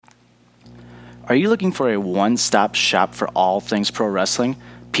Are you looking for a one-stop shop for all things pro wrestling?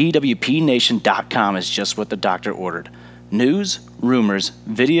 PWPNation.com is just what the doctor ordered. News, rumors,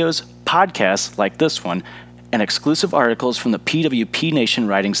 videos, podcasts like this one, and exclusive articles from the PWP Nation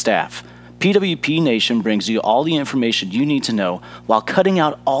writing staff. PWP Nation brings you all the information you need to know while cutting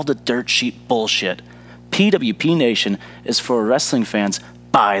out all the dirt sheet bullshit. PWP Nation is for wrestling fans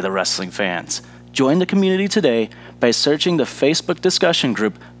by the wrestling fans. Join the community today by searching the Facebook discussion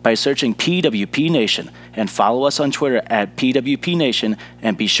group by searching PWP Nation, and follow us on Twitter at PWP Nation,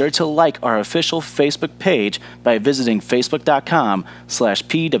 and be sure to like our official Facebook page by visiting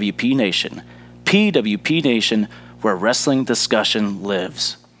facebook.com/PWP Nation. PWP Nation, where wrestling discussion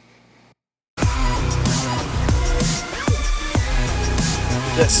lives.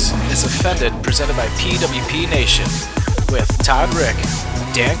 This is Offended, presented by PWP Nation, with Todd Rick,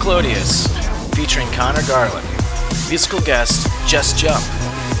 Dan Clodius, featuring Connor Garland, musical guest Just Jump,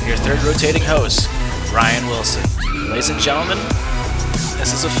 your third rotating host, Ryan Wilson. Ladies and gentlemen,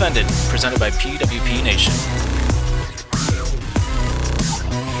 this is Offended, presented by PWP Nation.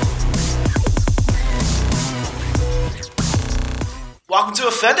 Welcome to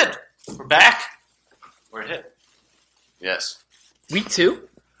Offended. We're back. We're hit. Yes. Week 2?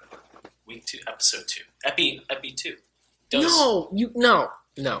 Week 2, episode 2. Epi 2.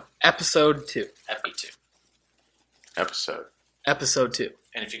 No. Episode 2. Epi 2. Episode 2.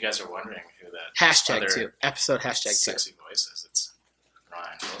 And if you guys are wondering who that Hashtag other 2. Episode hashtag 2. sexy voice is, it's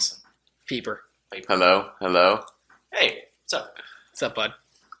Ryan Wilson. Peeper. Hello. Hey, what's up? What's up, bud?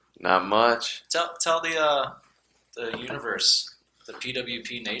 Not much. Tell the universe, the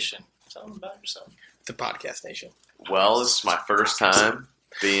PWP Nation. Tell them about yourself. The Podcast Nation. Well, this is my first time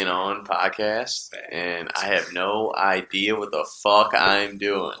being on podcast, and I have no idea what the fuck I'm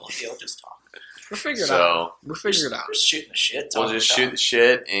doing. Well, you'll just talk. We'll figure it out. So We'll figure it out. We're shooting the shit. we'll just shoot the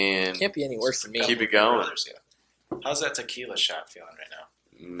shit and Can't be any worse than me. keep it going. Brothers, yeah. How's that tequila shot feeling right now?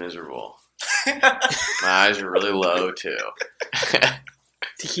 Miserable. My eyes are really low too.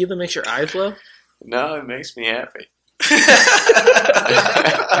 Tequila makes your eyes low? No, it makes me happy.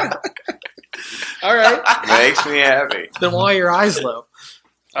 All right. Makes me happy. Then why are your eyes low?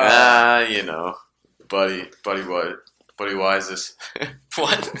 Buddy Wises.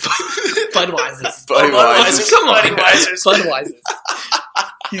 What? Budweiser's. Budweiser's. Come on. Budweiser's. Budweiser's.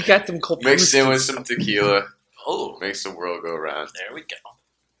 You got them cold. Mixed in with some tequila. Oh, Makes the world go round. there we go.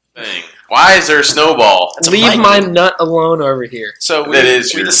 Thing. Why is there a snowball? That's a Leave mic. my nut alone over here. So we That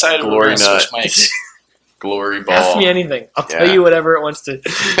is we your decided we were glory going to switch nut. mics. Glory ball. Ask me anything. I'll tell Yeah. you whatever it wants to.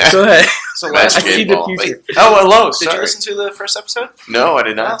 Go ahead. So I last Magic week, see eight the ball. future. Oh, hello. did Sorry. you listen to the first episode? No, I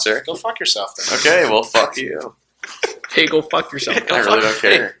did not, Well, sir. Go fuck yourself then. Okay, well, fuck you. Hey, go fuck yourself. Go I fuck- really don't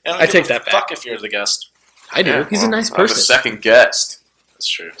care. Hey, I give take a that back. Fuck if you're the guest. I do. Yeah, He's a well, nice I'm the person. second guest. That's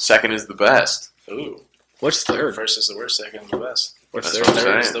true. Second is the best. Ooh. What's third? First is the worst, second is the best. What's That's third? what I'm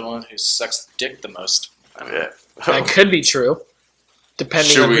Third is saying. the one who sucks dick the most. Yeah. That could be true,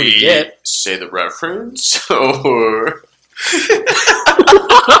 depending Should on who we you get. say the reference or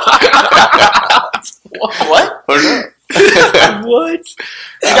What? or not? What?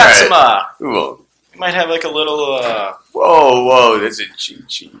 You All got right. some, Whoa, you might have like a little, whoa! That's a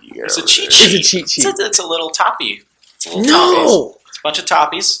cheat sheet. it's a cheat It's sheet. a cheat sheet. It's a little toppy. It's a little toppies. No! It's a bunch of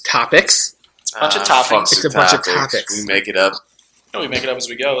toppies. Topics? It's a bunch of Fuck toppings. It's the a bunch of topics. We make it up. No, we make it up as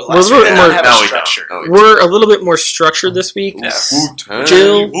we go. Well, Last we're- week we did not we're- have No, a we structure. don't. No, we We're a little bit more structured this week. Yeah. Wu-Tang.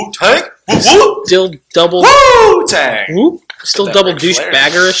 Jill. Wu-Tang! Woo-woo! Still double, Wu-Tang! whoop, still That double Ric Flair.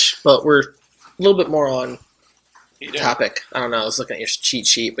 douchebaggerish, but we're a little bit more on You doing? topic. I don't know. I was looking at your cheat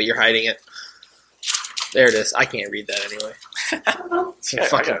sheet, but you're hiding it. There it is. I can't read that anyway. It's Yeah, I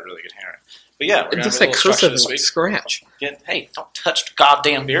fucking, got really good hair. But yeah, we're it gonna looks have a like little structure cursive this and week. scratch. Hey, don't touch the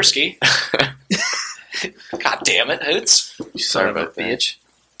goddamn beerski. God damn it, Hoots. You son Sorry of a about that. bitch.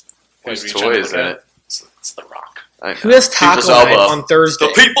 Whose Wait, toy is that? It's The Rock. I Who know. has taco People's night elbow. on Thursday?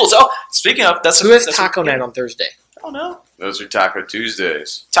 The people's... Oh, speaking of... Who has taco night on Thursday? Oh, no. Those are Taco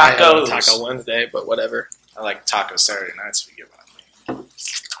Tuesdays. I have Tacos. a Taco Wednesday, but whatever. I like taco Saturday nights if you get one.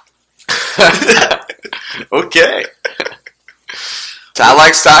 Okay. Ty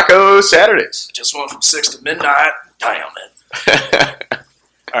likes taco Saturdays. Just went from 6 to midnight. Damn it.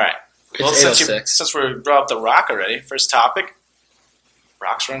 All right. Well, It's since we brought up The Rock already, first topic.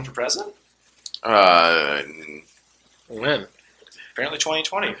 Rock's running for president? When? Apparently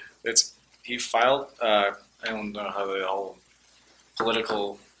 2020. He filed... I don't know how the whole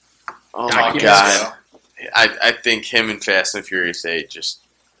political... Oh my Documents god. I think him and Fast and Furious 8 just...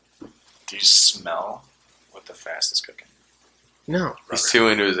 Do you smell what the fast is cooking? No. He's too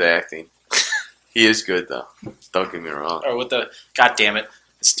into his acting. He is good though. Don't get me wrong. Or with the... God damn it.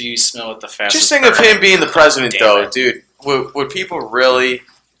 Do you smell what the fastest? Just think of him being the president, Damn though, it. dude. Would people really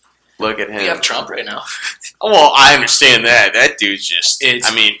look at him? We have Trump right now. Well, I understand that. That dude's just.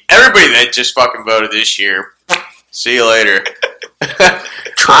 It's- I mean, everybody that just fucking voted this year. See you later.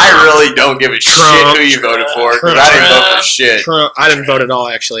 I really don't give a shit who you voted for because I didn't vote for shit. Trump. I didn't vote at all,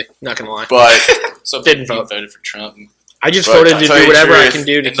 actually. Not gonna lie. But So Didn't you vote. voted for Trump. I just But voted I'll to tell do you whatever I truth, can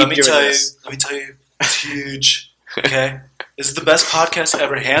do to And keep doing this. let me tell you, it's huge. Okay, this is the best podcast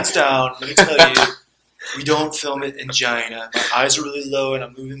ever, hands down. Let me tell you, we don't film it in China. My eyes are really low, and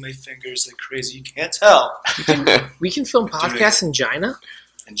I'm moving my fingers like crazy. You can't tell. We can film podcasts in China?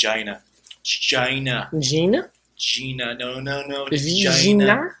 In China, China, Gina? Gina. No, China,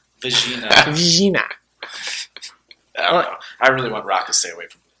 Vagina? Vagina. Vagina. I don't know. I really want Rock to stay away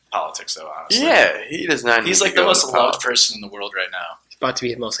from politics, though. Honestly, yeah, he does not. he's need like to the go most to loved politics. person in the world right now. He's about to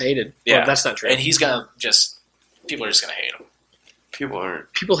be the most hated. Yeah, Well, that's not true. And he's gonna just people are just gonna hate him. People are.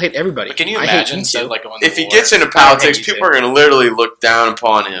 People hate everybody. But can you I hate imagine? you So too. like going If to he war, gets into I hate politics, you people too. are going to literally look down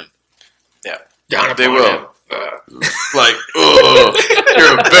upon him. Down They upon will. him. Like, oh,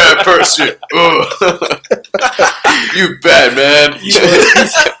 you're a bad person. Ugh. You bad man.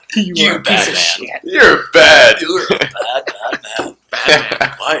 You are a bad piece of man. shit. You're bad. You're a bad man. Bad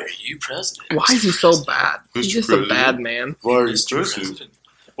man. Why are you president? Why is he so bad? He's Mr. just a President. bad man. Why are you Mr. president? President.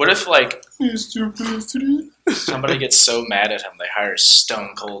 What if like Mr. President. somebody gets so mad at him they hire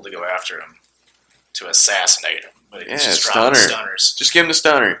Stone Cold to go after him to assassinate him? But he's Yeah, just dropping stunner. stunners. Just give him the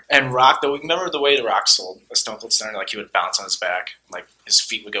stunner. And Rock, though, remember the way the Rock sold a Stone Cold Stunner? Like he would bounce on his back, like his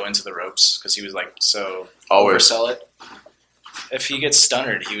feet would go into the ropes because he was like so Always. oversell it. If he gets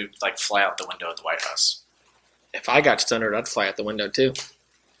stunnered, he would like fly out the window at the White House. If I got stunnered, I'd fly out the window too.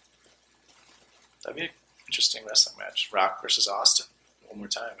 That'd be an interesting wrestling match. Rock versus Austin. One more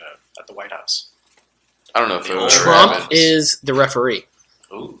time at the White House. I don't know if it would Trump happen. is the referee.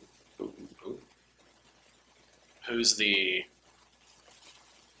 Ooh. Who's the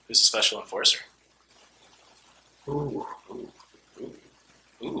special enforcer? Ooh.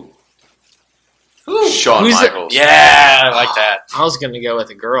 Ooh. Shawn Who's the- Michaels. Yeah, I like that. I was going to go with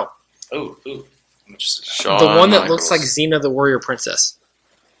a girl. Ooh. I'm interested in Shawn The one that Michaels. looks like Xena the Warrior Princess.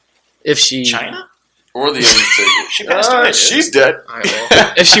 If she... that. China? Or the Undertaker. She passed away, dude. She's dead. Alright,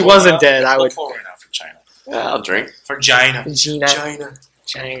 well, if she wasn't dead, I would... Look forward now for China. Yeah, I'll drink. For China. Gina. China.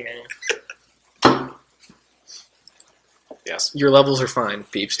 China. Yes. Your levels are fine,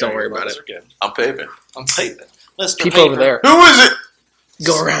 peeps. Don't worry about Those it. are good. I'm paping. I'm taping. Mr. People Paper. over there. Who is it?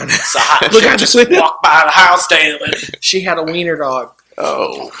 Go around. It's a hot Look chick out the just window. walk by the house daily. She had a wiener dog.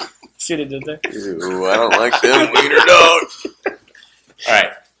 Oh. See what it did there? Ew, I don't like them wiener dogs. All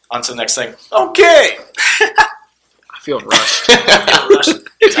right. On to the next thing. Okay. I feel rushed. Russian.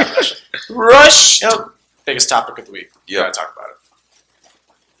 Is that Russian? Rush. Yep. Biggest topic of the week. Yep. Gotta talk about it.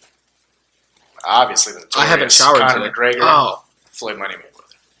 Obviously, the I haven't notorious showered Conor today. McGregor, Oh. Floyd Money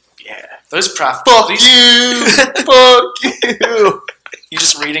Mayweather. Yeah. Those prof. Fuck these- you. Fuck you. You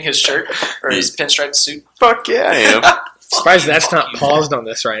just reading his shirt or his pinstripe suit? Fuck yeah, I am. Surprised that's Fuck not you. paused on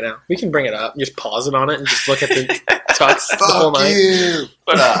this right now. We can bring it up. Just pause it on it and just look at the tux the whole Fuck night. you.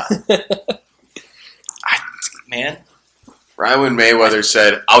 But man, Right when Mayweather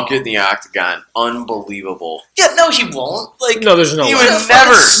said, "I'll get in the octagon," unbelievable. yeah, no, he won't. Like, No, there's no He way. would what a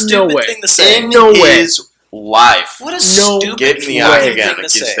never- stupid no way. thing to say. In No way. his life, What a No stupid get in the way. octagon thing to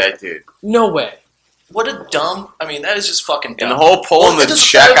against say. that dude. No way. What a dumb. I mean, that is just fucking dumb. And the whole pulling the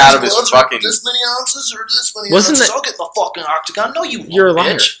check out of his fucking. This many ounces or this many Wasn't ounces. it- I'll get in the fucking octagon. No, you won't, You're a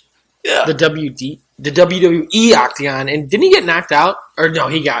liar. bitch. Yeah. The WWE octagon, and didn't he get knocked out? Or no,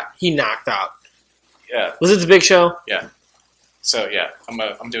 he knocked out. Yeah. Was it the Big Show? So, yeah,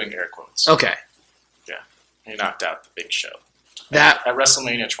 I'm doing air quotes. Okay, He knocked out the Big Show. that At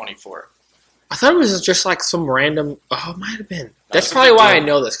WrestleMania 24. I thought it was just like some random. Oh, it might have been. That's was a probably big why I deal.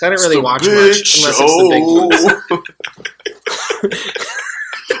 know this. 'Cause I didn't It's really the watch Big much unless it's the big.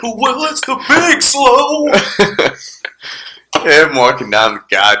 Show. Well, it's the Big Slow. Him walking down the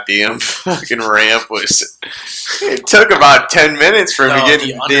goddamn fucking ramp was. It took about 10 minutes for him to No, get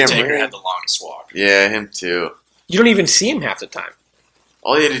the in the damn Undertaker ring. had the longest walk. Yeah, him too. You don't even see him half the time.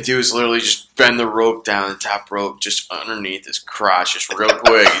 All he had to do was literally just bend the rope down, the top rope, just underneath his crotch, just real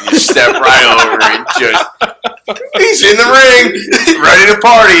quick, and just step right over and just. He's in the ring, ready to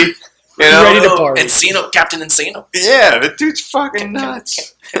party. You know? Ready to party. Encino, Captain Encino. Yeah, the dude's fucking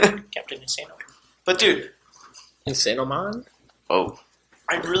nuts. Captain Encino. But, dude, In Saint Oman? Oh,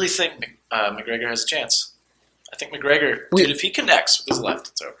 I really think McGregor has a chance. I think McGregor, We- dude, if he connects with his left,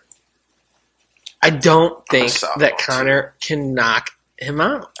 it's over. I don't think softball, that too. Connor can knock him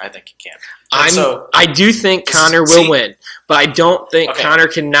out. I think he can. I do think Conor will win, but I don't think Conor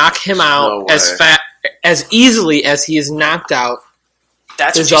can knock him out as easily as he is knocked out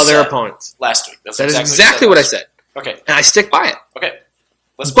his other opponents last week. That is exactly what I said. Okay, and I stick by it. Okay,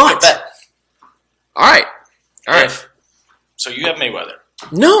 let's make a bet. All right. So you have Mayweather.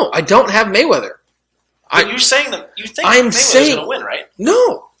 No, I don't have Mayweather. You're saying that you think Mayweather's going to win, right?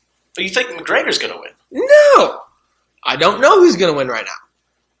 No. But you think McGregor's going to win? No. I don't know who's going to win right now.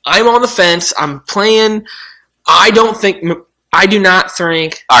 I'm on the fence. I'm playing. I do not think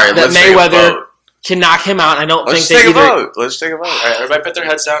that Mayweather can knock him out. I don't think they either. Let's take a vote. All right, everybody put their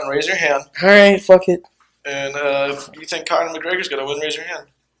heads down and raise your hand. All right, fuck it. And if you think Conor McGregor's going to win, raise your hand.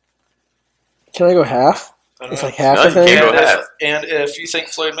 Can I go half? It's like half, no, I think. And if you think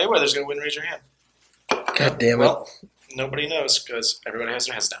Floyd Mayweather's going to win, raise your hand. God damn it. Well, nobody knows because everybody has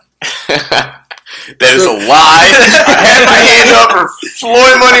their heads down. That is a lie. I had my hand up for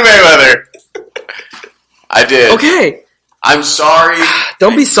Floyd Money Mayweather. I did. Okay. I'm sorry.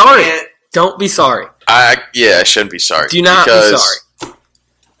 Don't be sorry. Don't be sorry. I shouldn't be sorry. Do not be sorry.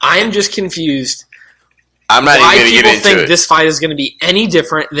 I am just confused. I'm not even going to get into it. Why people think this fight is going to be any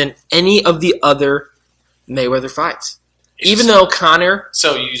different than any of the other Mayweather fights. Even though Conor...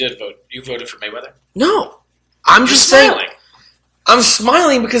 So you did vote. You voted for Mayweather? No. I'm just saying... I'm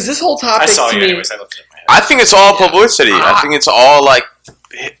smiling because this whole topic I saw to you me... anyways. I looked at my head. I think it's all publicity. I think it's all like...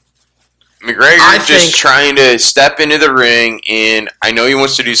 McGregor just trying to step into the ring, and I know he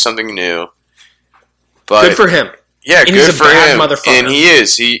wants to do something new. But good for him. Yeah, and good for him. Motherfucker. And he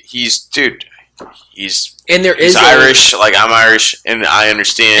is. He's and there he's Irish, like I'm Irish, and I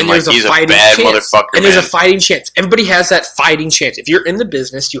understand. Like he's a bad motherfucker. And there's a fighting chance. Everybody has that fighting chance. If you're in the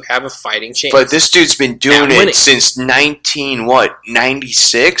business, you have a fighting chance. But this dude's been doing it since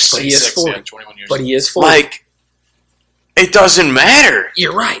 96? But he is 40. Yeah, 21 years. But he is 40. Like, it doesn't matter.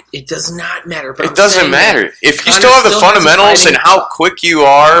 You're right. It does not matter. But it doesn't matter. If you still have the fundamentals and how quick you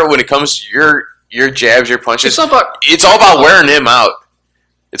are when it comes to your jabs, your punches, it's all about wearing him out.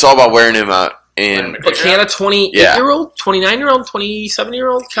 It's all about wearing him out. But can a 28-year-old, 29-year-old,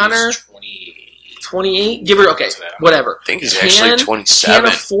 27-year-old Conor, 28, give her whatever. I think he's actually 27. Can a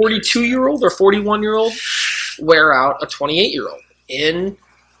 42-year-old or 41-year-old wear out a 28-year-old in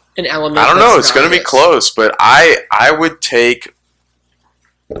an element? I don't know. It's going to be close, but I would take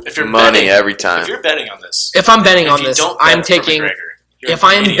money every time. If you're betting on this, if I'm betting on this, I'm taking. If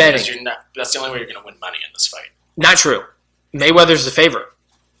I am betting, that's the only way you're going to win money in this fight. Not true. Mayweather's the favorite.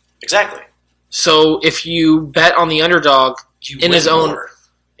 Exactly. So if you bet on the underdog in his own,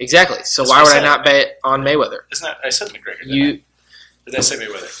 exactly. So why would I not bet on Mayweather? Isn't that I said McGregor? Did I say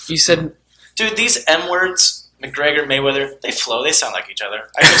Mayweather? You said, dude, these M words, McGregor, Mayweather, they flow. They sound like each other.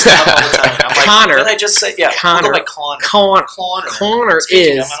 I just tell them all the time. I'm like, Conor. Did I just say Conor? Conor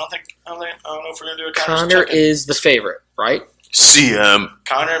is. I don't know if we're gonna do a Conor is the favorite, right? CM.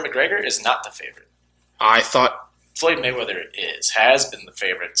 Conor McGregor is not the favorite. I thought Floyd Mayweather has been the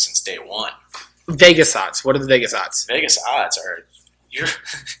favorite since day one. Vegas odds. What are the Vegas odds? Vegas odds are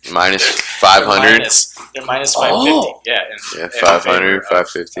minus 500. They're minus 550. Yeah, 500,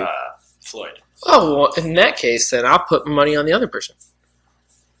 550. Floyd. Oh, well, in that case, then I'll put money on the other person.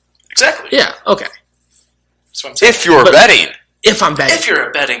 Exactly. Yeah. Okay. That's what I'm saying. If you're betting. If I'm betting. If you're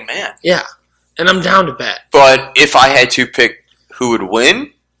a betting man. Yeah. And I'm down to bet. But if I had to pick who would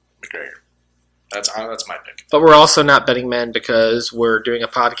win, McGregor. That's my pick. But we're also not betting men because we're doing a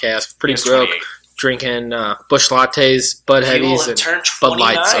podcast pretty broke, drinking Busch Lattes, Bud Heavies, and Bud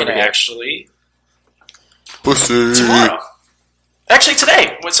Lights over here. Actually. Pussy. Tomorrow. Actually,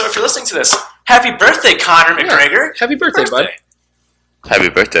 today. So if you're listening to this, happy birthday, Conor McGregor. Happy birthday, bud. Happy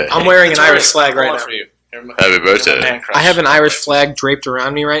birthday. I'm wearing an Irish flag right now. For you. Happy birthday. I have an Irish flag draped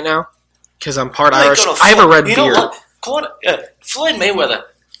around me right now because I'm part Irish. I have a red beard. Floyd Mayweather,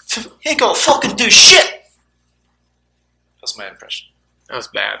 he ain't gonna fucking do shit. That's my impression. That was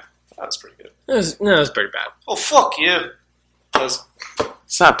bad. That was pretty good. It was pretty bad. Oh, fuck you. It's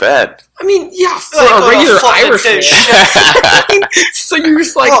not bad. I mean, yeah, for a regular Irish man. So you're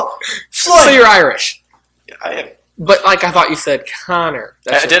just like, Floyd. So you're Irish. Yeah, I am. But like I thought you said Conor.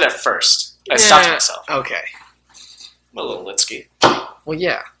 I did at first. I stopped myself. Okay. I'm a little Litsky. Well,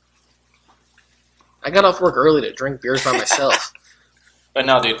 yeah. I got off work early to drink beers by myself. But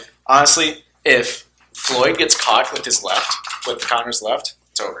no, dude. Honestly, if Floyd gets caught with his left, with Conor's left,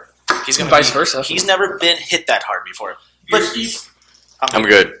 it's over. He's gonna vice versa. He's never been hit that hard before. But I'm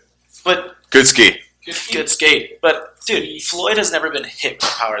good. But good ski. Good skate. But dude, Floyd has never been hit with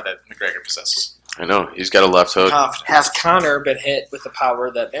the power that McGregor possesses. I know. He's got a left hook. Has Conor been hit with the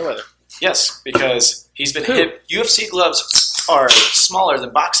power that Mayweather? Yes, because he's been hit. UFC gloves are smaller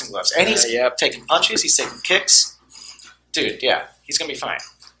than boxing gloves, and he's taking punches. He's taking kicks. Dude, yeah, he's gonna be fine.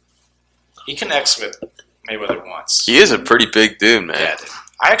 He connects with Mayweather once. He is a pretty big dude, man. Yeah, dude.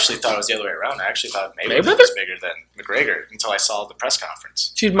 I actually thought it was the other way around. I actually thought Mayweather was bigger than McGregor until I saw the press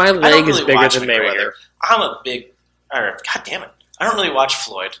conference. Dude, my leg is bigger than Mayweather. I'm a big... God damn it. I don't really watch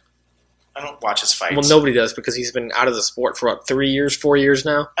Floyd. I don't watch his fights. Well, nobody does because he's been out of the sport for, 4 years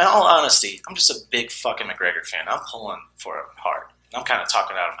now? In all honesty, I'm just a big fucking McGregor fan. I'm pulling for him hard. I'm kind of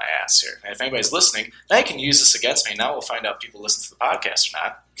talking out of my ass here. And if anybody's listening, they can use this against me. Now we'll find out if people listen to the podcast or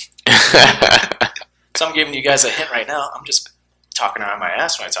not. So I'm giving you guys a hint right now. I'm just talking out of my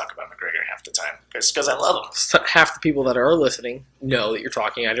ass when I talk about McGregor half the time. It's because I love him. Half the people that are listening know that you're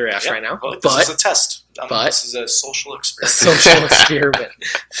talking out of your ass right now. Well, this is a test. This is a social experiment. A social experiment.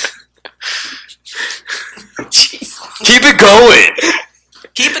 Keep it going.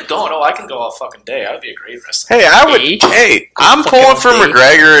 Keep it going. Oh, I can go all fucking day. I would be a great wrestler. Hey, I'm pulling for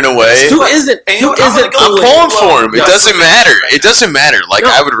McGregor in a way. Who isn't? I'm pulling for him. It doesn't matter. It doesn't matter. Like,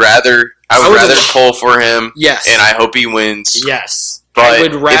 I would rather pull for him. Yes. And I hope he wins. Yes.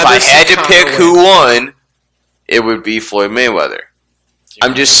 But if I had to pick who won, it would be Floyd Mayweather.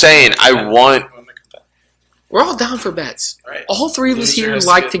 I'm just saying, I want... We're all down for bets. Right. All three of us here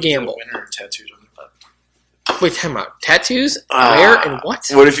like to gamble. Wait, time out. Tattoos? Where and what?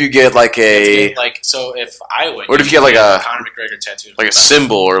 What if you get like a... So if I win... What if you get like a... Conor McGregor tattoo? Like a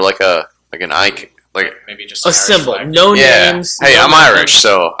symbol or like an icon. Like maybe just a symbol. flag. No names. Hey, I'm Irish,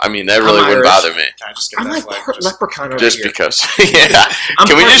 so I mean that really wouldn't bother me. Can I just get I'm that like flag? leprechaun over just here. Because. Yeah.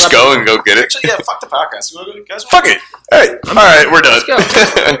 Can we just go and go get it? Actually, yeah, fuck the podcast. You guys fuck it. All right, we're done. Let's go.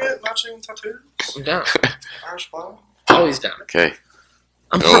 Matching tattoos. I'm down. Irish flag. Always down. Okay.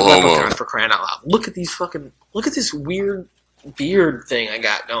 I'm part leprechaun for crying out loud. Look at this weird beard thing I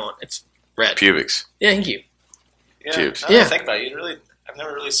got going. It's red. Pubics. Yeah, thank you. Yeah. Pubes. Yeah. Think about it. I've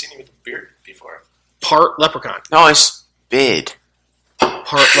never really seen you with a beard before. Part leprechaun. Nice beard.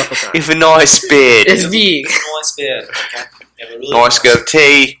 Part leprechaun. If a nice beard. It's V. Nice beard. Okay. Really nice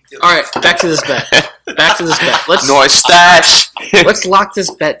goatee. All right, back to this bet. Nice stash. Let's lock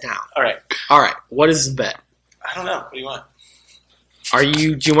this bet down. All right. What is the bet? I don't know. What do you want?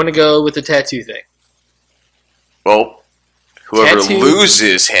 Do you want to go with the tattoo thing? Well, whoever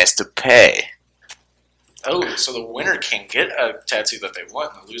loses has to pay. Oh, so the winner can get a tattoo that they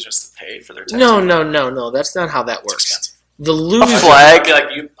want, and the loser has to pay for their tattoo? No. That's not how that works. The loser... A flag.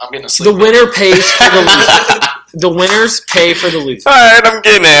 I'm getting a sleeve. The winner pays for the loser. The winners pay for the loser. All right, I'm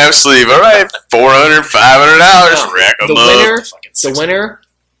getting a half sleeve. All right, $400, $500. Rack them up. The winner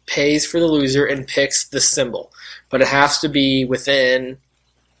pays for the loser and picks the symbol. But it has to be within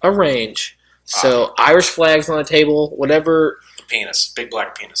a range. So Irish flags on the table, whatever. Penis, big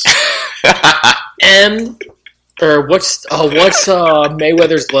black penis. What's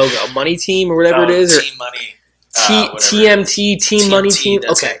Mayweather's logo? Money Team or whatever it is? Team Money. TMT, Team Money Team.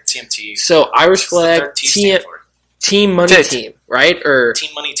 Okay. TMT. So Irish flag, Team Money Team, right? Or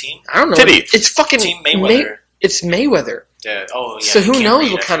Team Money Team. I don't know. Titty. It's fucking Team Mayweather. It's Mayweather. Yeah. Oh, yeah. So who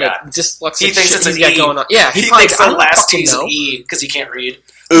knows what kind of dyslexic he thinks shit it's he's an got E. going on? Yeah, he thinks the last T is an E because he can't read.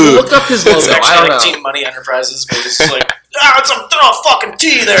 Look up his logo. It's actually I don't like know. Team Money Enterprises, but it's just like, throw a fucking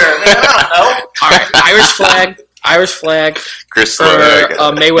T there, man. I don't know. All right, Irish flag. Chris for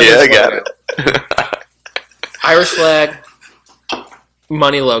Mayweather's I got logo. it. Irish flag,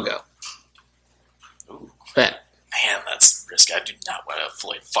 money logo. Ooh. Bet. Man, that's risky. I do not want a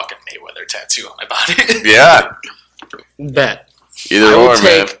Floyd fucking Mayweather tattoo on my body. Yeah. Bet. Either or,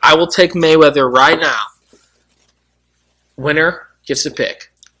 man. I will take Mayweather right now. Winner gets to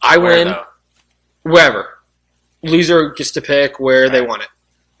pick. I win. Though? Wherever. Loser gets to pick where they want it.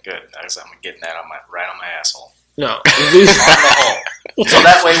 Good. I'm getting that right on my asshole. No. Loser on the hole. So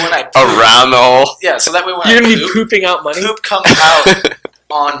that way when I poop, around the hole. Yeah. So that way when you're I gonna be pooping out money. Poop comes out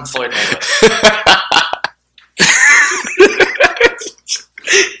on Floyd Mayweather.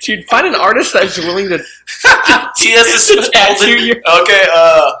 Dude, find an artist that's willing to tattoo you. Okay,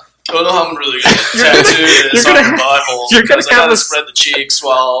 I don't know how I'm really going to tattoo this on your butthole. You're going to have to spread the cheeks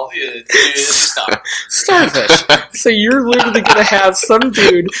while it's not. Starfish. So you're literally going to have some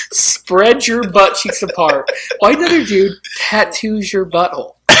dude spread your butt cheeks apart while another dude tattoos your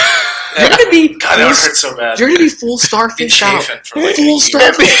butthole. You're going to be God, that would hurt so bad. You're going to be full starfish out. Full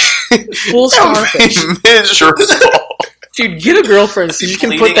starfish. Full starfish. Miserable. Dude, get a girlfriend so you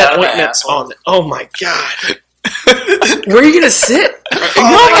can put that ointment on it. Oh my god. Where are you going to sit? I'm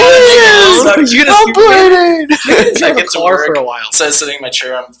bleeding. I get to car work, for a while. Instead of sitting in my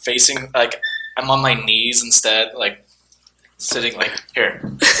chair, I'm facing, I'm on my knees instead. sitting like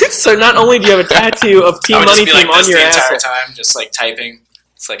here. So not only do you have a tattoo of Team Money Team on your asshole, the entire time, just like typing.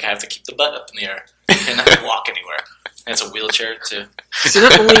 It's like I have to keep the butt up in the air and not walk anywhere. And it's a wheelchair too. So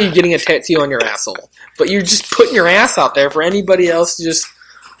not only are you getting a tattoo on your asshole, but you're just putting your ass out there for anybody else to just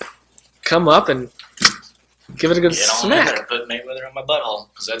come up and give it a good smack. There, put Mayweather on my butthole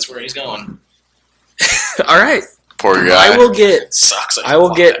because that's where he's going. All right. Poor guy. I will get. Sucks. I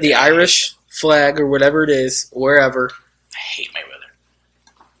will get the Irish flag or whatever it is, wherever. I hate Mayweather.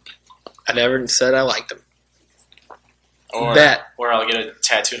 I never said I liked him. Or, Bet. Or I'll get a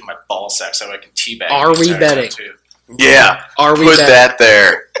tattoo in my ball sack so I can teabag. Are we betting? Tattoo. Yeah. Are we put betting? that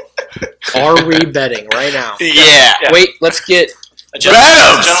there. Are we betting right now? Yeah. Wait, let's get.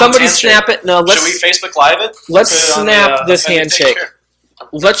 Somebody snap it. No, let's. Should we Facebook Live it? Let's snap this handshake.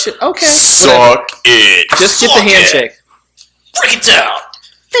 Let's. Okay. Suck it. Just get the handshake. Break it down.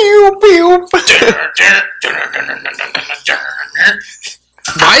 Pew pew.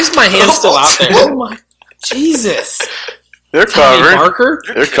 Why is my hand still out there? Oh my Jesus! They're covered. Barker.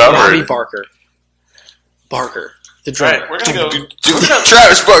 They're covered. Robbie Barker. Barker. The drummer. Right, we're gonna go.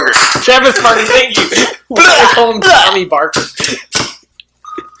 Travis Barker. Travis Barker. Thank you. I call him Tommy Barker.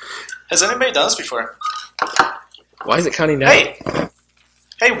 Has anybody done this before? Why is it counting down?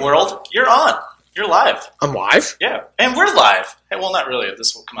 Hey, world, you're on. You're live. I'm live? Yeah, and we're live. Hey, well, not really.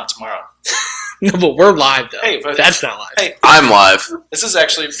 This will come out tomorrow. No, but we're live though. Hey, but that's not live. Hey, I'm live. This is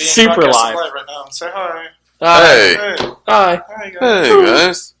actually being super live right now. Say hi. Hey. Hi. Hi guys. Hey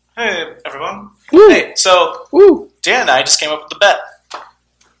guys. Hey everyone. Woo. Hey, so Dan and I just came up with the bet.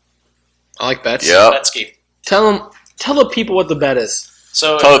 I like bets. Yep. Betsky. Tell the people what the bet is.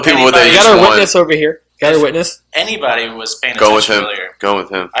 So tell the people what they You got our witness over here. Got our witness. Anybody was paying Go with attention him. earlier. Go with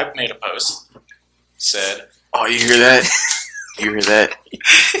him. I made a post. Said, "Oh, you hear that? You hear that?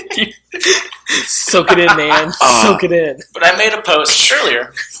 Soak it in, man. Soak it in." But I made a post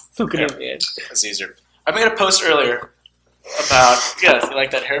earlier. Soak it in, man. That's easier. I made a post earlier about you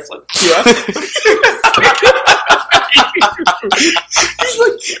like that hair flip? Yeah. He's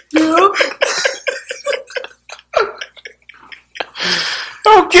like, yeah.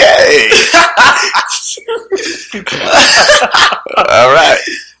 Okay. All right.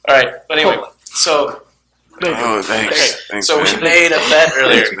 But anyway, so. Oh, thanks. Okay, Thanks, so man. we made a bet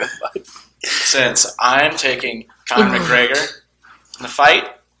earlier. Thanks, Since I'm taking Conor McGregor in the fight,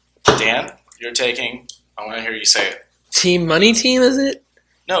 Dan, you're taking. I want to hear you say it. Team Money Team, is it?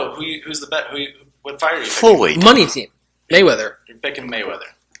 No, who's the bet? What fight are you picking? Floyd. Money Team. Mayweather. You're picking Mayweather.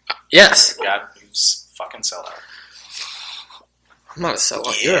 Yes. God, you fucking sellout. I'm not a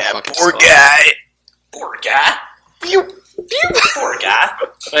sellout. You're a fucking poor sellout. guy. Poor guy. Poor guy.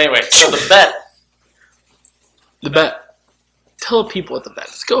 But anyway, so the bet. The bet. Tell the people what the bet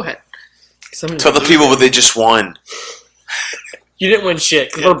is. Go ahead. Tell the people what they just won. You didn't win shit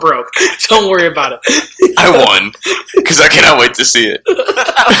because we're broke. Don't worry about it. I won because I cannot wait to see it.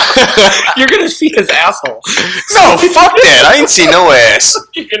 You're going to see his asshole. No, fuck that. I ain't seen no ass.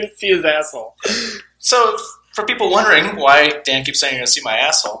 You're going to see his asshole. So, for people wondering why Dan keeps saying you're going to see my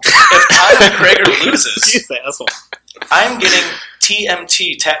asshole, if Conor McGregor loses, His asshole. I'm getting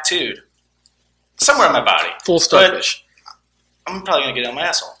TMT tattooed somewhere on my body. Full starfish. But I'm probably going to get it on my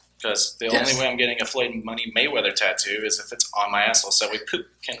asshole. Because the only way I'm getting a Floyd Money Mayweather tattoo is if it's on my asshole, so we poop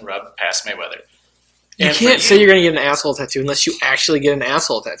can rub past Mayweather. You can't say you're going to get an asshole tattoo unless you actually get an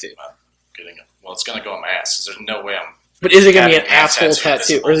asshole tattoo. Well, it's going to go on my ass, so there's no way I'm... But is it going to be an having an ass asshole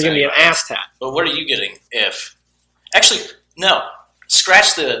tattoo tattoo, or is it going to be an visible to ass tat? But what are you getting if... Actually, no.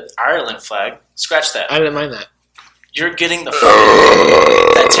 Scratch the Ireland flag. Scratch that. I didn't mind that. You're getting the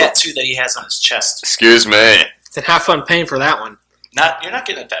that tattoo that he has on his chest. Excuse me. Then have fun paying for that one. You're not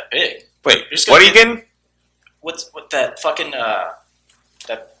getting it that big. Wait, what are you getting? What that fucking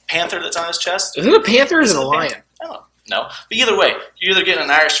that panther that's on his chest? Is it a panther or is it a lion? I don't know. But either way, you're either getting an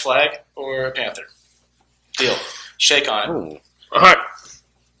Irish flag or a panther. Deal. Shake on it. Ooh. All right.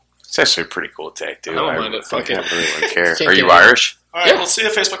 It's actually a pretty cool tattoo. I don't mind it. Fuck it. I really wouldn't care. Can't Are you get it. Irish? All right, Yeah. we'll see you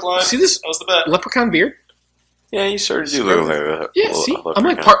at Facebook Live. See this That was the bet. leprechaun beard? Yeah, you sort of do look like a Yeah, see? I'm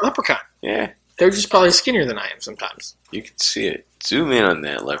like part leprechaun. Yeah, They're just probably skinnier than I am sometimes. you can see it. Zoom in on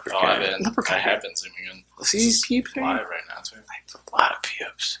that leprechaun. I have been zooming in. See these peeps? Live right now, too. That's a lot of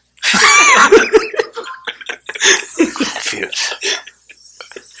pubes. Pubes.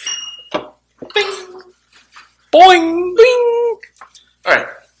 Bing! Boing! Bing! Alright.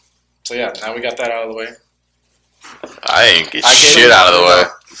 So yeah, now we got that out of the way. I ain't get shit out of the way.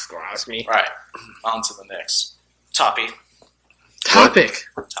 Squash me. Alright. On to the next topic. Topic.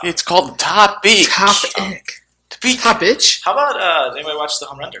 It's called Topic. Topic. Topic. How about, anybody watch the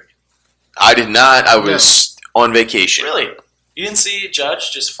Home Run Derby? I did not. I was on vacation. Really? You didn't see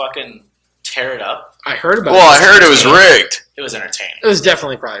Judge just fucking tear it up? I heard about it. Well, I heard it was rigged. It was entertaining. It was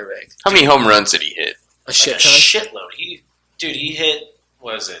definitely probably rigged. How many home runs did he hit? A shit like ton. A shitload. He hit,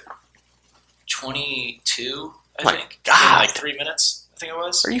 what was it, 22, I think? God. In like 3 minutes, I think it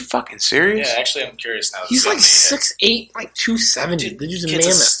was. Are you fucking serious? Yeah, actually, I'm curious now. He's like 6'8", like 270. Dude, The dude's a kid's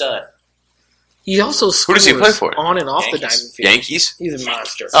mammoth. a stud. He also scores Who does he play for? on and off the Yankees. diamond field. Yankees? He's a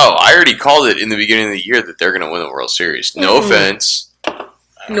monster. Oh, I already called it in the beginning of the year that they're going to win the World Series. No offense.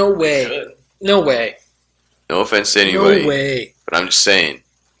 No way. Good. No way. No offense to anybody. No way. But I'm just saying,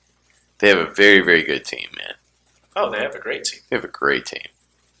 they have a very, very good team, man. Oh, they have a great team. They have a great team.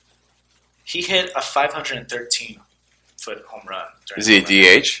 He hit a 513-foot home run. Is he a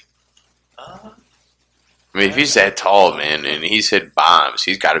DH? I mean, if he's that tall, man, and he's hit bombs,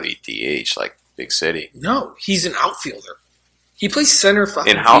 he's got to be DH, like Big City. No, he's an outfielder. He plays center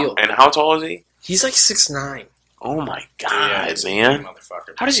fucking And field. how tall is he? He's like 6'9". Oh my Yeah, God, he's a man!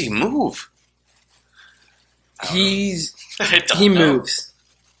 motherfucker. How does he move? He moves.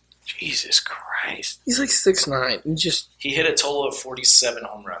 Jesus Christ! He's like 6'9". And just He hit a total of 47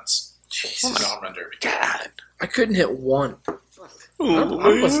 home runs in Jesus. the home run derby. God. I couldn't hit one. Oh,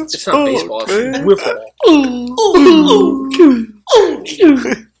 It's not baseball. It's wiffle ball.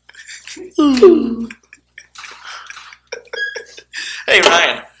 Hey,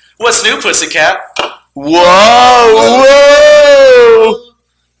 Ryan, what's new, Pussycat? Whoa!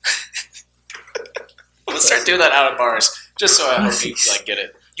 Let's start doing that out of bars, just so I hope you get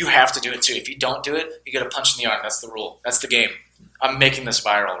it. You have to do it too. If you don't do it, you get a punch in the arm. That's the rule. That's the game. I'm making this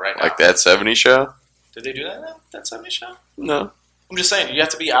viral right now. Like that 70 show? Did they do that in that 70 show? No. I'm just saying, you have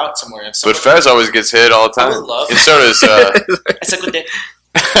to be out somewhere. If But someone, Fez always gets hit all the I time. would love And so does it's a good day.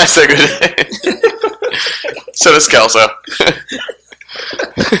 that's a good. So does Kelso.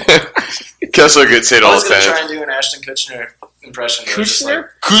 Kelso gets hit I all was the going to try time. and do an Ashton Kutcher impression. Kushner?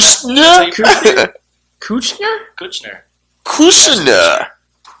 Kushner. Kushner? Kushner. Kushner.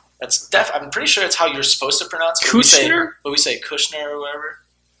 That's I'm pretty sure it's how you're supposed to pronounce it. Kushner? But we say Kushner or whatever.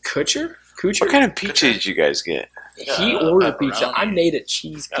 Kucher? What kind of pizza did you guys get? He ordered pizza. pepperoni. I made a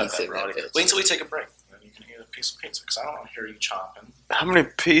cheese Got pizza. pepperoni. Wait until we take a break. Then you can eat a piece of pizza because I don't want to hear you chomping. How many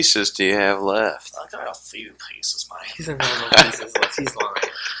pieces do you have left? I got a few pieces, man. He's in no pieces. He's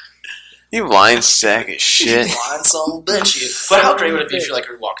lying. You lying sack of shit. Lying son of a bitch, you. But how great would it be if you're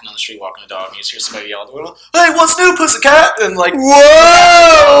walking down the street, walking a dog, and you just hear somebody yell at the window, "Hey, what's new, pussycat?" And Whoa!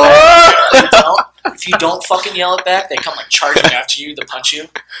 if you don't fucking yell it back, they come charging after you to punch you.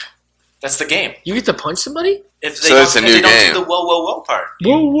 That's the game. You get to punch somebody? If they So it's a if new they don't game. do the whoa, whoa, whoa part.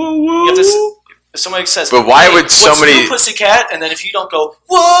 Whoa, whoa, whoa. You have to, if somebody says, But why "Hey, would what's somebody- new, pussycat?" And then if you don't go,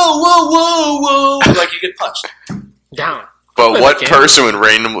 "Whoa, whoa, whoa, whoa," you get punched. Down. But Well, what they can't. person would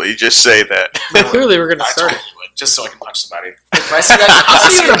randomly just say that? Clearly, we're going to I start totally it. would, just so I can punch somebody. If I see that, I'll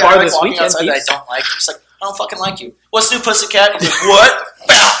see you at a bar this walking weekend, outside that I peeps. don't like, I'm just like, I don't fucking like you. What's new, pussycat? He's like, what?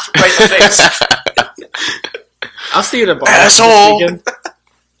 Right in the face. I'll see you at a bar Asshole. this weekend.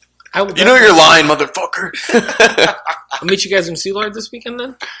 I will You know you're lying, motherfucker. I'll meet you guys in Soulard this weekend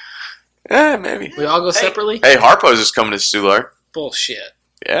then? Yeah, maybe. We all go separately? Hey, Harpo's is coming to Soulard. Bullshit.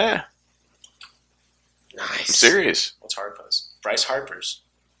 Yeah, Nice. I'm serious. What's Harpo's? Bryce Harper's.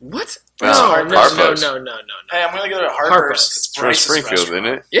 What? No, No, Harpo's. no. Hey, I'm going to go to Harper's. Harpo's. It's It's from Bryce's Springfield, restaurant.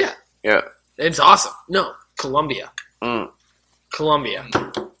 isn't it? Yeah. Yeah. It's awesome. No, Columbia. Mm. Columbia.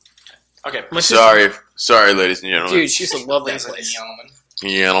 Okay. My sister- Sorry, ladies and gentlemen. Dude, she's a lovely That's a place. gentleman.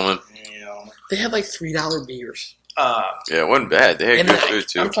 Gentlemen. They had like $3 beers. Yeah, it wasn't bad. They had And good like, food,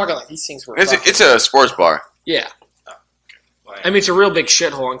 too. I'm talking like these things were It's a sports bar. yeah. Like, I mean, it's a real big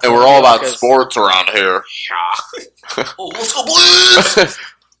shithole. And we're all about sports around here. oh, let's go Blues!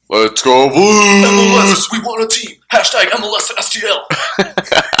 Let's go Blues! MLS, we want a team. Hashtag MLS STL.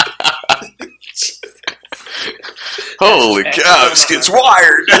 Holy cow, this kid's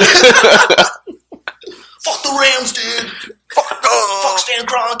wired! Fuck the Rams, dude. Fuck Stan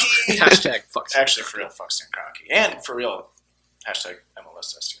Kroenke. Hashtag fuck. Actually, for real, fuck Stan Kroenke. And for real, hashtag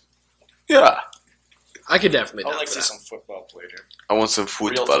MLS STL. Yeah. I could definitely I'd do like to see that. some football played here. I want some Real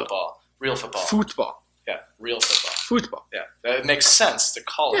football. football. Real football. Football. Yeah, real football. Football. Yeah, it makes sense to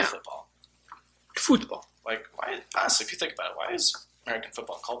call it Yeah. football. Football. Like, why? Honestly, if you think about it, why is American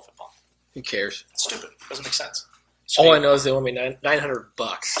football called football? Who cares? It's stupid. It doesn't make sense. It should, All be, I know is they owe me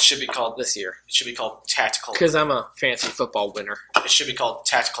 $900 it should be called this year It should be called tactical. because I'm a fancy football winner. It should be called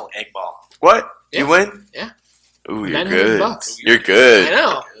tactical egg ball. What? Yeah. You win? Yeah. Ooh, you're $900. good. You're good.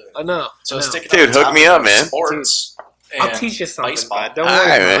 I know. So I know. stick it Dude, on the hook top me up, of man. Sports. I'll and teach you something, baseball. bud. Don't All worry.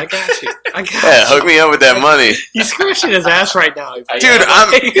 right, Man. man. I got you. I got Yeah, you. hook me up with that money. He's scratching his ass right now. Dude,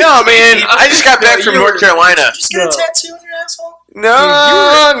 no, man. I just got back from North Carolina. Just get a tattoo on your asshole.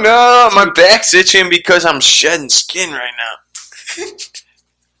 No, my back's itching because I'm shedding skin right now.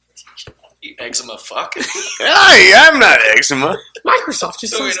 You eczema fuck. I'm not eczema. Microsoft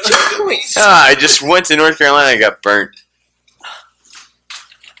just sounds choice. I just went to North Carolina and got burnt.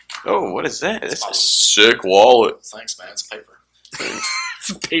 Oh, what is that? That's a sick wallet. Thanks, man. It's paper. It's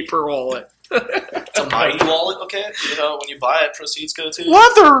a paper wallet. It's a mighty wallet, okay? You know, when you buy it, proceeds go to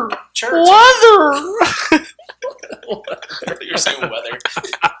Leather! charity. Leather! You were saying weather.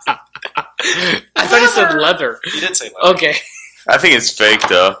 I thought you said leather. You did say leather. Okay. I think it's fake,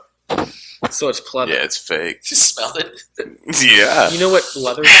 though. So it's pleather. Yeah, it's fake. You smelled it? Yeah. You know what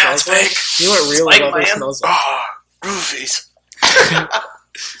leather Yeah, smells like? You know what real like, leather man. smells like? Oh, roofies.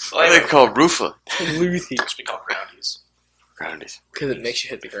 What are they called? Roofa. Luthi. It should be called groundies. Groundies. Because it makes you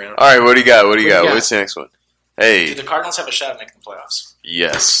hit the ground. All right, what do you got? What do you got? got? What's the next one? Hey. Do the Cardinals have a shot at making the playoffs?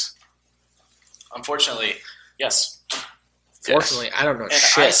 Yes. Unfortunately, yes. Fortunately, I don't know And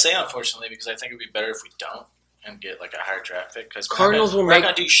shit. I say unfortunately because I think it would be better if we don't and get like a higher draft pick. Because Cardinals will we're not make-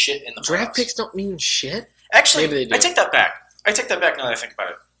 going to do shit in the Draft playoffs. picks don't mean shit. Actually, Maybe they do. I take that back. now that I think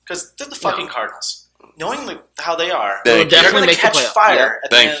about it. Because they're the fucking Cardinals. Knowing how they are, Thank They'll you. they're definitely going to make catch the playoffs. fire at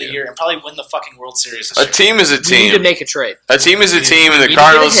the Thank end of the you. year and probably win the fucking World Series this A year. team is a We need to team. make a trade. A team is a team, and We the need to get a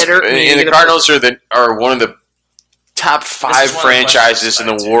Cardinals hitter, we need to and the get a Cardinals are one of the top 5 one of the franchises in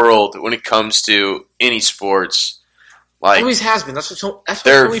the questions, world when it comes to any sports. Like Always has been. That's what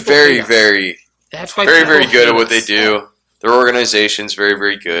they're Tony Pope very, does. very, That's why very, people very good hate at what us. they do. Their organization's very,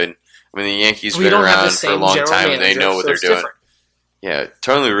 very good. I mean, the Yankees We been don't have the around for a same long general time, and they manager, know what so they're it's doing. different. Yeah,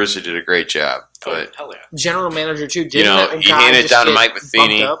 Tony La Russa did a great job, Oh, but hell yeah. General manager too. you Didn't know, that he guy handed it just down to get Mike bumped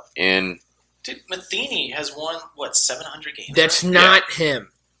Matheny, up? and Dude, Matheny has won, 700 games? That's not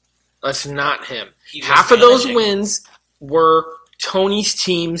him. That's not him. He was Half of those managing. wins were Tony's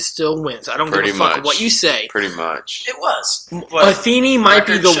team still wins. I don't Pretty give a fuck much. what you say. pretty much. It was. Matheny might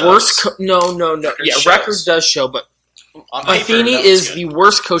be record the shows. worst. No. Record Yeah, shows. record does show, but On paper, Matheny that was is good. the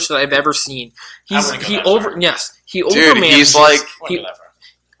worst coach that I've ever seen. I wouldn't go He that far. Dude, overmanages. he's like Wouldn't he- go that far.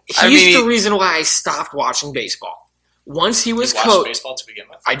 He's I mean, the reason why I stopped watching baseball. Once he was You watched coach, baseball to begin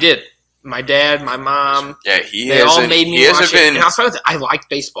with? I did. My dad, my mom, yeah, he they all hasn't. made me He watch hasn't it. been And outside of that, I liked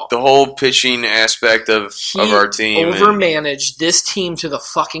baseball. the whole pitching aspect of our team. and- Overmanaged this team to the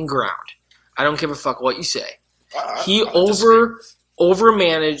fucking ground. I don't give a fuck what you say. He I disagree.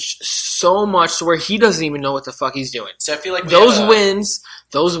 overmanaged so much to where he doesn't even know what the fuck he's doing. So I feel like Those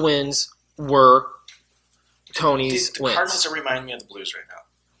wins were Tony's the wins. Cardinals are reminding me of the Blues right now.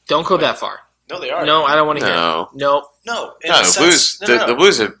 Don't go that far. No, they are. No, I don't want to hear it. No. Nope. No, in No, the the sense- Blues. no. The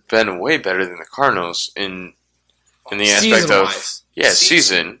Blues have been way better than the Cardinals in the aspect of Season-wise.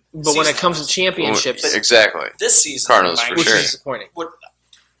 season. But when it comes to championships, Exactly. This season, Cardinals, for which sure. is disappointing.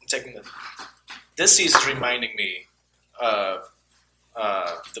 This season is reminding me of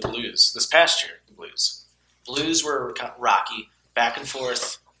the Blues. This past year, the Blues. Blues were kind of rocky, back and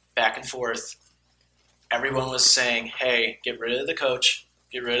forth, back and forth. Everyone was saying, "Hey, get rid of the coach,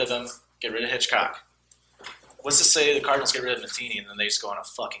 get rid of him, get rid of Hitchcock." What's to say the Cardinals get rid of Matheny and then they just go on a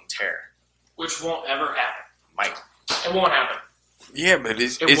fucking tear? Which won't ever happen. Mike, It won't happen. Yeah, but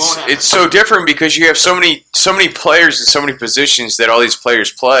It won't happen. it's so different because you have so many players in so many positions that all these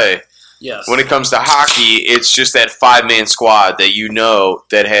players play. Yes. When it comes to hockey, it's just that 5-man squad that you know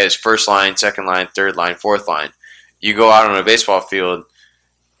that has first line, second line, third line, fourth line. You go out on a baseball field,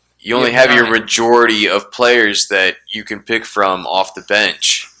 you only have your majority of players that you can pick from off the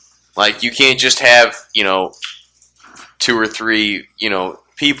bench. Like, you can't just have, 2 or 3,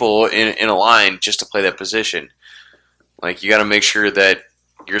 people in a line just to play that position. Like, you got to make sure that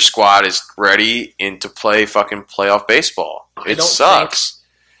your squad is ready and to play fucking playoff baseball. It don't sucks.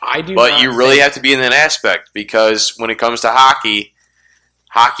 I do But not you really think- have to be in that aspect because when it comes to hockey,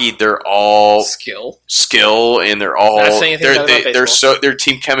 they're all skill and they're all Not saying anything bad about baseball. their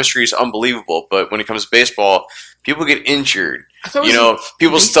team chemistry is unbelievable. But when it comes to baseball, people get injured. I thought it was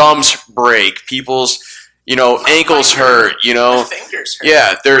People's thumbs break. People's ankles hurt. my fingers hurt.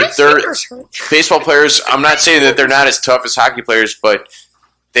 Yeah, My they're fingers hurt. baseball players. I'm not saying that they're not as tough as hockey players, but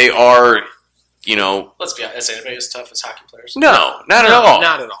they are. Let's be honest. Is anybody as tough as hockey players? No, not at No, all.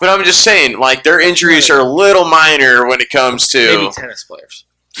 not at all. But I'm just saying, like, their injuries are a little minor when it comes to, Maybe tennis players.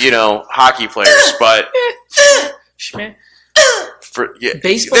 hockey players. But Schman. that's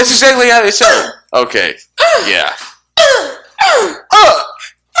Baseball. exactly how they sound. Okay. Yeah.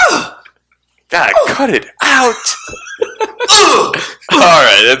 God, cut it out. All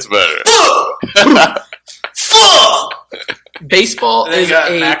right, that's better. Baseball And then is you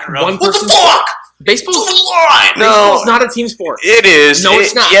got a macaroni. one What the person. fuck? Baseball No, is not a team sport. it is. No,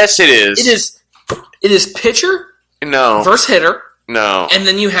 it's not. Yes, it is. It is pitcher No. Versus hitter. No. And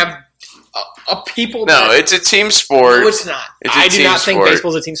then you have a people. No, it's a team sport. No, it's not. I do not think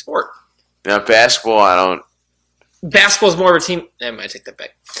baseball's a team sport. No, basketball, I don't. Basketball's more of a team. I might take that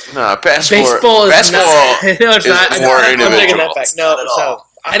back. No, basketball is not. No, it's not. More individual. I'm taking that back. No, so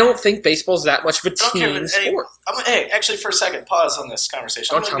I don't think baseball's that much of a team sport. Hey, actually, for a second, pause on this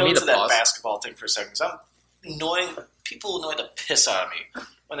conversation. I'm going to go into that basketball thing for a second. Because people annoy the piss out of me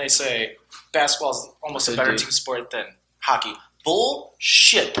when they say basketball is almost a better team sport than hockey.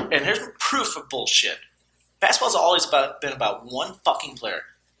 Bullshit. And here's proof of bullshit. Basketball's always been about one fucking player.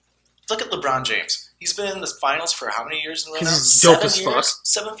 Look at LeBron James. He's been in the finals for how many years in a row now? He's dope as fuck.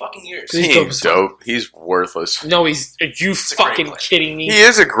 7 fucking years. He's dope. He's worthless. No, are you fucking kidding me? He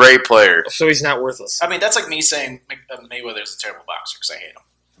is a great player. So he's not worthless. I mean, that's like me saying Mayweather's a terrible boxer because I hate him.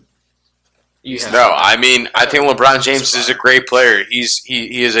 I think LeBron James is a great player. He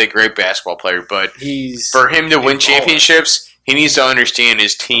is a great basketball player, but for him to win championships, he needs to understand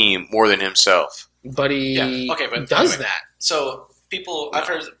his team more than himself. But he does that. So I've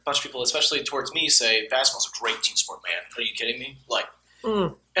heard a bunch of people, especially towards me, say basketball's a great team sport, man. Are you kidding me?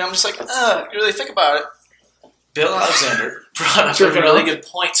 And I'm just like, you really think about it. Bill Alexander brought up a really good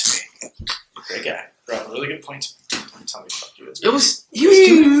point to me. Great guy. Brought up a really good point to me. Tell me fuck you. He was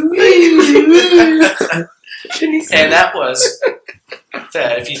and that was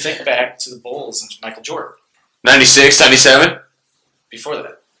that if you think back to the Bulls and Michael Jordan. 96, 97? Before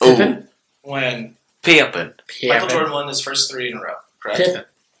that. Oh. When Pimpin'. Michael Jordan won his first 3 in a row, correct? Pimpin'.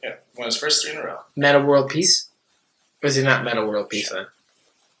 Yeah, won his first 3 in a row. Meta World Peace? Or is he not Meta World Peace then?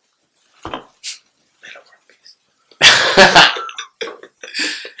 Meta World Peace.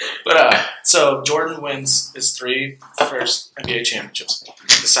 But so Jordan wins his 3 first NBA championships.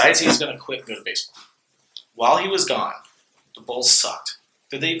 Decides he's going to quit and go to baseball. While he was gone, the Bulls sucked.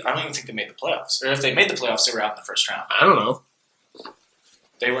 I don't even think they made the playoffs. Or if they made the playoffs, they were out in the first round. I don't know.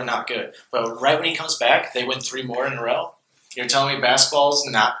 They were not good. But right when he comes back, they win 3 more in a row. You're telling me basketball's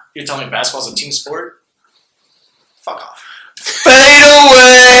a team sport? Fuck off. Fade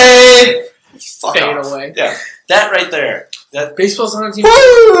away! Fade away. Yeah. That right there. Baseball's not a team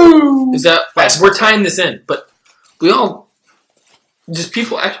sport. Is that we're tying this in, but we all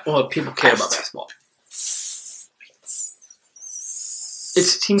people care about basketball.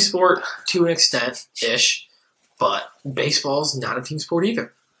 It's a team sport to an extent ish. But baseball's not a team sport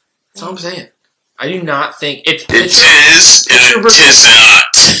either. That's all I'm saying. I do not think it's pitcher versus not.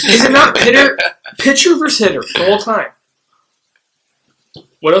 Is it not pitcher versus hitter the whole time?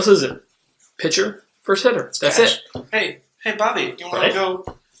 What else is it? Pitcher versus hitter. That's it. Hey, Bobby, you want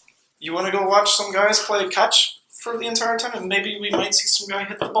to go watch some guys play catch for the entire time, and maybe we might see some guy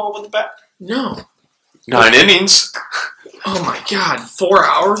hit the ball with the bat? No. 9 innings. Oh my God! 4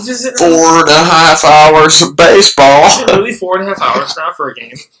 hours is it? 4.5 hours of baseball. Is it really 4.5 hours now for a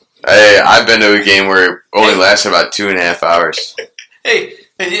game? Hey, I've been to a game where it only lasted about 2.5 hours. Hey,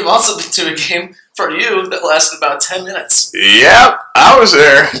 and you've also been to a game for you that lasted about 10 minutes. Yep, I was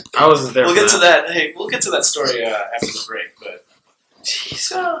there. I wasn't there. We'll get to that. Hey, we'll get to that story after the break. But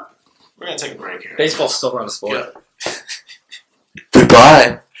jeez, we're gonna take a break here. Baseball's still not a sport. Yeah.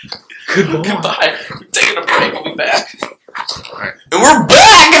 Goodbye. Goodbye. We're taking a break. We'll be back. Right. And we're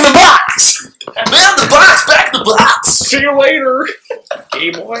back in the box! Man, the box! Back in the box! See you later,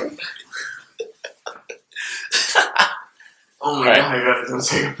 gay boy. Oh my God, I gotta go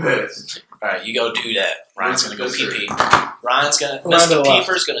take a piss. Alright, you go do that. Ryan's gonna go pee-pee. Mr.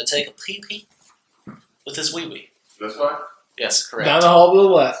 Peeper's gonna take a pee-pee with his wee-wee. This way? Yes, correct. Down the hall to the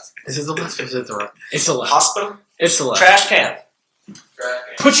left. Is it the left or is it the right? It's the left. Hospital? It's the left. Trash can.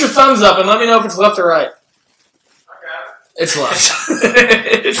 Put your thumbs up and let me know if it's left or right. It's left.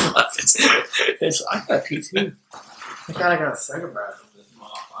 It's left. I got pee too. I got a second breath from this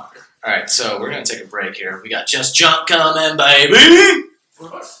motherfucker. Alright, so we're going to take a break here. We got Just Jump coming, baby!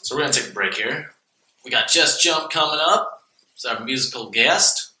 So we're going to take a break here. We got Just Jump coming up. It's our musical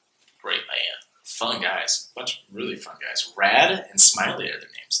guest. Great man. Fun guys. Bunch of really fun guys. Rad and Smiley are their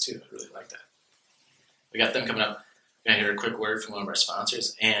names too. I really like that. We got them coming up. We're going to hear a quick word from one of our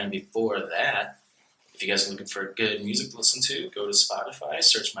sponsors. And before that, if you guys are looking for good music to listen to, go to Spotify,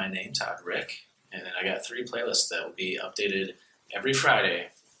 search my name, Todd Rick, and then I got 3 playlists that will be updated every Friday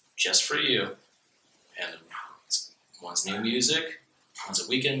just for you. And one's new music, one's a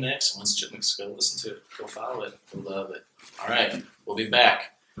weekend mix, and one's just mix. Go listen to it. Go follow it. Go love it. All right, we'll be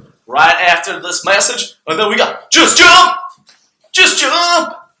back right after this message, and then we got Just Jump! Just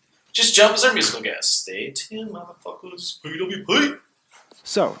Jump! Just Jump is our musical guest. Stay tuned, motherfuckers. PWP.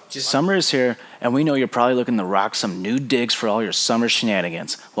 So, summer is here, and we know you're probably looking to rock some new digs for all your summer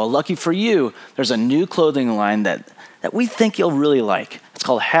shenanigans. Well, lucky for you, there's a new clothing line that we think you'll really like. It's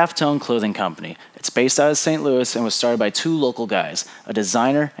called Halftone Clothing Company. It's based out of St. Louis and was started by two local guys, a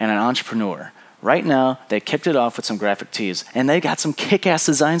designer and an entrepreneur. Right now, they kicked it off with some graphic tees, and they got some kick-ass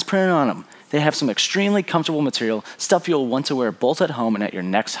designs printed on them. They have some extremely comfortable material, stuff you'll want to wear both at home and at your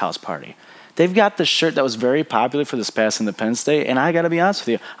next house party. They've got this shirt that was very popular for this past Independence Day, and I gotta be honest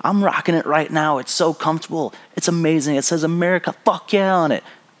with you, I'm rocking it right now. It's so comfortable. It's amazing. It says America, fuck yeah on it.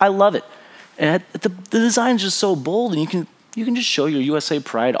 I love it. And the design is just so bold, and you can just show your USA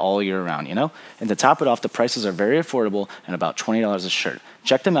pride all year round, you know? And to top it off, the prices are very affordable and about $20 a shirt.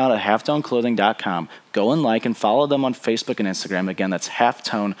 Check them out at halftoneclothing.com. Go and like and follow them on Facebook and Instagram. Again, that's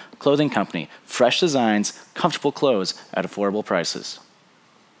Halftone Clothing Company. Fresh designs, comfortable clothes at affordable prices.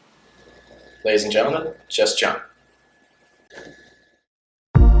 Ladies and gentlemen, Just Jump.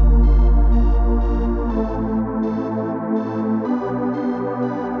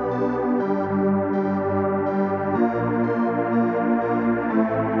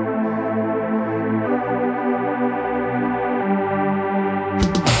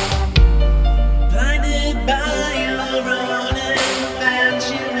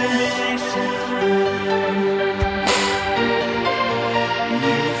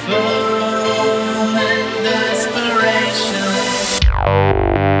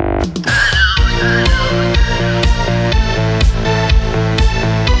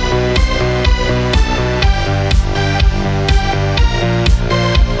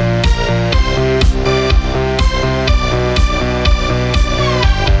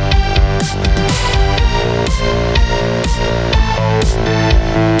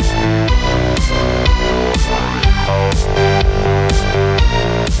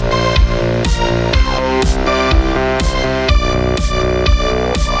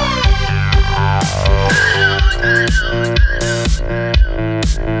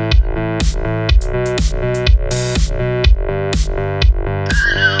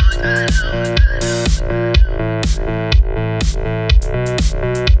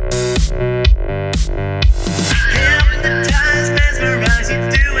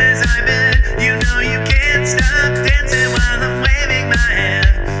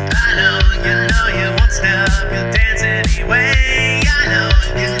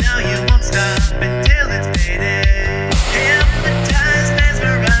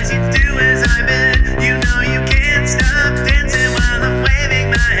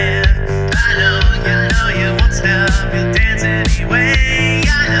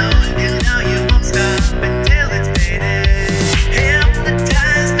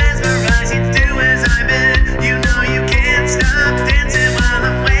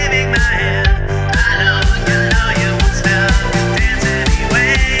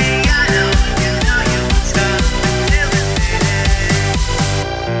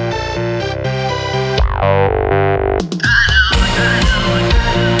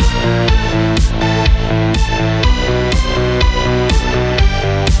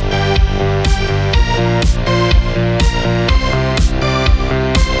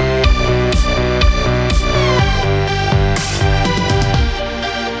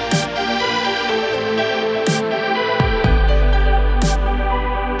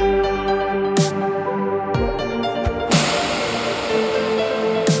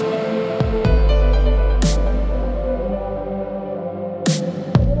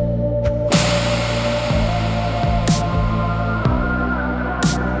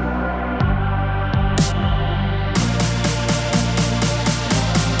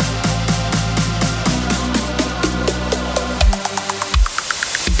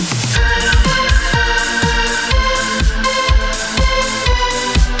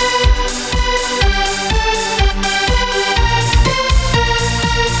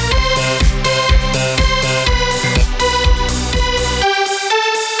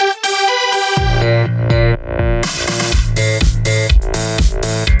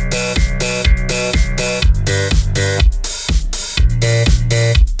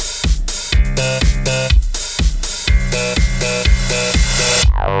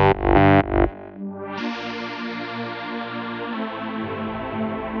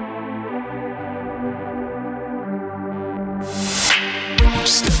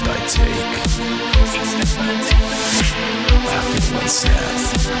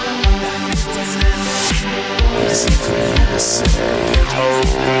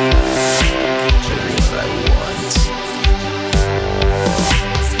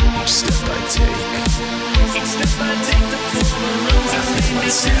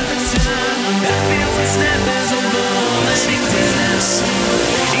 That feels a step as a ball.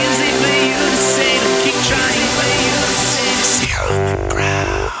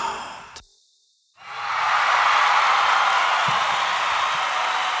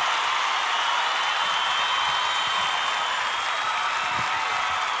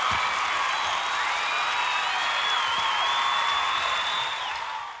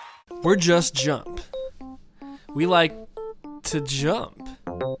 We're Just Jump. We like to jump.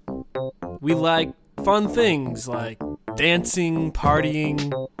 We like fun things like dancing, partying,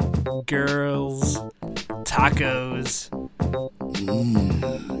 girls, tacos.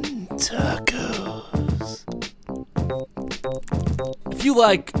 Tacos. If you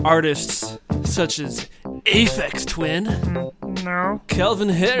like artists such as Aphex Twin, no. Calvin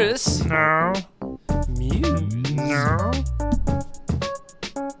Harris, no. Muse, no.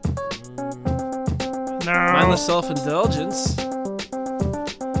 No. Mindless Self-Indulgence,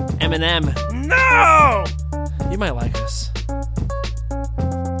 Eminem, no. You might like us.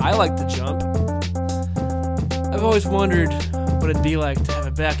 I like to jump. I've always wondered what it'd be like to have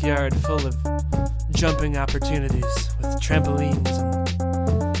a backyard full of jumping opportunities with trampolines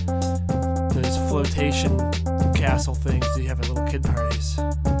and those flotation castle things that you have at little kid parties.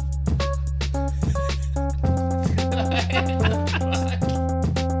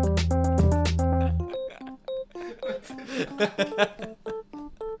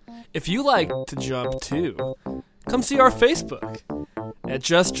 If you like to jump too, come see our Facebook at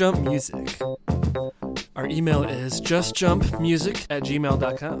Just Jump Music. Our email is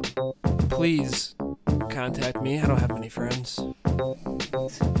justjumpmusic@gmail.com. Please contact me. I don't have many friends.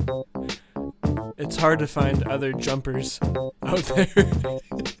 It's hard to find other jumpers out there.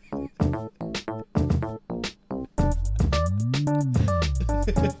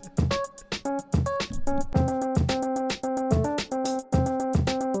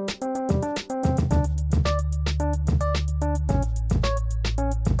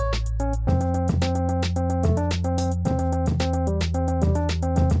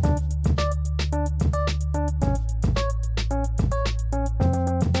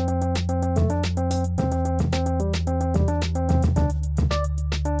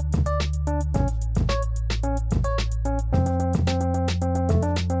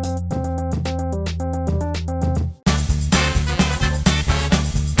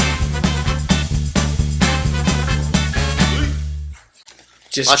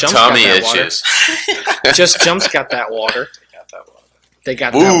 My tummy itches. Just Jump's got that water. They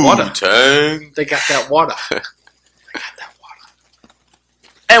got that water. They got that water.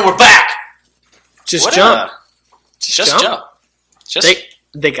 And we're back. Just Jump. Just Jump.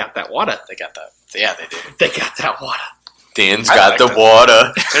 They got that water. They got that. Yeah, they do. They got that water. Dan's got the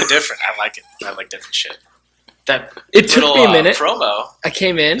water. They're different. I like it. I like different shit. It took me a minute. Promo. I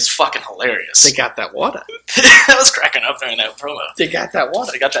came in. It's fucking hilarious. They got that water. I was cracking up during that promo. They got that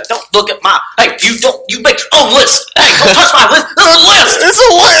water. They got that. Don't look at my. Hey, you make your own list. Hey, don't touch my list. This is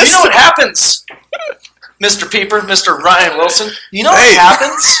a list. It's a list. You know what happens, Mr. Peeper, Mr. Ryan Wilson. You know what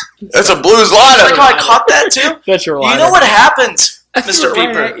happens. That's a Blues Lotto. Like how I caught that too. That's your line. You know what happens, I Mr.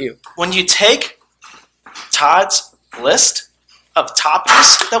 Peeper, when you take Todd's list of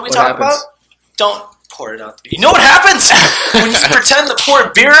topics that we talk about. Don't pour it out. You know what happens when you pretend to pour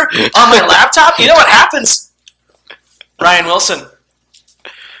beer on my laptop? You know what happens, Ryan Wilson?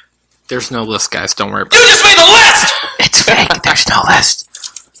 There's no list, guys. Don't worry about it. You just made the list! It's fake. There's no list.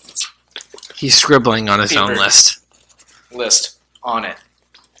 He's scribbling on his own list. List on it.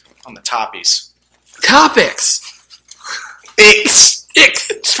 On the toppies. Topics! Ix!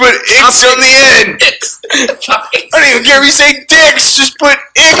 Just put X on the end! Ix! I don't even care if you say dicks, just put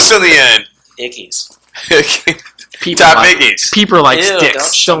X on the end. Ickies. Top Ickies. Peeper likes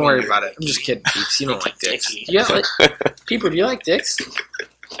dicks. Don't worry about it. I'm just kidding, Peeps. You don't like dicks. Peeper, do you like dicks?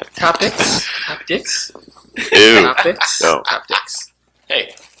 Topics? Top dicks? Ew. Topics? No. Top dicks.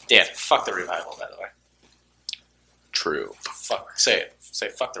 Hey, Dan, fuck the revival, by the way. True. Fuck. Say it. Say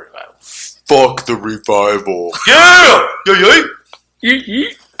fuck the revival. Fuck the revival. Yeah!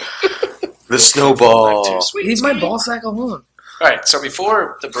 The snowball. Leave my ball sack alone. Alright, so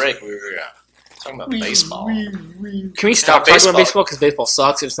before the break, we were talking about baseball. Can we stop talking about baseball? Because baseball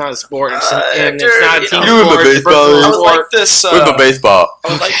sucks. It's not a sport. It's not a team sport. You and the baseball. I would like this. With the baseball. I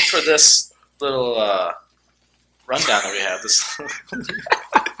would like for this little rundown that we have. This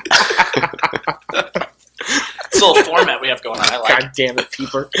little format we have going on. I like. God damn it,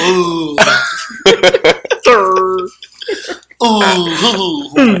 Peeper. Ooh.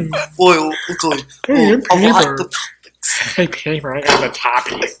 Boy, okay. I like the topics. Hey, Peeper, I got the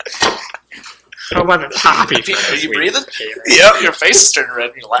toppies. How about the toppies? Are you breathing? Yep. Your face is turning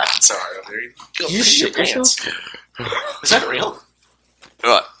red and you're laughing so hard over here. You shit yourself? Is that real?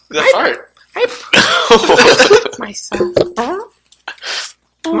 What? That fart? I myself.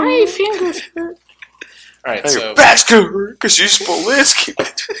 My fingers hurt. Alright, Hey, so... your back's gonna hurt because you spilled whiskey.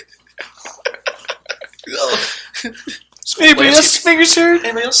 Anybody else's fingers hurt?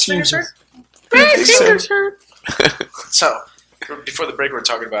 Anybody else's fingers hurt? My fingers hurt. So, before the break, we were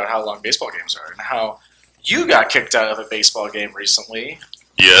talking about how long baseball games are and how you got kicked out of a baseball game recently.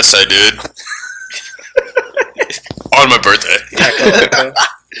 Yes, I did. On my birthday.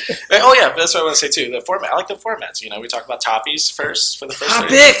 Oh yeah, but that's what I want to say too. The format, I like the formats. We talk about topies first for the first.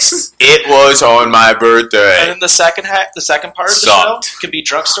 Topics. It was on my birthday. And then the second part of the show could be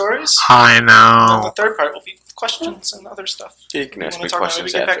drunk stories. I know. And the third part will be questions and other stuff. You can ask me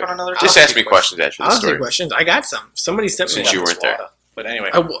questions Just Just ask me questions after the I'll story. take questions. I got some. Somebody sent me. Since you weren't there. But anyway,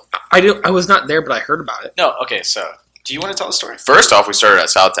 I was not there, but I heard about it. no. Okay, so do you want to tell the story? First off, we started at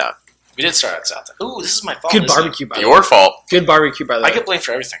Southtown. We did start at South. Ooh, this is my fault. Good barbecue, by the way. Your fault. Good barbecue, by the way. I get blamed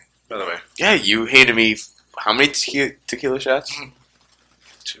for everything, by the way. Yeah, you handed me how many tequila shots?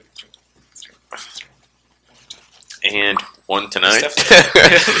 2, 3, 4. And one tonight.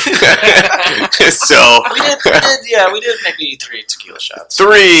 Definitely. So we did maybe 3 tequila shots.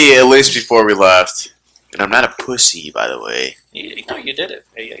 3 at least before we left. And I'm not a pussy, by the way. You did it.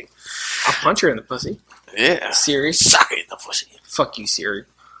 Hey. I'll punch her in the pussy. Yeah. Siri. Suck it in the pussy. Fuck you, Siri.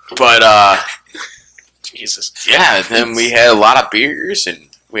 But, Jesus. yeah, and then we had a lot of beers, and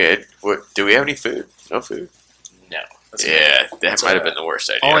we had, do we have any food? No food? No. That might have been the worst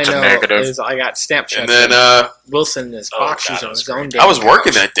idea. All I know negative. is I got Snapchat. And then, Wilson in his box shoes on his own day. I was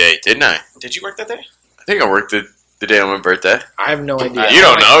working that day, didn't I? Did you work that day? I think I worked the day on my birthday. I have no idea. You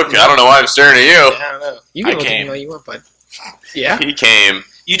don't know. I don't know why I'm staring at you. I don't know. You can look at came. me while you want, bud. Yeah. He came.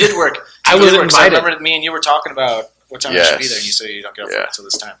 You did work. I was invited. I remember me and you were talking about what time you should be there, and you said you don't get off work until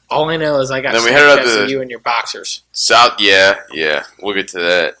this time. All I know is I got then we headed up Snapchats to of you and your boxers. South. Yeah. We'll get to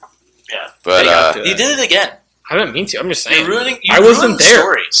that. Yeah. But you did it again. I didn't mean to. I'm just saying. I wasn't there.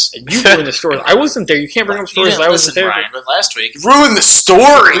 Stories. You ruined the stories. I wasn't there. You can't bring up stories. I wasn't there. Ryan, but last week ruined the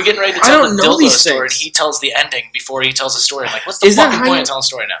story. We're getting ready to tell the dildo story, and he tells the ending before he tells the story. I'm like, what's the fucking point of telling the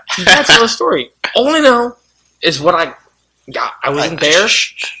story now? You gotta tell the story. All I know is what I got. I wasn't there.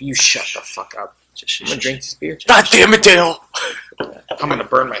 You shut the fuck up. I'm gonna drink this beer. God damn it, Dale. I'm gonna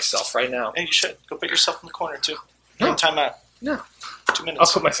burn myself right now. Hey, you should. Go put yourself in the corner, too. No. Time out. No. 2 minutes.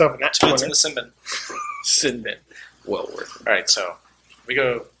 I'll put myself in that 2 minutes corner. in the sin bin. Sin bin. Well worth it. All right, so we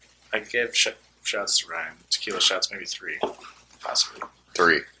go. I gave shots to Ryan. Tequila shots, maybe 3, possibly.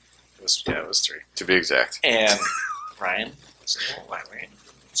 3. It was 3 to be exact. And Ryan was a little lightweight.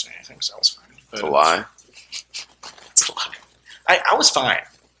 Didn't say anything, so I was fine. It's a lie. It's a lie. I was fine.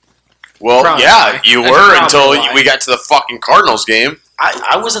 Well, Probably. yeah, you That's were until probably a lie. we got to the fucking Cardinals game.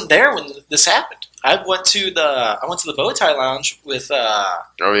 I wasn't there when this happened. I went to the bow tie lounge with Oh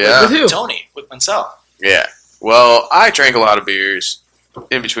yeah, With who? Tony, with Mansell. yeah. Well, I drank a lot of beers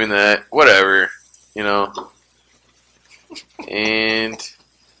in between that, whatever, and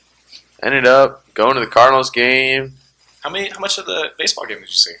ended up going to the Cardinals game. How much of the baseball game did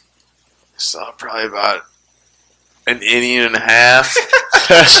you see? Saw probably about an inning and a half.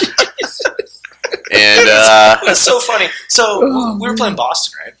 And That's so funny. So we were playing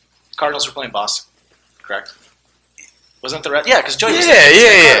Boston, right? Cardinals were playing Boston, correct? Wasn't the Red? Yeah, because Joey was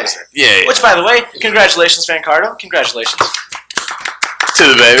there. yeah. Which, by the way, congratulations, Vancardo. Congratulations To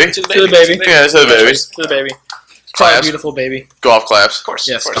the baby. To the baby. Yeah, to the baby. To the baby. Claps. Quite a beautiful baby. Golf claps. Of course.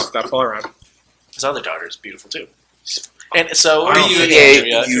 Yes, of course. that's all around. His other daughter is beautiful too. And so, I are don't you, think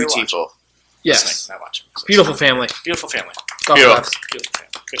Andrea? If you're watching. Beautiful. Yes. Listening, not watching. Beautiful family. Beautiful family. Golf Beautiful. claps. Beautiful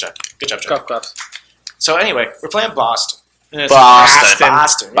family. Good job. Good job, Joe. Golf claps. So anyway, we're playing Boston.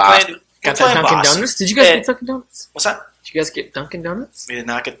 Boston. We're Boston. playing Got that Dunkin' Boston. Donuts? Did you guys get Dunkin' Donuts? What's that? Did you guys get Dunkin' Donuts? We did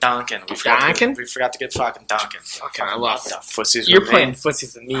not get Dunkin'. We forgot to get fucking Dunkin'. Fucking, I love it. Pussies You're with playing me.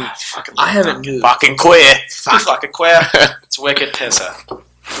 footsies with me. Fucking I haven't Dunkin'. moved. Fucking quit. You fucking queer. It's wicked pissa.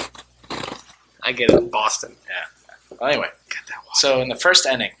 I get it in Boston. Well, anyway, so in the first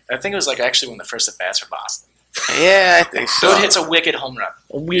inning, I think it was actually when the first at bats for Boston. Yeah, I think so. Dude hits a wicked home run.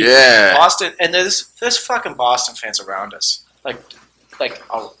 Yeah. Boston, and there's fucking Boston fans around us, like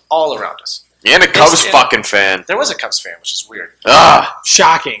all around us. And a Cubs fucking fan. There was a Cubs fan, which is weird.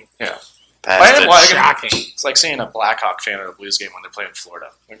 Shocking. Shocking. It's like seeing a Blackhawk fan at a Blues game when they're playing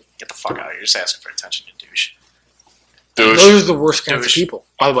Florida. Get the fuck out of here! You're just asking for attention, you douche. Those are the worst kinds of Douche. people.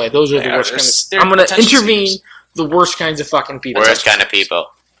 By the way, those are the Yeah, worst kinds they're of... I'm going to attention intervene seekers. the worst kinds of fucking people. Worst kind of people.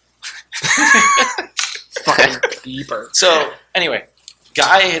 Fucking deeper. So anyway,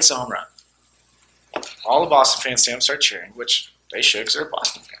 guy hits a home run. All the Boston fans stand up, start cheering, which they should because they're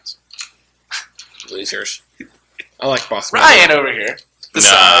Boston fans. Losers. I like Boston. Ryan over here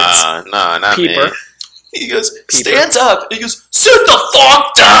decides. No, not Peeper. me. He goes, stands up. He goes, sit the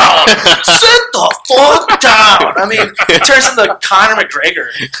fuck down. Sit the fuck down. I mean, it turns into Conor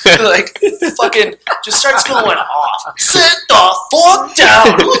McGregor. Like, fucking just starts going off. Sit the fuck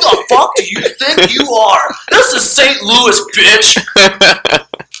down. Who the fuck do you think you are? This is St. Louis, bitch.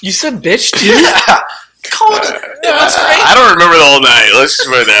 You said bitch, too? Yeah. What's great? I don't remember the whole night. Let's just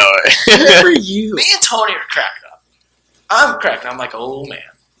put it that way. Where were you? Me and Tony are cracking up. I'm cracking. I'm like, oh man.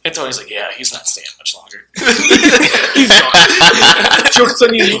 And Tony's like, yeah, he's not staying much longer. Jokes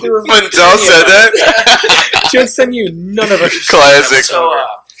on you, neither of us. When Del said that? Jokes on you, none of us. Classic. So,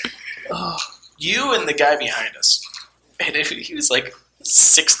 you and the guy behind us, and he was like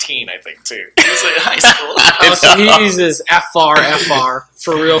 16, I think, too. He was like in high school. Oh, so he uses FR,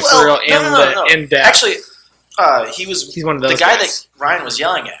 for real, no. and depth. Actually, he's one of those. The guy that Ryan was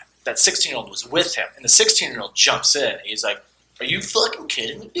yelling at, that 16-year-old was with him, and the 16-year-old jumps in. And he's like, "Are you fucking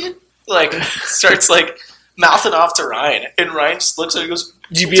kidding me, dude?" Like, starts like mouthing off to Ryan, and Ryan just looks at him and goes,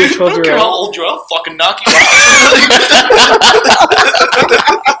 "Did you be a 12-year-old? I don't care how old you are, I'll fucking knock you out."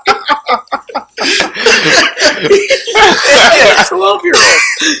 12-year-old.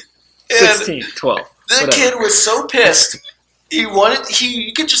 16, 12. The kid was so pissed. You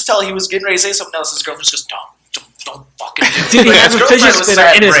could just tell he was getting ready to say something else. His girlfriend just goes, don't fucking do it. Did he have a fidget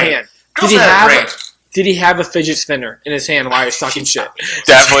spinner in his hand? Did he have a fidget spinner in his hand while he was talking shit?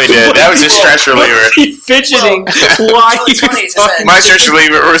 Definitely did. That was his stress reliever. He fidgeting while he was talking. My stress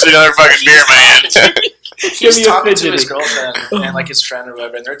reliever was another fucking beer in my hand. He was talking to his girlfriend and like his friend or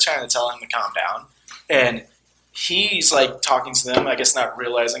whatever, and they're trying to tell him to calm down. And he's like talking to them, I guess not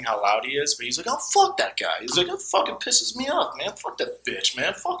realizing how loud he is, but he's like, "Oh, fuck that guy." He's like, "It fucking pisses me off, man. Fuck that bitch,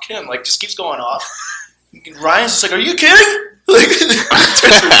 man. Fuck him." Like, just keeps going off. Ryan's just like, "Are you kidding?" Like,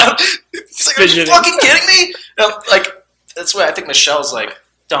 turns around. He's like, "Are you fucking kidding me?" And, like, that's why I think Michelle's like,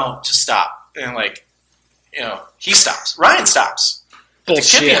 "Don't, just stop." And like, he stops. Ryan stops. But the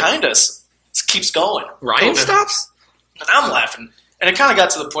kid behind us just keeps going. Ryan stops? And I'm laughing. And it kind of got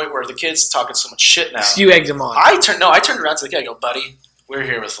to the point where the kid's talking so much shit now. So you egged him on. I turned around to the kid. I go, "Buddy, we're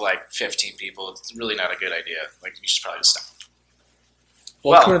here with like 15 people. It's really not a good idea. Like, you should probably just stop."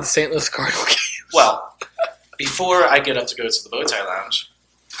 Welcome to the St. Louis Cardinal games. Well, before I get up to go to the Bowtie Lounge,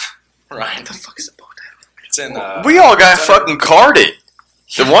 Ryan, what the fuck is a Bowtie? It's in. We all got fucking carded.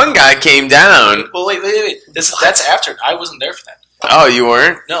 The one guy came down. Well, wait. That's after. I wasn't there for that. Oh, you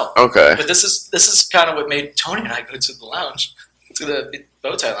weren't? No. Okay. But this is kind of what made Tony and I go to the lounge, to the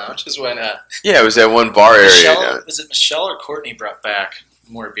Bowtie Lounge, is when yeah, it was that one bar area. Was it Michelle or Courtney brought back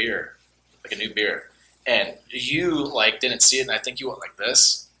more beer, like a new beer, and you like didn't see it, and I think you went like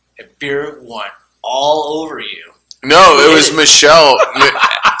this, and beer went all over you. No, it was Michelle.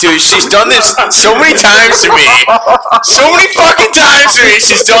 Dude, she's done this so many times to me. So many fucking times to me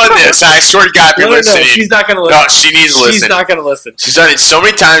she's done this. I swear to God, if you're listening. No, she's not going to listen. No, she needs to listen. She's not going to listen. She's done it so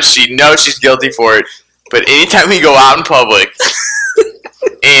many times, she knows she's guilty for it. But anytime we go out in public,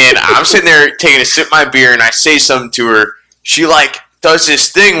 and I'm sitting there taking a sip of my beer, and I say something to her, she like does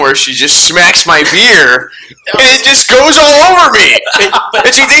this thing where she just smacks my beer, and it just goes all over me.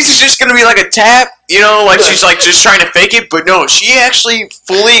 And she thinks it's just going to be like a tap, like she's like just trying to fake it. But no, she actually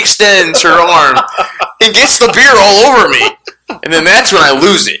fully extends her arm and gets the beer all over me. And then that's when I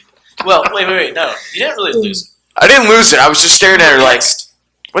lose it. Well, wait. No, you didn't really lose it. I didn't lose it. I was just staring at her like,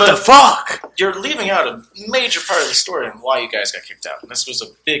 what the fuck? You're leaving out a major part of the story and why you guys got kicked out. And this was a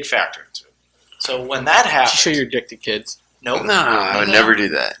big factor into it. So when that happened... You show your dick to kids. Nope. No, I would never do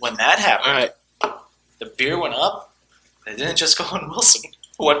that. When that happened, the beer went up, and it didn't just go on Wilson.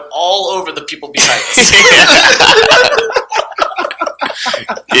 It went all over the people behind us.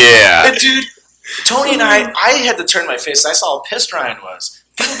 Yeah. And dude, Tony and I had to turn my face. I saw how pissed Ryan was.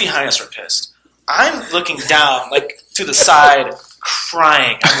 People behind us were pissed. I'm looking down, like, to the side,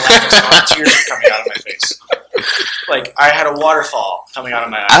 crying. I'm laughing, so tears are coming out of my face. Like, I had a waterfall coming out of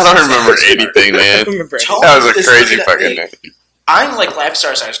my eyes. I don't remember anything, man. That was a crazy fucking night. I'm like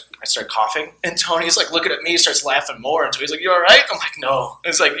laughing, I start coughing, and Tony's like looking at me, starts laughing more, and he's like, "You all right?" I'm like, "No." And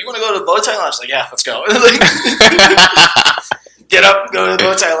it's like, "You want to go to the Bowtie Lounge?" I'm like, "Yeah, let's go." Like, get up, go to the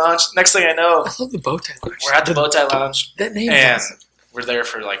Bowtie Lounge. Next thing I know, I love the Bowtie Lounge. We're at the Bowtie Lounge. That name and awesome. We're there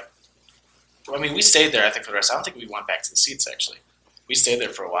for like, we stayed there, I think, for the rest. I don't think we went back to the seats, actually. We stayed there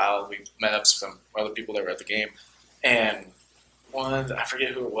for a while. We met up with some other people that were at the game. And I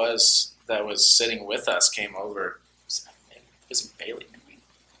forget who it was that was sitting with us, came over. Was it Bailey, maybe?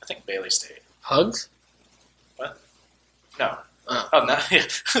 I think Bailey stayed. Hugs? What? No. Oh, no. I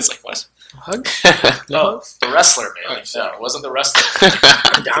was like, what? Hug? No, hugs? The wrestler, Bailey. No, it wasn't the wrestler.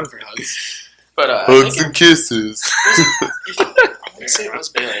 I'm down for hugs. But, hugs and kisses. I want to say it was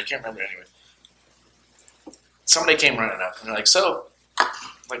Bailey. I can't remember anyway. Somebody came running up, and they're like, "So,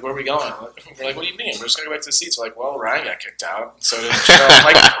 like, where are we going? We're like, what do you mean? We're just going to go back to the seats. We're like, well, Ryan got kicked out. So did Joe. I'm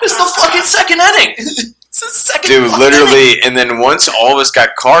like, it's the fucking second inning. It's the second Dude, literally, inning. and then once all of us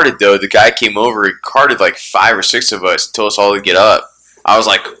got carded, though, the guy came over, he carded like 5 or 6 of us, told us all to get up. I was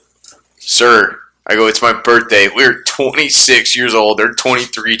like, sir, I go, it's my birthday. We're 26 years old. They're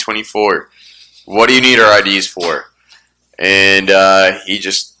 23, 24. What do you need our IDs for? And he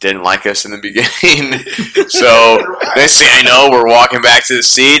just didn't like us in the beginning. So next thing I know, we're walking back to the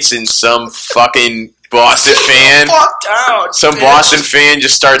seats, and some fucking Boston fan, Boston fan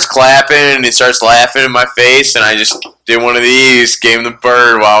just starts clapping, and he starts laughing in my face, and I just did one of these, gave him the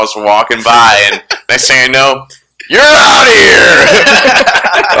bird while I was walking by, and next thing I know, you're out of here!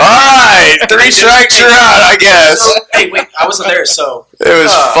 Alright, 3 strikes, you're out, I guess. So, hey, wait, I wasn't there, so... It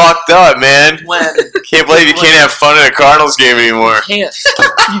was fucked up, man. Can't believe you can't have fun at a Cardinals game anymore. You can't.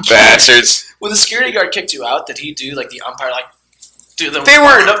 Bastards. When the security guard kicked you out, did he do, like, the umpire, like... They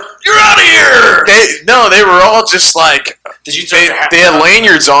weren't. You're out of here! They were all just like... Did you throw your hat They had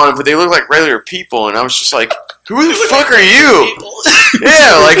lanyards on, but they looked like regular people, and I was just like, who the fuck are you?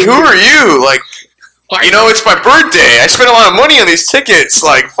 Yeah, like, who are you? Like... You know, it's my birthday. I spent a lot of money on these tickets.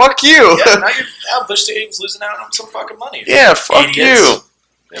 Like, fuck you. Yeah, now Busch Stadium's losing out on some fucking money. Yeah, fuck Idiots.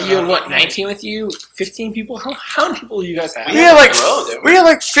 you. You had, what, 19 with you? 15 people? How many people do you guys have? We had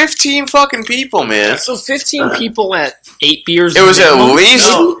like 15 fucking people, man. So 15 people at 8 beers. It was at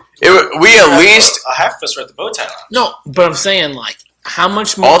least... No. We at least... A half of us were at the bow tie lounge. No, but I'm saying, like, how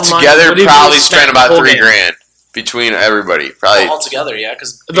much more altogether, probably spent about $3,000 between everybody. Probably altogether, yeah,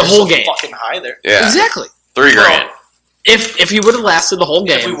 because the whole game fucking high there. Yeah, exactly. $3,000. Well, if you would have lasted the whole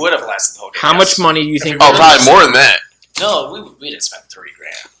game, if we would have lasted the whole game, how much money do you think? Oh, probably more than that. No, we didn't spend $3,000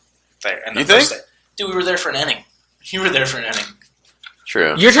 there. You think? Dude, we were there for an inning. You were there for an inning.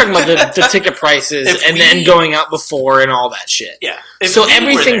 True. You're talking about the ticket prices and then going out before and all that shit. Yeah. So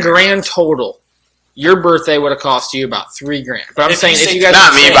everything grand total. Your birthday would have cost you about $3,000. But I'm saying if you guys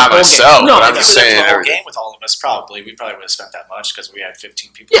not me by myself. No, but I'm just saying the whole game with all of us, probably we probably would have spent that much because we had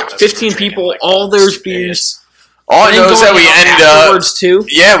 15 people. Yeah, 15 people, like, all their beers. All I know is that we ended up. Too.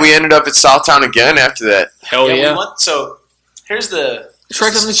 Yeah, we ended up at Southtown again after that. Hell yeah! So here's the. It's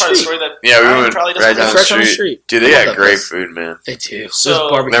right down the street. Story that we went right down the street. Dude, they got great food, man. They do. So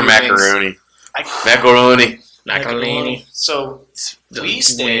their macaroni. Macaroni. So we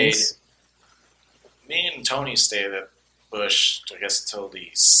stayed. Me and Tony stayed at Busch, I guess, until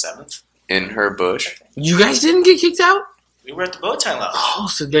the 7th. In her bush. You guys didn't get kicked out? We were at the bow tie lounge. Oh,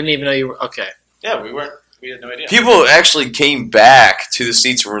 so didn't even know you were... Okay. Yeah, we weren't. We had no idea. People actually came back to the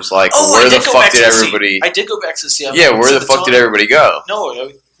seats and was like, where the fuck did everybody... I did go back to the seat. Yeah, where the fuck did everybody go?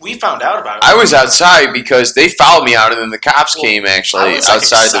 No, we found out about it. I was outside because they followed me out, and then the cops came, actually,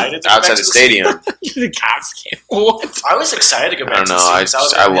 outside the stadium. The cops came? What? I was excited to go back to the seats.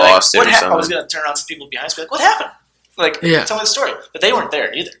 I lost it or something. I was going to turn around to people behind us and be like, what happened? Like, tell me the story. But they weren't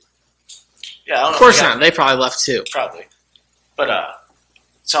there either. Yeah, I don't know. Of course not. They probably left too. Probably. But,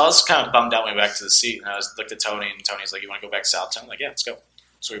 so I was kind of bummed out when we went back to the seat, and I looked at Tony, and Tony's like, you want to go back to Southtown? I'm like, yeah, let's go.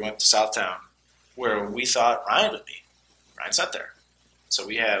 So we went to Southtown, where we thought Ryan would be. Ryan's not there. So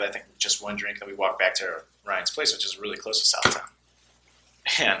we had, I think, just one drink, and we walked back to Ryan's place, which is really close to Southtown.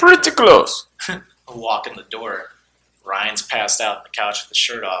 And pretty close. I walk in the door. Ryan's passed out on the couch with his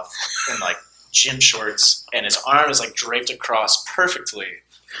shirt off in, like, gym shorts, and his arm is, like, draped across perfectly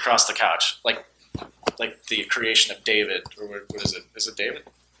across the couch. Like the creation of David. Or what is it? Is it David?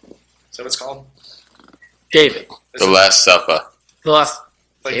 Is that what it's called? David. The Last Supper. The Last...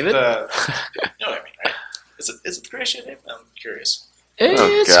 Like David? You know what I mean, right? Is it the creation of David? I'm curious.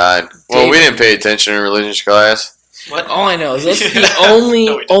 Oh, God. Well, we didn't pay attention in religion class. What? All I know is that's the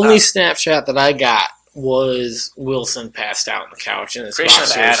only Snapchat that I got was Wilson passed out on the couch in his creation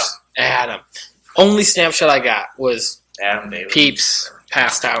boxers. of Adam. Only Snapchat I got was Adam David. Peeps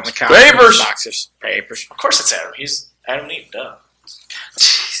passed out on the couch Papers. in his boxers. Papers. Of course it's Adam. He's Adam and Eve, duh.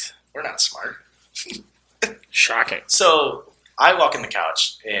 Jeez. We're not smart. Shocking. So I walk in the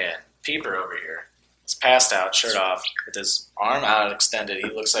couch, and Peeper over here is passed out, shirt off, with his arm out extended. He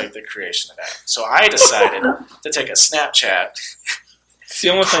looks like the creation of Adam. So I decided to take a Snapchat, it's the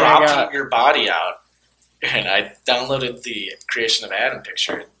only thing I got. crop your body out, and I downloaded the creation of Adam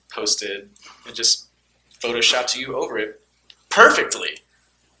picture and posted and just photoshopped you over it perfectly.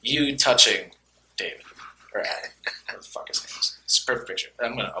 You touching David or Adam, whatever the fuck his name is. It's a perfect picture.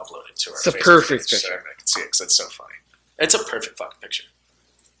 I'm going to upload it to our It's a Facebook perfect page so picture. everybody can see it because it's so funny. It's a perfect fucking picture.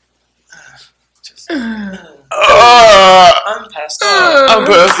 I'm passed out. I'm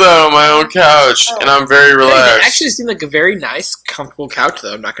passed out on my own couch, and I'm very It relaxed. actually seemed like a very nice, comfortable couch,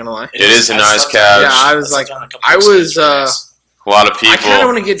 though. I'm not gonna lie. It is a nice couch. Yeah, I was like, A lot of people. I kind of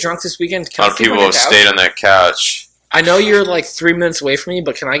want to get drunk this weekend. A lot of people have stayed on that couch. I know you're like 3 minutes away from me,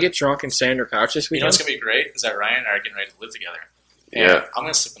 but can I get drunk and stay on your couch this weekend? You know what's going to be great? Is that Ryan and I are getting ready to live together. And Yeah. I'm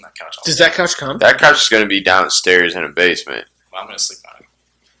going to sleep on that couch all Does day. that couch come? That couch is going to be downstairs in a basement. Well, I'm going to sleep on it.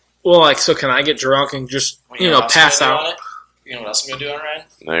 Well, like, so can I get drunk and just, Well, what else pass I'm gonna do out? on it? You know what else I'm going to do on it, Ryan?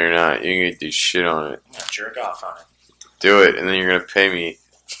 No, you're not. You're going to do shit on it. I'm going to jerk off on it. Do it, and then you're going to pay me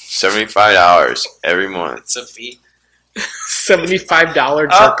 $75 every month. It's a fee. $75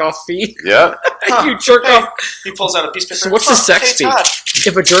 jerk-off fee? Yep. You jerk Hey, off. He pulls out a piece of paper. So what's the sex fee? Todd,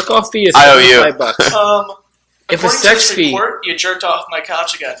 If a jerk-off fee is I owe you. $75, if a according to sex this fee... report, you jerked off my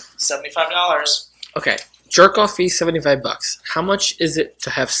couch again. $75. Okay, jerk-off fee, $75. How much is it to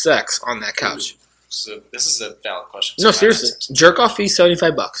have sex on that couch? So this is a valid question. No, seriously. Jerk-off fee,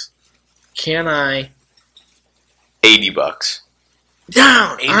 $75. Can I... $80.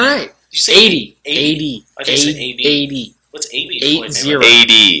 Down! 80. All right. You say 80. 80. I think you said 80. 80. What's 80? 80.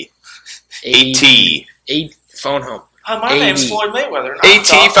 80. 80. 8. Phone home. Hi, my 80. name's Floyd Mayweather. And I'm AT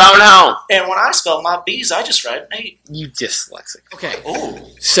Doc. found home. And when I spell my B's, I just write 8. You dyslexic. Okay. Ooh.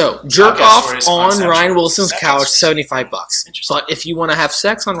 So, jerk Okay, off stories, on conceptual. Ryan Wilson's That's couch, interesting. $75. Interesting. But if you want to have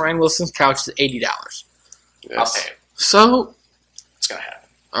sex on Ryan Wilson's couch, it's $80. I'll Yes. pay it. So, It's going to happen.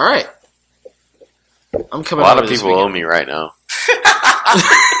 all right. I'm A coming lot over of this people owe weekend. me right now.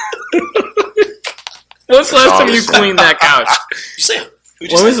 When's the last all time I'm you saying. cleaned that couch? You say,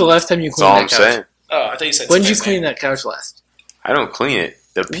 who'd you When say? was the last time you That's cleaned all that I'm couch? saying. Oh, I thought you said When did you somebody's clean name. that couch last? I don't clean it.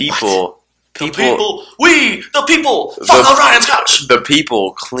 The people, The people, the people, The- fuck on Ryan's couch. the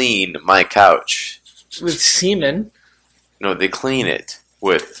people clean my couch. With semen. No, they clean it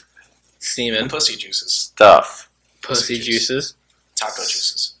with Semen. Pussy juices, stuff. Pussy juice. juices. taco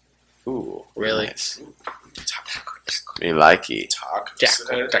juices, Ooh, Really? nice. taco, Me like it. tacos.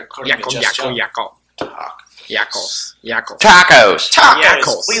 Yako, According to yako, Just yako, Jump. yako. Taco. Yakos. Yakos. Tacos. Tacos.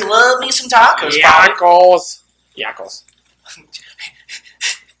 Yakos. We love me some tacos, Bobby. Yakos. Yakos.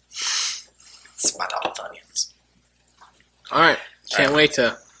 It's my dog Funyuns. Alright. Can't wait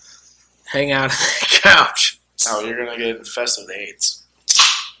to hang out on the couch. Oh, you're gonna get infested with AIDS.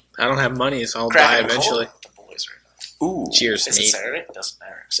 I don't have money, so I'll Crack die and cold eventually. with the boys right now. Ooh. Cheers, Is it mate. Saturday? It doesn't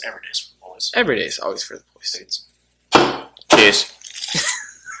matter. It's every day's for the boys. Every day is always for the boys. States. Cheers.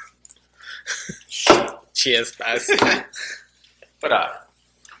 Cheers, guys. But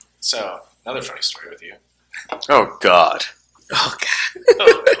so another funny story with you. Oh God. Oh, God.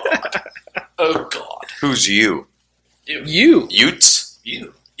 Oh God. Oh God. Who's you? You. Utes.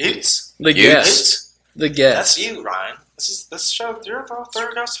 You. It's. The You. guest. The guest. That's you, Ryan. This show. You're the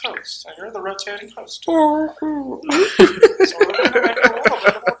third guest host. And you're the rotating host. So we're gonna make a little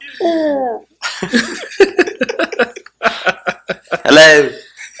bit about you. Hello.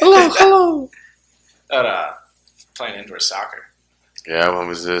 Hello. At playing indoor soccer. Yeah, when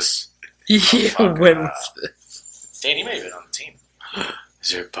was this? Yeah, Fuck, when... Dan, you may have been on the team.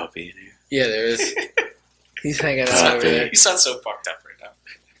 Is there a puppy in here? Yeah, there is. He's hanging out Puppy. over there. You sound so fucked up right now.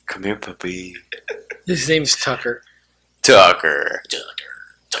 Come here, puppy. His name's Tucker. Tucker.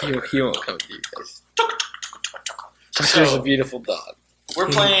 He won't come to you guys. Tucker. Tucker's So- a beautiful dog. We're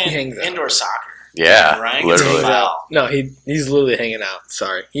He playing hangs out. indoor soccer. Yeah, Ryan gets literally. a foul. No, he's literally hanging out.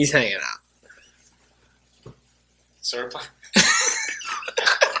 Sorry. He's hanging out. So we're playing.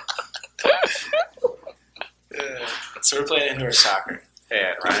 So we're playing indoor soccer.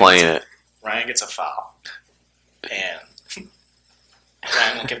 And Playing it. Ryan gets a foul. And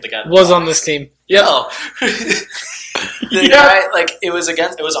Ryan will give the guy the Was ball. on this team. Yep. No. The guy, it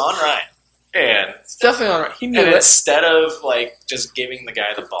was on Ryan. And It's definitely all right. He knew and it. instead of just giving the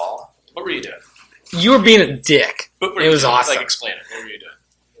guy the ball, what were you doing? You were being a dick. What were It you was doing? awesome. Explain it. What were you doing?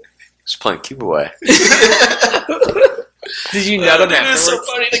 Just playing keep away. Did you nut him Dude, it was so afterwards?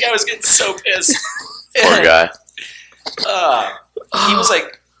 funny. The guy was getting so pissed. Poor guy. He was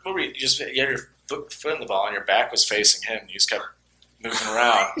like, what were you? You had your foot in the ball and your back was facing him. You just kept moving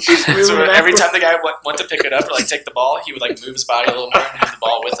around. moving So every backwards. time the guy went to pick it up or take the ball, he would move his body a little more and move the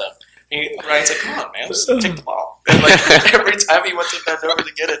ball with him. Ryan's like, come on, man, just take the ball. And every time he went to bend over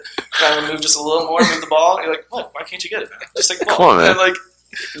to get it, Ryan would move just a little more, move the ball. And you're like, what? Why can't you get it, man? Just take the ball. Come on, man. And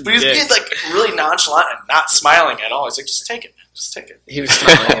but he was being really nonchalant and not smiling at all. He's like, just take it, man. Just take it. He was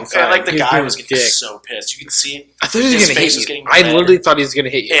smiling inside. And the He guy being was a getting dick. so pissed. You could see. I thought he was his going to face hit was you. getting I red. literally thought he was going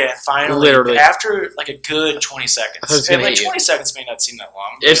to hit you. And finally, Literally. after a good 20 seconds, I thought he was and gonna hit you. 20 seconds may not seem that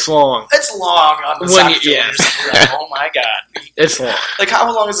long. It's long. It's long on the When soccer you- field. yeah. You're like, oh my god! It's long.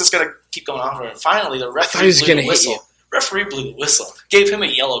 How long is this gonna keep going on for? And finally, the I thought referee he was blew going the to hit whistle. you. Referee blew the whistle. Gave him a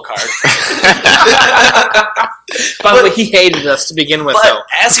yellow card. By the way, he hated us to begin with, though.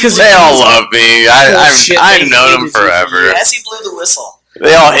 Because they all love me. I've known them forever. As he blew the whistle.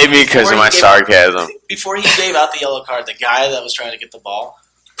 They all hate me because of my sarcasm. Before he gave out the yellow card, the guy that was trying to get the ball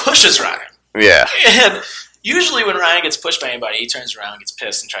pushes Ryan. Yeah. And usually when Ryan gets pushed by anybody, he turns around and gets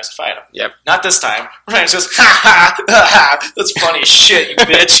pissed and tries to fight him. Yep. Not this time. Ryan says, ha ha, ha ha, that's funny as shit, you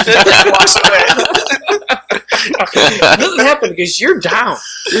bitch. And walks away. It doesn't happen because you're down.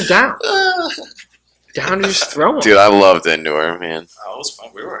 You're down. Down to just throw him. Dude, I loved Endor, man. Oh, it was fun.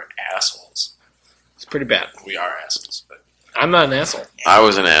 We were assholes. It's pretty bad. We are assholes. But I'm not an asshole. I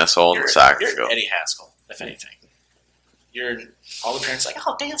was an asshole in the soccer You're field. Eddie Haskell, if anything. All the parents are like,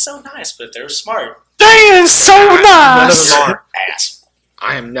 oh, Dan's so nice, but they're smart. Dan's so nice! None of them are. Ass.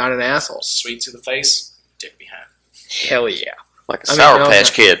 I am not an asshole. Sweet to the face, dick behind. Hell yeah. Like a Sour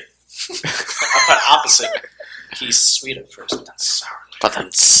Patch Kid. I put opposite. He's sweet at first, but then sour. But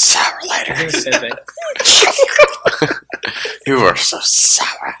then sour later. I think it's the same thing. You are so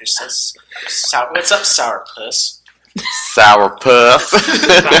sour. You're so sour. What's up, sour puss? Sour puff.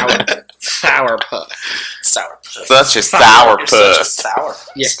 Sour puff. Sour puss. Such a sour You're such a puss. sour puss,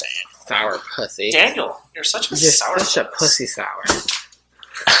 Yeah. Dan. Sour pussy. Daniel, you're such a You're sour such a puss. pussy sour.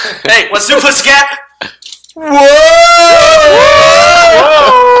 Hey, what's new, pussycat?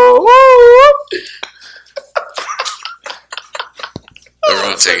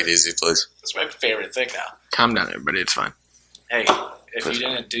 Everyone take it easy, please. That's my favorite thing now. Calm down, everybody. It's fine. Hey, if you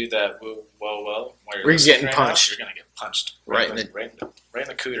didn't do that whoa, while you're We're listening getting right punched. Now, you're going to get punched. Right in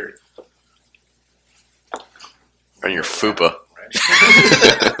the cooter. On your fupa. Right.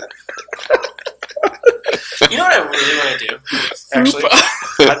 You know what I really want to do? Actually,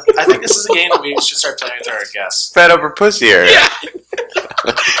 I think this is a game that we should start playing with our guests. Fat over pussy area. Yeah.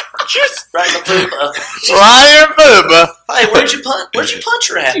 Right in the poopa. Right in your fupa. Hey, where'd you punch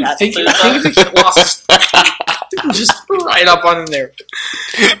her at? Dude, At think the you poopa? think the lost just right up on in there.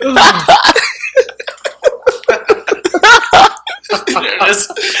 There it is.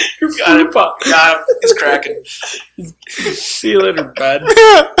 Got him. He's cracking. See you later, bud.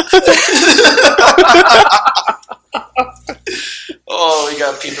 Oh, we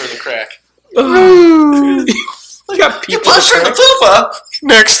got Peeper the crack. We got You people. punched her in the poopa.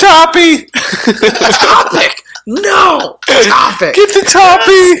 Next toppy. Topic. No topic. Get the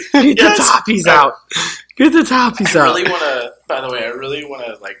toppy. Get the toppies out. Get the toppies I out. really want to. By the way, I really want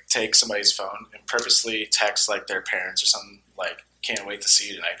to like take somebody's phone and purposely text like their parents or something like, "Can't wait to see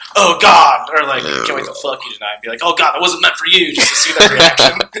you tonight." Oh God, or like, "Can't wait to fuck you tonight." And be like, "Oh God, that wasn't meant for you," just to see that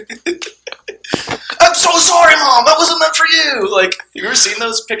reaction. I'm so sorry, Mom. That wasn't meant for you. Like, you ever seen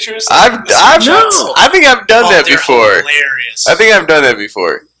those pictures? I think I've done that they're before. Hilarious. I think I've done that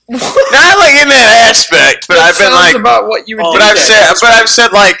before. Not like in that aspect, but I've been like, about what you would Oh, but I've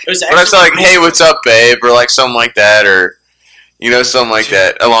said like, There's when I said like, actually- "Hey, what's up, babe?" or like something like that, or something like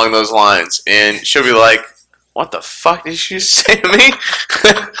that along those lines, and she'll be like, "What the fuck did she just say to me?"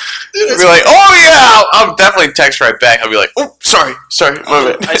 I'll be like, "Oh yeah," I'll definitely text right back. I'll be like, "Oh, sorry, my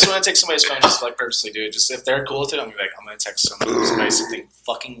bad." I just want to take somebody's phone, just like purposely do it. Just if they're cool with it, I'm gonna text somebody something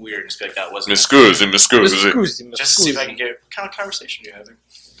fucking weird, and just be like, "That wasn't." Miss Scusi. Just to see if I can get what kind of conversation do you have there.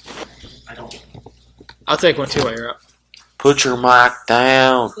 I don't. I'll take one too while you're up. Put your mic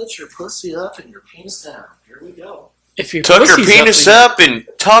down. Put your pussy up and your penis down. Here we go. If you Tuck your penis up and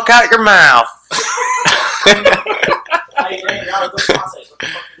talk out your mouth.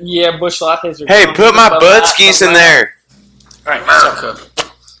 Yeah, bush lattes are. Hey, put my butt skis in there. All right, so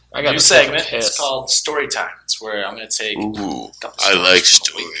I got new a segment. piss. It's called Story Time. It's where I'm going to take. Ooh, a couple I like from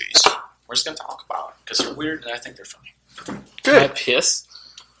the week. stories. We're just going to talk about it because they're weird and I think they're funny. Can I piss?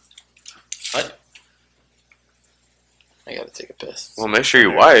 What? I gotta take a piss. Well, make sure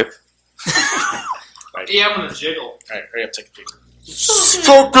you wipe. Right. Yeah, I'm gonna jiggle. All right, hurry up, take a peek.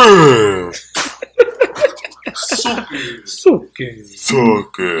 Fucker. Suki.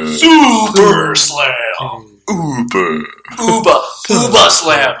 Fucker. Super Slam! Uber. Uber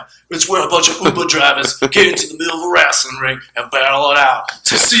Slam! It's where a bunch of Uber drivers get into the middle of a wrestling ring and battle it out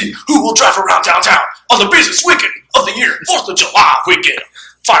to see who will drive around downtown on the busiest weekend of the year, 4th of July weekend.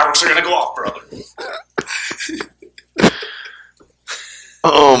 Fireworks are gonna go off, brother.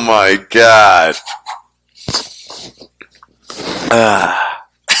 Oh my god. Alright.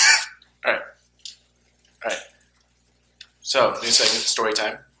 So, new segment, story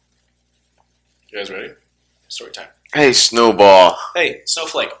time. You guys ready? Story time. Hey, Snowball. Hey,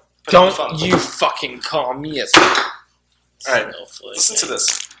 Snowflake. Put on the phone. Don't you fucking call me a Alright, snowflake. listen to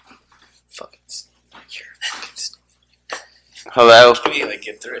this. Fucking snowflake. You're a fucking snowflake. Hello. Can we,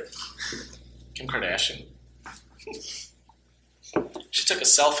 get through it? Kim Kardashian She took a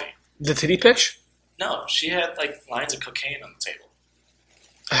selfie. The titty pitch? No, she had like lines of cocaine on the table.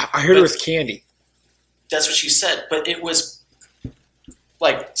 I heard it was candy. That's what she said, but it was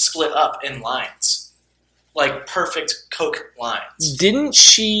like split up in lines, like perfect Coke lines. Didn't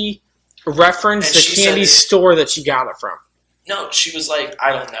she reference the candy store that she got it from? No, she was like,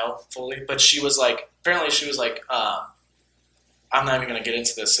 I don't know fully, but she was like, apparently she was like, I'm not even going to get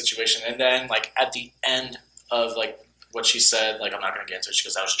into this situation. And then like at the end of like what she said, like I'm not going to get into it, she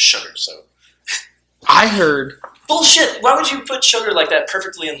goes, that was just sugar, so. I heard. Bullshit, why would you put sugar like that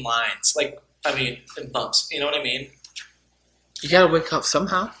perfectly in lines? Like, I mean, in bumps, you know what I mean? You got to wake up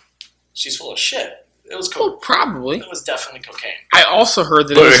somehow. She's full of shit. It was cocaine. Well, probably. It was definitely cocaine. I also heard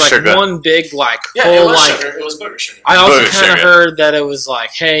that it was like sugar. one big like Yeah, whole it was like. sugar. It was booger sugar. I also Booger kind of sugar. heard that it was like,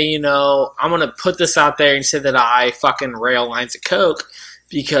 hey, you know, I'm gonna put this out there and say that I fucking rail lines of coke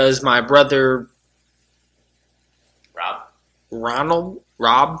because my brother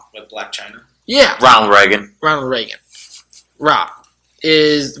Rob With Black China. yeah, Ronald Reagan. Rob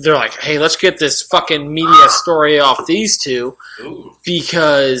they're like, hey, let's get this fucking media story off these two. Ooh.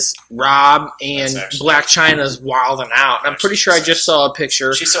 Because Rob and That's actually- Black China's wilding out. And I'm pretty sure I just saw a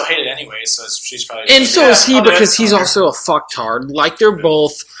picture. She's so hated anyway, so she's probably... And so is he I'll do it. because he's also a fucktard. Like, they're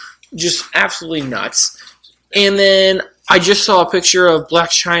both just absolutely nuts. And then I just saw a picture of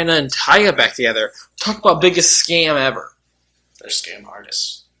Black China and Tyga back together. Talk about biggest scam ever. They're scam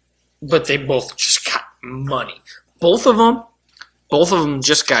artists. But they both just got money. Both of them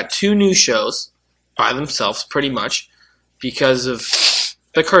just got 2 new shows by themselves, pretty much, because of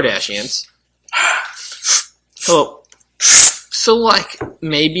the Kardashians. So like,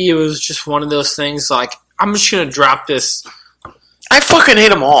 maybe it was just one of those things, like, I'm just going to drop this I fucking hate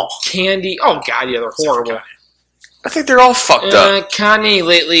them all. candy. Oh, God, yeah, they're horrible. I think they're all fucked up. Kanye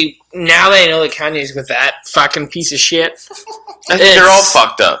lately, now that I know that Kanye's with that fucking piece of shit, I think they're all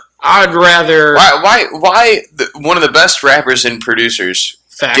fucked up. I'd rather... Why one of the best rappers and producers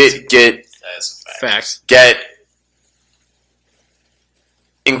Facts. get That is a fact. Facts. get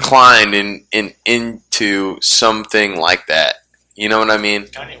inclined into something like that? You know what I mean?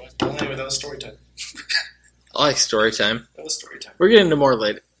 Kanye went only with that story time. I like story time. That was story time. We're getting into more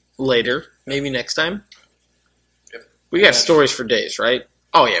later. Maybe next time. Yep. We got stories for days, right?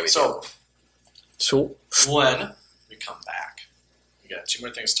 Oh, yeah, we do. So, So, when we come back, we got 2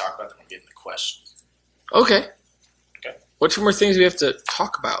 more things to talk about, then we'll get into questions. okay. Okay. What 2 more things we have to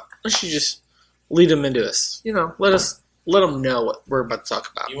talk about? Let's just lead them into us. You know, let them know what we're about to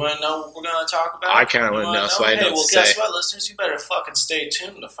talk about. You want to know what we're going to talk about? I kinda You wanna wanna know, so I know Hey, what well, to guess say. what, listeners? You better fucking stay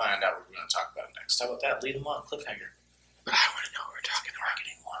tuned to find out what we're going to talk about next. How about that? Lead them on, cliffhanger. But I want to know what we're talking about.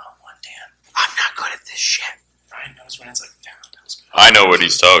 Marketing 101, Dan. I'm not good at this shit. Ryan knows Ryan's like, damn, that was good. I know what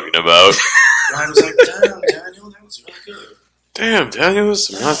he's talking about. Ryan was like, damn, Daniel, that was really good. Damn, Daniel was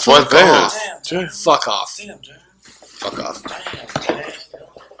not Fuck off. Damn, Daniel. Fuck off. Damn, Daniel. Fuck off. Damn, Daniel.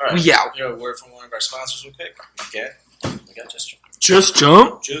 All right. We out. You know, a word from one of our sponsors real quick. Okay. We got Just Jump. Just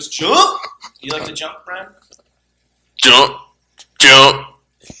jump. Just jump. You like to jump, Brian? Jump. Come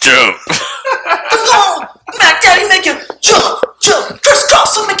on, Mac Daddy, make you jump. Chris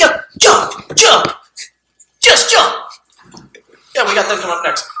Carlson, make you jump. Just jump. Yeah, we got that coming up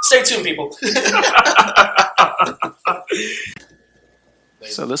next. Stay tuned, people.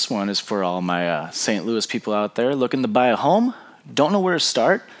 So this one is for all my St. Louis people out there looking to buy a home. Don't know where to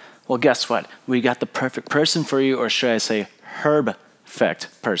start? Well, guess what? We got the perfect person for you, or should I say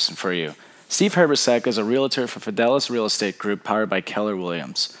Herb-fect person for you. Steve Herbesek is a realtor for Fidelis Real Estate Group powered by Keller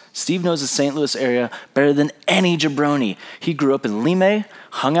Williams. Steve knows the St. Louis area better than any jabroni. He grew up in Lime,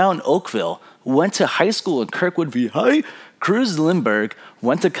 hung out in Oakville, went to high school in Kirkwood VI, cruised Lindbergh,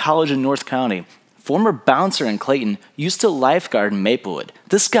 went to college in North County. Former bouncer in Clayton, used to lifeguard in Maplewood.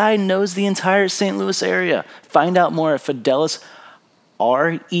 This guy knows the entire St. Louis area. Find out more at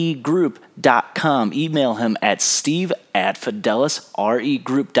FidelisREgroup.com. Email him at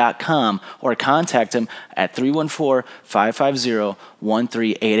steve@fidelisregroup.com or contact him at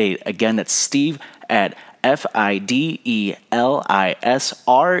 314-550-1388. Again, that's Steve at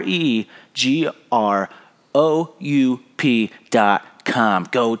FidelisRegroup.com.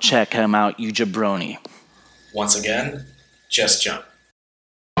 Go check him out, you jabroni. Once again, just jump.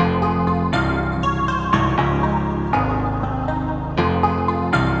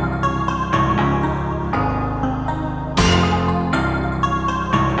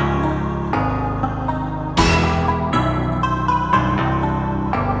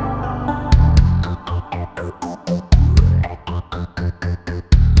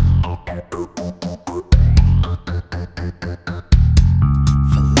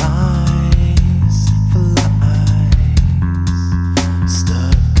 For lies,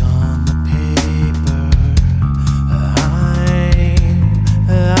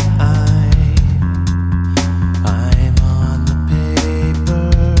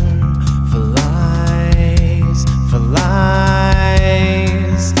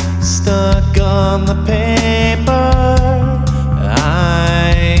 stuck on the paper.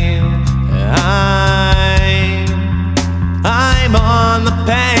 I'm on the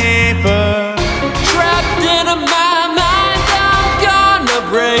paper. Trapped in my mind, I'm gonna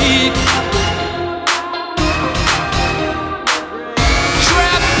break.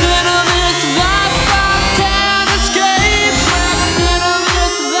 Trapped in this life, I can't escape. Trapped in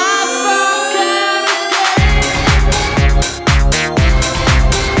this life, I can't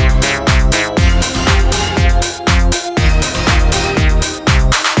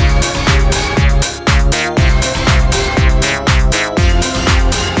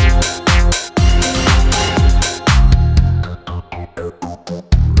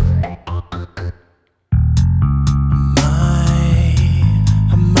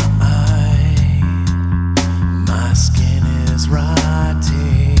My skin is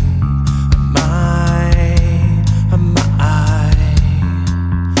rotting.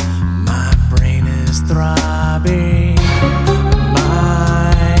 My brain is throbbing.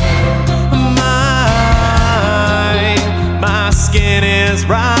 My skin is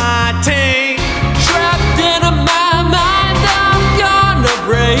rotting. Trapped in my mind, I'm gonna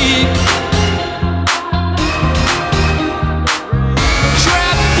break.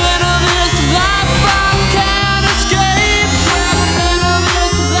 Trapped in this life, I can't escape. Trapped in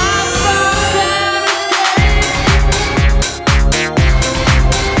this life, I can't escape.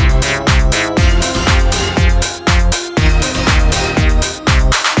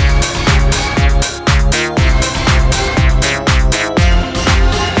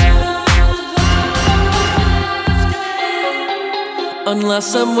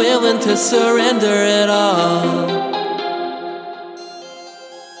 Unless I'm willing to surrender it all.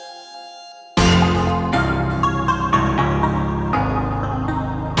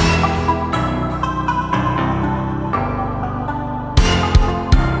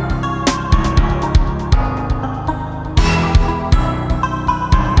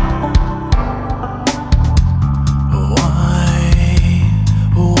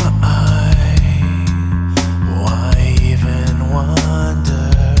 Why even wonder?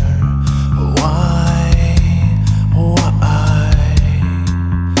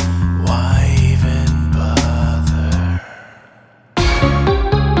 Why even bother?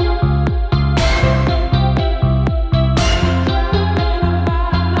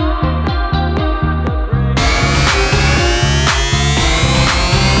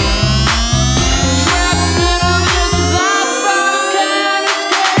 Trapped in this life, I can't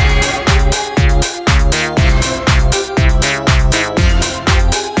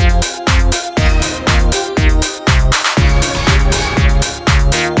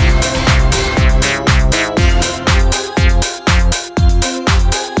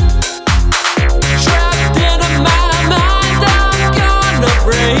Trapped in my mind, I'm gonna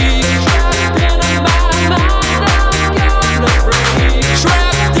break. Trapped in my mind, I'm gonna break.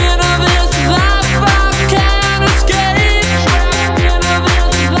 Trapped in this life, I can't escape. Trapped in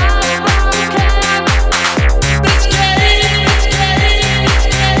this life, I can't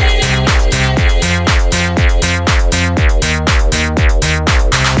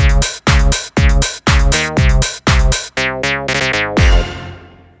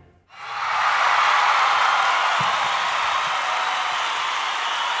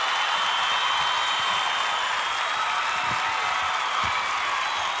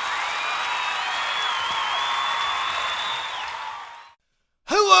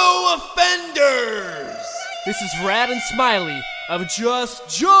Hello, offenders! This is Rad and Smiley of Just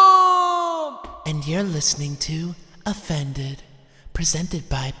Jump! And you're listening to Offended, presented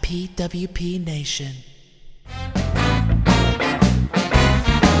by PWP Nation.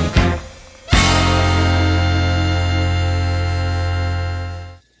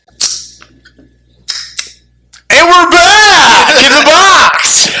 And we're back in the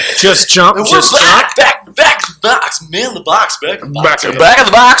box. Just jump. And Just we're jump. back in the box. Man in the box, back in the box. Back in Back in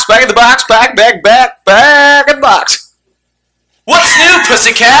the box, back in the box, back in the box. What's new,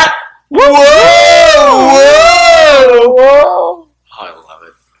 pussycat? Whoa! Oh, I love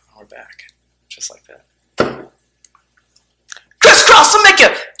it. We're back. Just like that. Crisscross will make you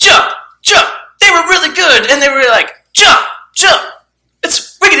jump. They were really good, and they were like, jump.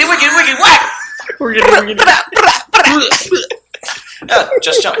 It's wiggity, whack.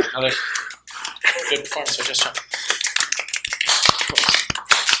 Just jump. Another good performance for Just Jump.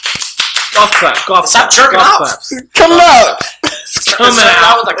 Golf clap. Stop jerking off. Claps. Coming out. Coming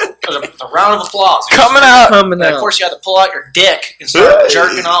out. With a round of applause. Coming out. And of course, you had to pull out your dick and start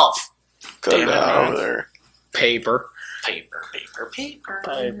jerking off. Come Damn it, down man. over there. Paper.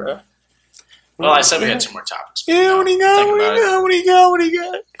 Paper. Well, I said we had 2 more topics. Yeah, what do you got? What do you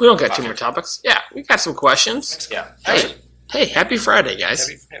got? We don't got 2 more topics. Yeah, we got some questions. Yeah. Hey, happy Friday, guys.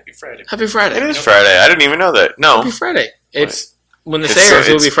 Happy Friday. Happy Friday. It is Friday. I didn't even know that. No. Happy Friday. It's when this airs,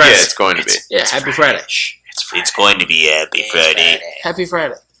 it'll be Friday. Yeah, it's going to be. Yeah, happy Friday. It's going to be Happy Friday. Happy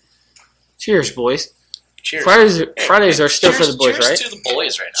Friday. Cheers, boys. Cheers. Fridays are still for the boys, right? Cheers to the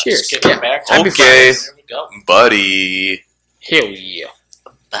boys right now. Cheers. Just getting back. Happy Okay, Friday. There we go. buddy. Hell yeah.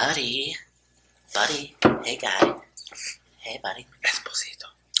 Buddy. Hey, guy. Hey, buddy. Esposito.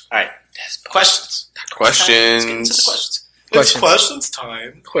 All right. Questions. Questions. Let's get into the questions. Questions. It's questions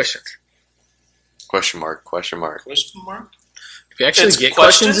time. Questions. Question mark. Question mark. Do we actually get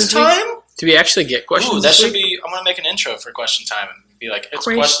questions this week? Do we actually get questions Ooh, that this should week? be. I'm gonna make an intro for question time and be like, it's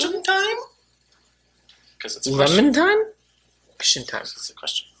question time. Because it's a question. Lemon time? Question time. It's a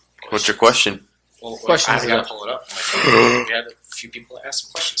question. What's your question? Well, Questions I gotta up. pull it up. We had a few people ask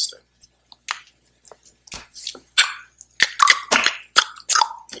some questions today.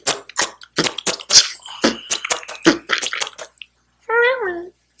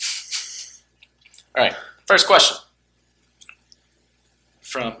 All right. First question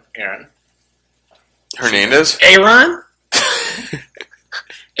from Aaron. Hernandez? Aaron?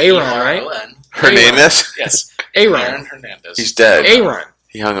 Aaron, right? E-R-O-N. Hernandez? Yes. Aaron. Aaron Hernandez. He's dead. Aaron.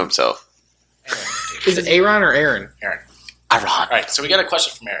 He hung himself. Is it Aaron or Aaron? Aaron. All right. So we got a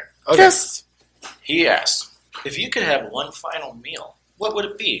question from Aaron. Okay. Yes. He asked, if you could have one final meal, what would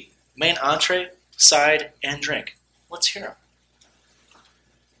it be? Main entree, side, and drink. Let's hear him.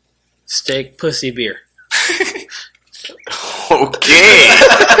 Steak, pussy, beer. Okay.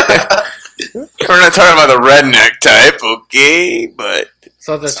 We're not talking about the redneck type, okay? But,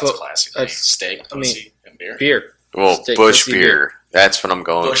 So that's Sounds what classic. that's- Steak, I mean, pussy, and beer. beer. well, Steak, Bush pussy, beer. That's what I'm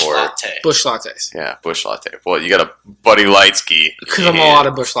going Bush for. latte. Bush lattes. Yeah, Bush latte. Well, you got a Buddy Lightsky. Because I'm all out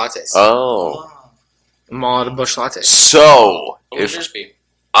of Bush lattes. Oh. I'm all out of Bush lattes. So, What would if yours be?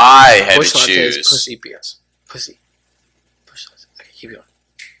 I had Bush to lattes, choose... pussy, beer. Pussy. Bush lattes. Okay, keep going.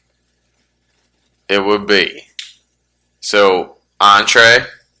 It would be. So, entree.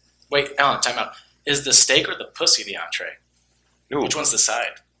 Wait, Alan, time out. Is the steak or the pussy the entree? Ooh. Which one's the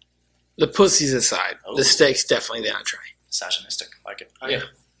side? The pussy's aside. Oh. The steak's definitely the entree. Misogynistic. Like it. Yeah. Okay.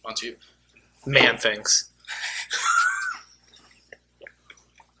 On to you. Man things.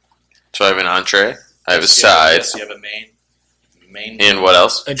 So I have an entree. I have a Yes, side. Yes, you have a main And what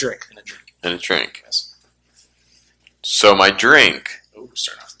else? A drink. and a drink. And a drink. Yes. So my drink. Oh,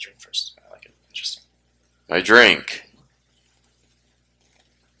 starting off the drink first. I like it. Interesting. My drink.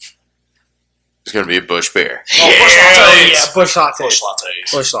 Is going to be a Bush beer. Oh, Bush lattes. Yeah, Bush lattes. Bush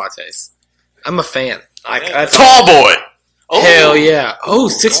lattes. Bush lattes. I'm a fan. Like, Yeah. that's Tall boy. Oh, hell yeah. Oh,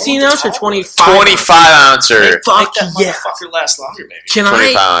 16 Going with ounce the or tall 25? 25 ouncer. Fuck Make that yeah. motherfucker last longer, baby. Can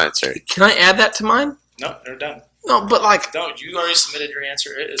 25 I ouncer. add that to mine? No, they're done. No, but like, No, you already submitted your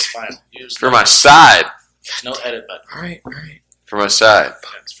answer. It is fine. Use For my side. no edit button. all right. For my side.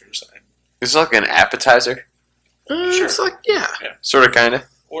 That's for your side. This is like an appetizer. Sure. It's like, yeah. Sort of, kind of.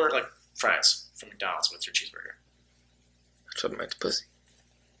 Or like fries from McDonald's with your cheeseburger. That's what mine's pussy.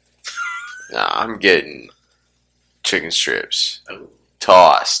 Nah, I'm getting chicken strips. Oh.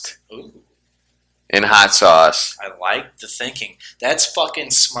 Tossed. Ooh. In hot sauce. I like the thinking. That's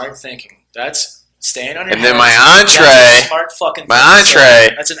fucking smart thinking. That's staying on your And then head. my That's a entree. smart fucking My thing to say.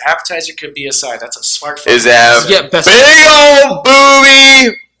 entree That's an appetizer, could be a side. That's a smart fucking is have Yeah, best. big old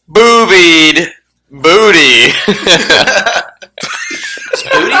boobied booty. Booty?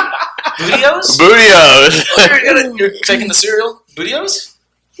 Bootios? Bootios. Oh, you're taking the cereal? Bootios?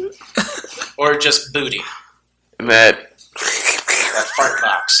 Or just booty? And that That fart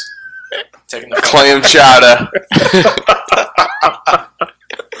box. Taking the fart. clam chowder.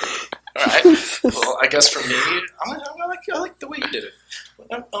 Alright. Well, I guess for me, I like the way you did it.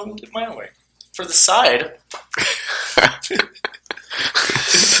 I'm going to do it my own way. For the side.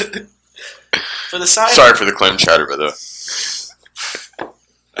 For the side. Sorry for the clam chowder, by the way.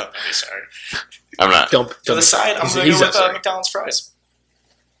 Oh, I'm sorry. I'm not. Don't. For the side, I'm going to go with McDonald's fries.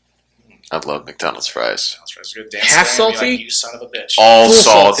 I love McDonald's fries. McDonald's fries are good. Dan Half Stan would be salty? Like, you son of a bitch. All Full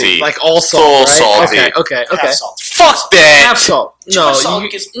salty. Like all salt. Full right? salty. Okay. Half salt. Fuck that. Half salt. Too much salt No,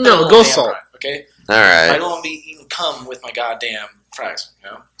 gets no, the go whole damn salt. fry, okay? All I right. don't want to be eating cum with my goddamn fries, you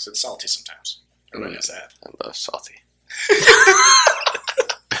know? Because it's salty sometimes. Everybody knows that. I love salty.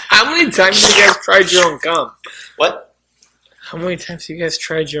 How many times have you guys tried your own cum? What? How many times have you guys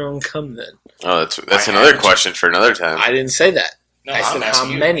tried your own cum then? Oh, that's I another haven't. question for another time. I didn't say that. No, I I'm said how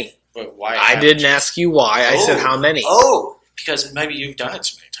asking you. many. But why? I haven't didn't you? ask you why. I said how many. Oh, because maybe you've done it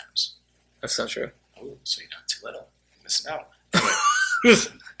too many times. That's not true. Oh, so you're not too little. You're missing out. Anyway,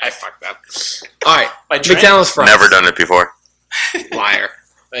 I fucked up. All right. My drink? McDonald's fries. Never done it before. Liar.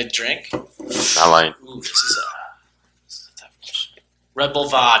 My drink? Not lying. Ooh, this is a tough question. Red Bull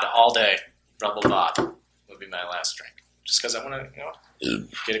VOD all day. Red Bull VOD would be my last drink. Just because I want to,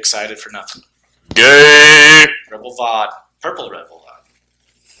 get excited for nothing. Gay. Red Bull VOD. Purple Red Bull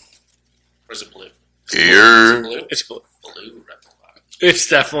VOD. Or is it blue? Here. Is it blue? It's blue. Blue Red Bull VOD. It's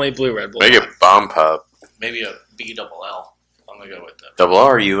definitely blue Red Bull. Make it bomb pop. Maybe a BLL. I'm going to go with that. Double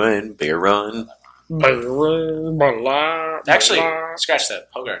RUN. Beer run. Actually, scratch that.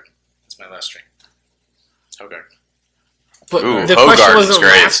 Hogarden. That's my last drink. It's Hogarden. But Ooh, the Hogarden's question wasn't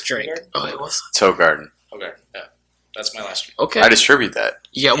great. last drink. Oh, it was. Toe Garden. Hogarden. Yeah. That's my last drink. Okay. I distribute that.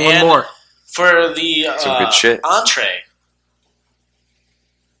 You got one And- more. For the Some good shit. entree,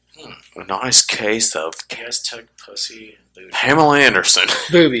 A nice case of you guys took pussy and booty. Pamela Anderson.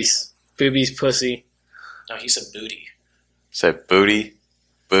 Boobies. Boobies, pussy. No, he said booty. Said booty,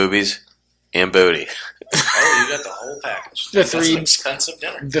 boobies, and booty. Oh, you got the whole package. The That's three- an expensive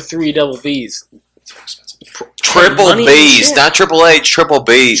dinner. The 3 double Bs. Too expensive. Triple Money and B's, shit. not Triple H, Triple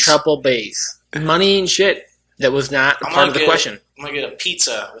B's. Triple Bs. Money and shit. That was not a I'm part gonna of the get- question. I'm going to get a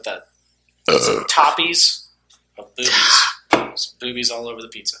pizza with that. Some toppies of boobies. Some boobies all over the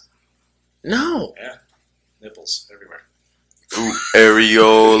pizza. No. Yeah. Nipples everywhere. Ooh,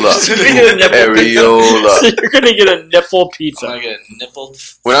 areola. You're gonna get a nipple pizza. Areola. So you're gonna get a nipple I'm pizza. going to get a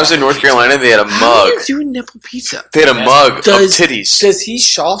nippled. When I was in North Carolina, they had a How do mug. you do a nipple pizza? They had a mug of Does- titties. Does he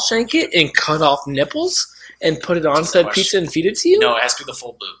Shawshank it and cut off nipples and put it on That's a said question. pizza and feed it to you? No, it has to be the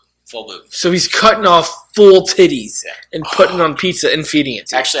full boob. Full boob. So he's cutting off full titties Yeah. and putting it on pizza and feeding it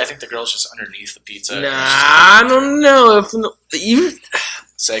to you. Actually, I think the girl's just underneath the pizza. Nah, I don't know if you.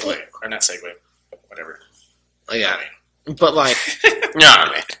 Segway. Or not Segway. Whatever. I got it. But like, Yeah,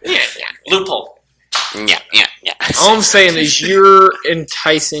 man. yeah. Loophole. Yeah. All I'm saying is you're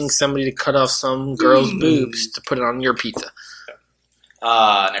enticing somebody to cut off some girl's boobs to put it on your pizza.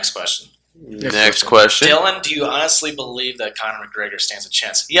 Next question. Next question. Dylan, do you honestly believe that Conor McGregor stands a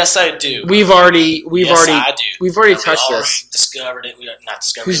chance? Yes, I do. We've already I do. we've already And touched we this. Discovered it. We not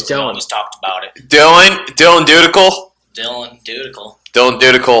discovered Who's it. We Dylan? always talked about it. Dylan Dudicle. Dylan Dudicle. Dylan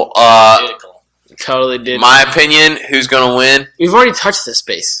Dudicle. Dudicle. Totally did. My opinion, who's going to win? We've already touched this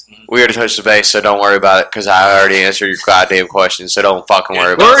base. We already touched the base, so don't worry about it, because I already answered your goddamn question, so don't fucking worry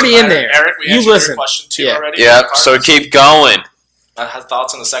We're about it. already in there. Eric, we You answered listen. your question too Yeah. already. Yep, so keep going. I have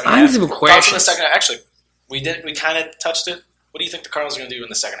thoughts on the second I half. have some Thoughts on the questions. second half. Actually, we kind of touched it. What do you think the Cardinals are going to do in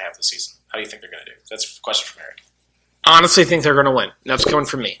the second half of the season? How do you think they're going to do? That's a question from Eric. Honestly, think they're going to win. That's coming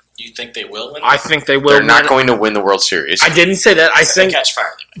from me. Do you think they will win? I think they will. They're not win. going to win the World Series. I didn't say that. I If they think, catch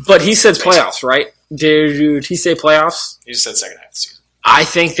fire. They might. but he said playoffs, right? Did he say playoffs? You just said second half of the season. I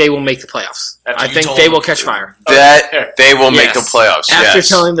think they will make the playoffs. After I you think told they him. will catch fire. That Here. they will make Yes. the playoffs. After yes.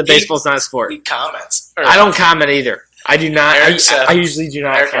 telling them baseball's not a sport. He comments. I don't comment either. I do not. Eric said- I usually do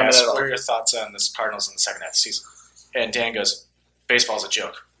not Eric comment asked, at all. what are your thoughts on this Cardinals in the second half of the season? And Dan goes, baseball's a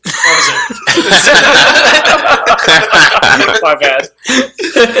joke. What was it? My bad.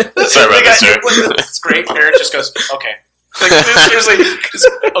 Sorry about this, sir. It's great. Eric just goes, okay. Like, seriously,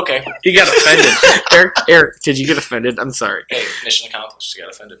 okay. He got offended. Eric, did you get offended? I'm sorry. Hey, mission accomplished. You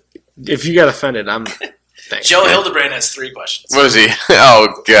got offended. If you got offended, I'm. Thanks. Joe Hildebrand has 3 questions. What is he?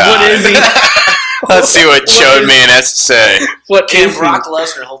 Oh, God. What is he? Let's see what Chode Man has to say. What Can is he? Brock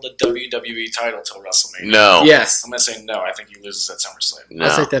Lesnar hold the WWE title till WrestleMania? No. Yes. I'm going to say no. I think he loses at SummerSlam. No.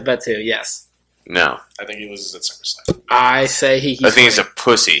 I'll take that bet too. Yes. No. I think he loses at SummerSlam. I say he. I think he's a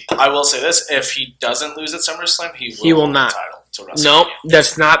pussy. I will say this. If he doesn't lose at SummerSlam, he will will not. hold the title till WrestleMania. Nope,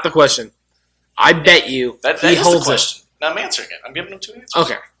 that's not the question. I bet you That he is holds the question. Now I'm answering it. I'm giving him 2 answers. it.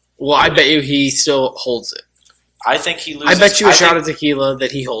 Okay. Well, I bet you he still holds it. I think he loses. I bet you a shot think- of tequila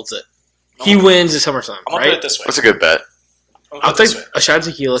that he holds it. He wins at SummerSlam, I'm going to put it right? this way. That's a good bet. I'll take a shot of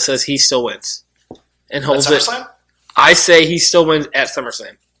tequila says he still wins and At holds it. SummerSlam? I say he still wins at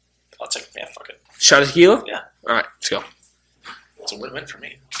SummerSlam. I'll take fuck it. Shot of tequila? Yeah. All right, let's go. It's a win-win for me.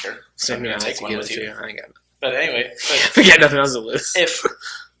 I don't care. Same I'm here. going I to like take one tequila with you. too. I ain't got it. But anyway, We got nothing else to lose. if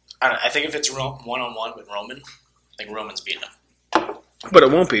I don't know, I think if it's one-on-one with Roman, I think Roman's beating him. But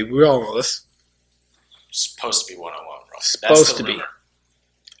it won't be. We all know this. It's supposed to be one-on-one with Roman. Supposed That's the to be. rumor.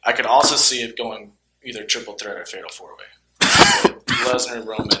 I could also see it going either triple threat or fatal 4-way. Lesnar,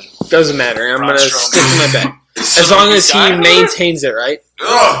 Roman. Doesn't matter. I'm Braun going to Strowman. stick to my bet. As So long you as he dying over maintains it, right?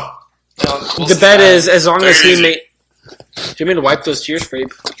 Ugh. there? We'll The see bet that. is as long Take as it he easy. Do you mean to wipe those tears for you?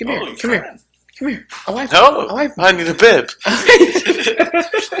 Come Oh, here. you Come here. can. Come here. I'll wipe. No. I'll wipe. I need a bib.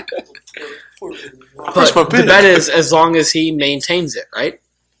 Where's my But the bib? bet is as long as he maintains it, right?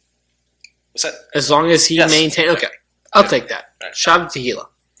 What's that? As long as he Yes. maintains. Okay, I'll take that. Right. Shot of tequila.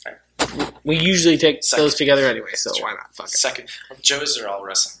 We usually take those together anyway, so why not? Fuck it. Second, Joe's are all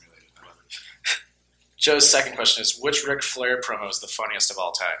wrestling related. I love it. Joe's second question is, which Ric Flair promo is the funniest of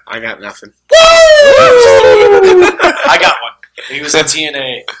all time? I got nothing. I got one. He was in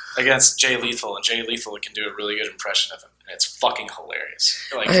TNA against Jay Lethal, and Jay Lethal can do a really good impression of him, and it's fucking hilarious.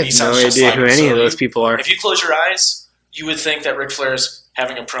 Like, I have he sounds no just idea like who him. any So of those people are. If you close your eyes, you would think that Ric Flair's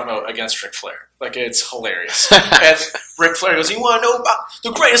having a promo against Ric Flair. Like, it's hilarious. And Ric Flair goes, you want to know about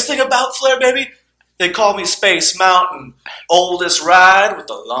the greatest thing about Flair, baby? They call me Space Mountain, oldest ride with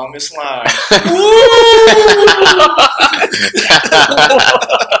the longest line.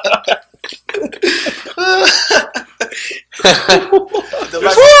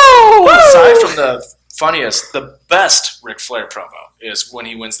 Aside from the funniest, the best Ric Flair promo is when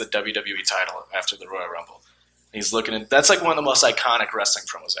he wins the WWE title after the Royal Rumble. He's looking at, that's like one of the most iconic wrestling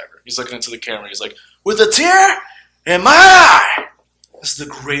promos ever. He's looking into the camera. He's like, with a tear in my eye, this is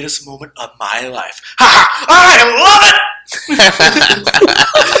the greatest moment of my life. I love it.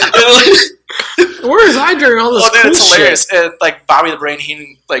 Where is I during all this? Oh, dude, cool it's hilarious. shit? And, like, Bobby the Brain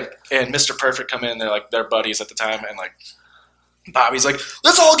Heenan, like, and Mr. Perfect come in. They're buddies at the time, and like Bobby's like,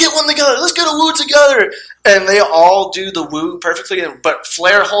 let's all get one together. Let's get a woo together. And they all do the woo perfectly, but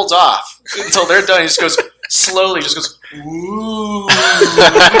Flair holds off until they're done. He just goes slowly, just goes woo.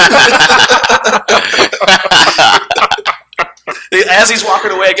 As he's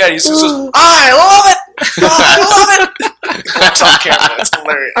walking away again, he just goes, I love it! I love it! He walks off camera. It's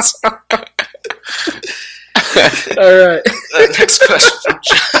hilarious. All right. Next question from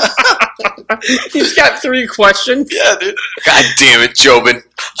John. He's got 3 questions. Yeah, dude. God damn it, Jobin.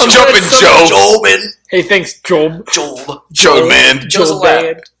 Jobin, Jobin. Hey, thanks, Job. Joe, man. Joe's a Joe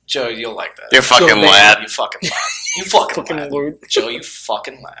lad. Bad. Joe, you'll like that. You're fucking Joe, man. lad. You fucking lad. You fucking lad. Lord. Joe, you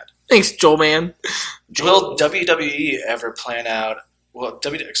fucking lad. Thanks, Joe, man. Will WWE ever plan out? Will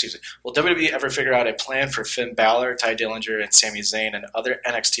WWE ever figure out a plan for Finn Balor, Ty Dillinger, and Sami Zayn and other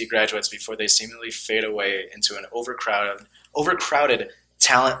NXT graduates before they seemingly fade away into an overcrowded,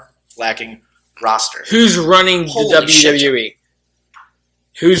 talent-lacking roster? Who's running Holy the WWE? shit.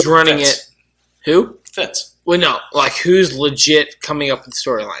 Who's running Vince. it? Who? Vince. Well, no. Like, who's legit coming up with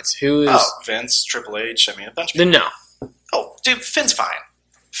storylines? Who is... Oh, Vince, Triple H, I mean, a bunch of Then people. no. Oh, dude, Finn's fine.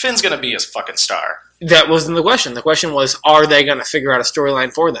 Finn's going to be a fucking star. That wasn't the question. The question was, are they going to figure out a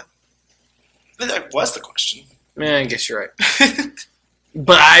storyline for them? That was the question. Man, I guess you're right.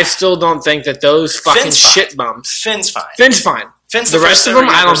 But I still don't think that those fucking Finn's fine. shit bums... Finn's fine. Finn's fine. Finn's The rest of them,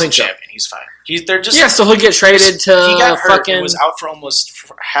 I don't think so. champion. He's fine. They're just Yeah, so he'll get traded to he got hurt fucking... and was out for almost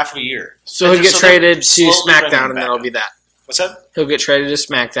half a year. So he'll get they're traded to slowly bringing SmackDown, him and back that'll up. be that. What's that? He'll get traded to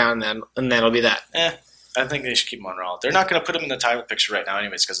SmackDown, and that'll be that. I think they should keep him on Raw. They're not going to put him in the title picture right now,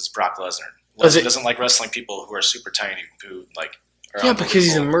 anyways, because it's Brock Lesnar. Is Lesnar it- doesn't like wrestling people who are super tiny, who like. Are Yeah, because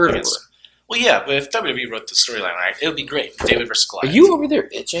he's a unbelievable murderer. against him. Well, yeah, but if WWE wrote the storyline right, it would be great. David versus Are Goliath. you over there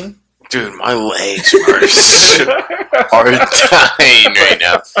itching? Dude, my legs are dying right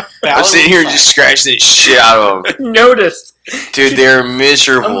now. I'm sitting here just scratching the shit out of them. Noticed. Dude, they're I'm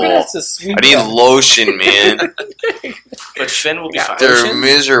miserable. gonna have to sweep I need that. lotion, man. But Finn will be fine. They're Lotion?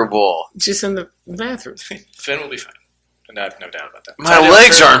 miserable. Just in the bathroom. Finn will be fine. No doubt about that. My Ty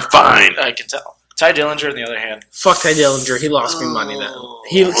legs Dillinger- aren't fine. I can tell. Ty Dillinger, on the other hand, Fuck Ty Dillinger. He lost me money then.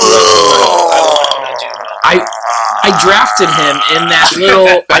 He I drafted him in that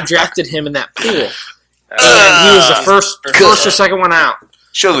little. I drafted him in that pool, and he was the first or second one out.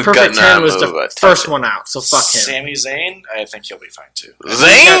 Should have Perfect gotten 10 was that the move. first one out. So fuck him. Sami Zayn, I think he'll be fine too.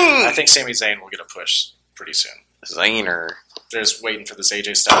 Zane! I think Sami Zayn will get a push pretty soon. Zaner. They're just waiting for this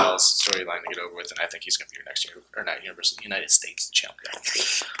AJ Styles storyline to get over with, and I think he's going to be your next year, or not United States champion.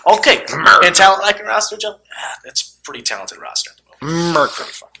 Okay, and talent like a roster, Joe? That's a pretty talented roster at the moment.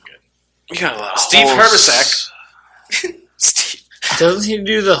 Pretty fucking good. We got a lot of Steve holes. Herbesack. Steve. Doesn't he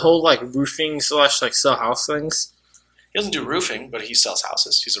do the whole like roofing / like sell house things? He doesn't do roofing, but he sells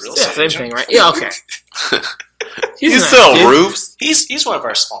houses. He's a real Yeah, estate same agent. thing, right? Yeah, okay. You He's a nice sell dude. roofs? He's one of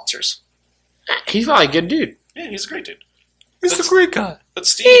our sponsors. He's probably a good dude. Yeah, he's a great dude. He's a great guy. But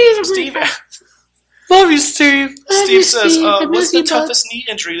He's a great guy. Love you, Steve. Steve says, Steve. I what's miss the you, bud." toughest knee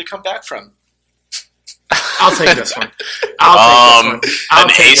injury to come back from? I'll take this one. I'll take this one. I'll An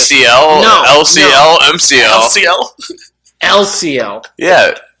take it. ACL, No, LCL, MCL. LCL? LCL.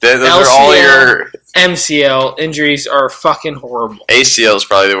 Yeah, those are all your... MCL injuries are fucking horrible. ACL is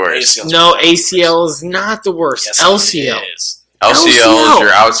probably the worst. ACL's No, probably the ACL is not the worst. Yes, LCL. it is. LCL is LCL. your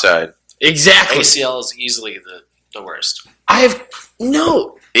outside. Exactly. ACL is easily the worst. I have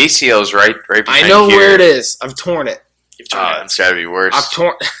no. ACL is right behind I know here. where it is. I've torn it. You've turned it. It's got to be worse. I've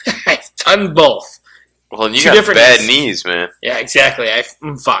torn. I've done both. Well, and you two got different bad knees. knees, man. Yeah, exactly.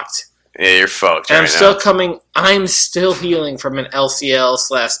 I'm fucked. Yeah, you're fucked And right I'm still healing from an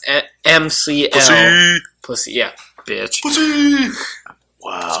LCL/MCL. Pussy. Yeah, bitch. Pussy.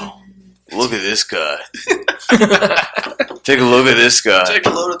 Wow. Look at this guy. Take a look at this guy. Take a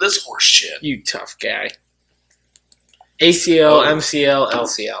load of this horse shit. You tough guy. ACL, MCL,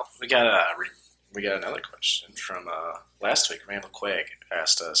 LCL. We got another question from last week. Randall Quagg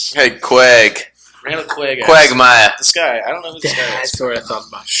asked us. Hey, Quagg. Randall Quagg asked Quagmire. this guy. I don't know who this guy is. That's what I thought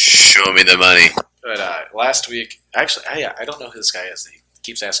about. Show me the money. But last week, actually, I don't know who this guy is. He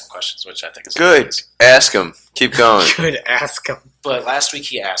keeps asking questions, which I think is good. Nice. Ask him. Keep going. Good, ask him. But last week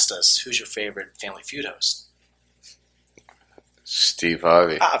he asked us, "Who's your favorite Family Feud host?" Steve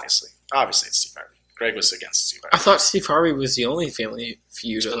Harvey. Obviously, it's Steve Harvey. Greg was against Steve Harvey. I thought Steve Harvey was the only Family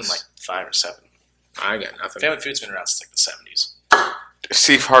Feud There's been host. like 5 or 7. I got nothing. Family Feud's been around since like the 70s.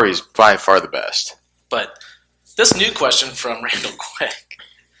 Steve Harvey's by far the best. But this new question from Randall Quagg.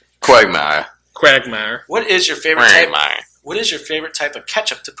 Quagmire. Quagmire. What is your favorite type? Quagmire. What is your favorite type of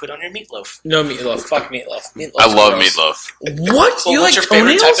ketchup to put on your meatloaf? No meatloaf. Fuck meatloaf. I love meatloaf. What? Well, You what's like your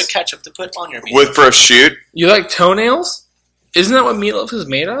favorite toenails? type of ketchup to put on your meatloaf? With prosciutto? You like toenails? Isn't that what meatloaf is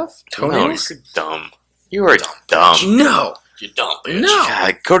made of? Toenails? No, you're dumb. You are dumb. No. You dumb bitch. No.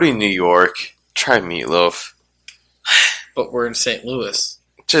 God, go to New York. Try meatloaf. But we're in St. Louis.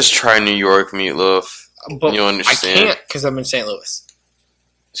 Just try New York meatloaf. But You understand? I can't because I'm in St. Louis.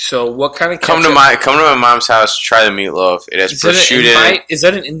 So what kind of Come to my mom's house. Try the meatloaf. It has prosciutto in it. Is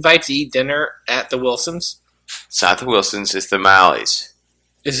that an invite to eat dinner at the Wilsons? It's not the Wilsons. It's the Malleys.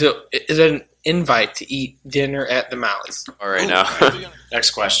 Is it an invite to eat dinner at the Malleys? All right now.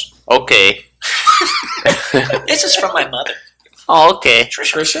 Next question. Okay. This is from my mother. Oh, okay.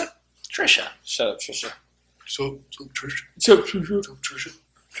 Trisha. Shut up, Trisha. So Trisha. Shut up, Trisha.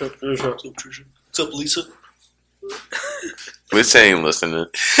 What's up, Lisa? Lisa ain't listening.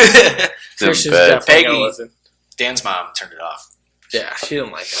 Trisha's definitely Peggy. gonna listen. Dan's mom turned it off. Yeah, she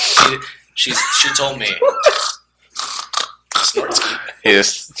didn't like it. She told me.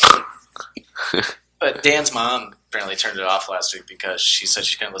 Yes. But Dan's mom apparently turned it off last week because she said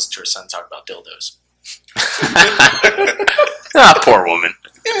she couldn't listen to her son talk about dildos. Poor woman.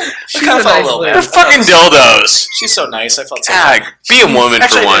 She kind of felt a little bad. They're fucking dildos. She's so nice. I felt so God, bad. be a woman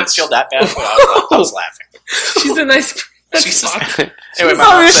Actually, for I didn't once. feel that bad, but I was laughing. She's a nice. Jesus. Anyway, my I'm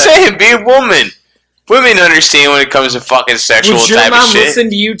mom just said, saying, be a woman. Women understand when it comes to fucking sexual Would your type of mom shit. listen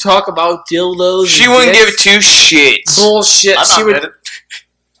to you talk about dildos? She and wouldn't give dicks? 2 shits. Bullshit. I'm She not would. good at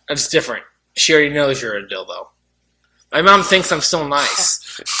It's different. She already knows you're a dildo. My mom thinks I'm still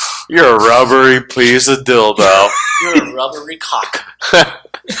nice. You're a rubbery piece of dildo. You're a rubbery cock.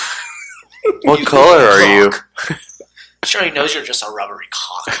 What color are you? She already knows you're just a rubbery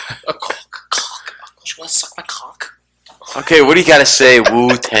cock. A cock. Do you want to suck my cock? Okay, what do you gotta say,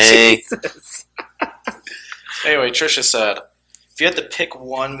 Wu-Tang? Jesus. Anyway, Trisha said, if you had to pick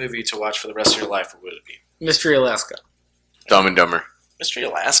one movie to watch for the rest of your life, what would it be? Mystery Alaska. Dumb and Dumber. Mystery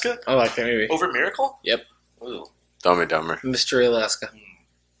Alaska? I like that movie. Over Miracle? Yep. Ooh. Dumb and Dumber. Mystery Alaska.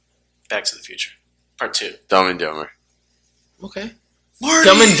 Back to the Future. Part 2. Dumb and Dumber. Okay. Marty!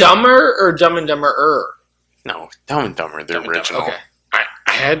 Dumb and Dumber or Dumb and Dumber-er? No, Dumb and Dumber, the Dumb and original. Okay. I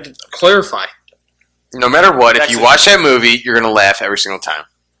had to clarify. No matter what, Back if you to- watch that movie, you're gonna laugh every single time.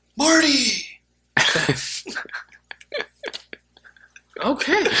 Marty!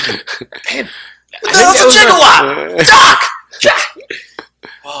 Okay. Man,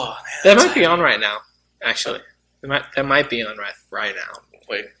 Oh, man. that might be on right now. Actually, that might be on right now.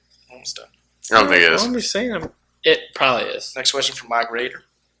 Wait, almost done. I don't think it is. I'm just saying. It probably is. Next question from Mike Rader.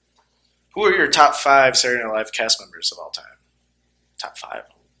 Who are your top 5 Saturday Night Live cast members of all time? Top 5?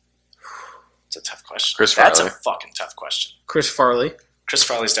 It's a tough question. Chris That's Farley. a fucking tough question. Chris Farley. Chris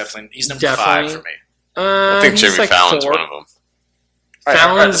Farley's he's number Definitely. 5 for me. I think he's Jimmy like Fallon's 4. one of them. All right,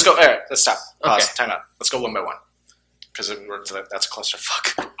 Fallon's- let's go. All right, let's stop. Pause. Okay. Time out. Let's go one by one. Because that's a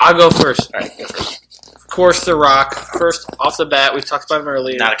clusterfuck. I'll go first. All right, go first. Of course, The Rock. First off the bat, we talked about him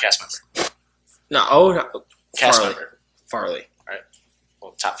earlier. Not a cast member. No. Cast Farley. member. Farley.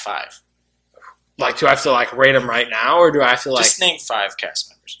 Well, top 5. Like, do I have to rate him right now, or do I have to Just name 5 cast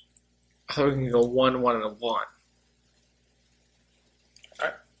members. I thought we can go 1, 1, and a 1.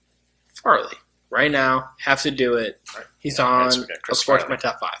 Alright. Farley. Right now, have to do it. Alright. He's on, Alright, so we got of Chris course, Farley. my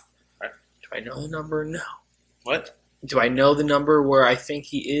top 5. Alright. Do I know the number? No. What? Do I know the number where I think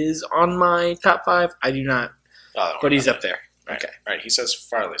he is on my top 5? I do not, Oh, but he's up there. Right. Okay. All right. He says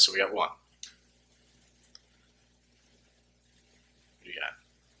Farley, so we got 1. Who do you got?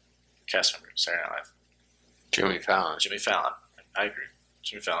 Cast member, Saturday Night Live. Jimmy Fallon. Jimmy Fallon. I agree.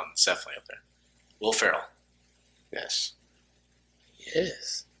 Jimmy Fallon is definitely up there. Will Ferrell. Yes.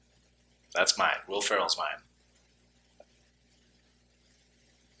 Yes. That's mine. Will Ferrell's mine.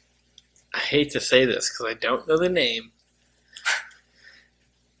 I hate to say this because I don't know the name.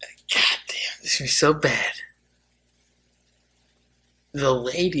 God damn, this is going to be so bad. The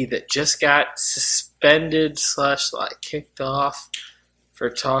lady that just got suspended / kicked off for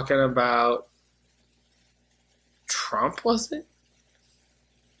talking about Trump, was it?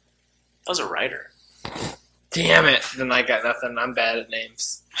 That was a writer. Damn it. Then I got nothing. I'm bad at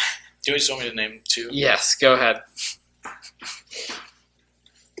names. Do you just want me to name 2? Yes, go ahead.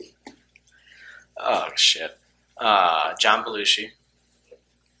 Oh, shit. John Belushi.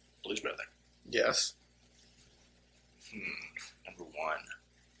 Blues Brother. Yes. Number 1.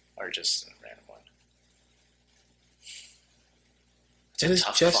 Or just a random one. Is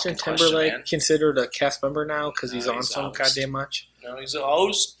Justin Timberlake considered a cast member now because he's on so goddamn much? No, he's a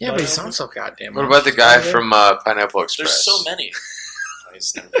host. Yeah, but he's on so goddamn much. What about the guy from Pineapple Express? There's so many.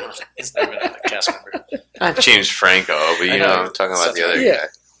 He's never been a cast member. Not James Franco, but I'm talking about the other guy.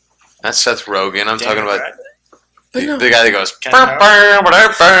 That's Seth Rogen. I'm talking about the guy that goes.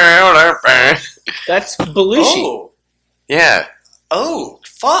 That's Belushi. Oh. Yeah. Oh,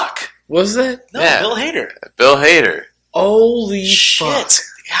 fuck. Was that? No, Yeah. Bill Hader. Bill Hader. Holy Shit. fuck.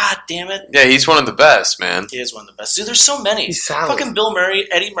 God damn it. Yeah, he's one of the best, man. He is one of the best. Dude, there's so many. He's solid. Fucking Bill Murray,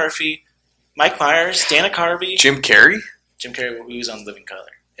 Eddie Murphy, Mike Myers, Dana Carvey. Jim Carrey? Jim Carrey, who was on Living Color.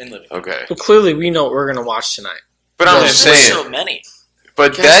 In Living Color. Okay. But clearly we know what we're going to watch tonight. But I'm just There's saying. so many.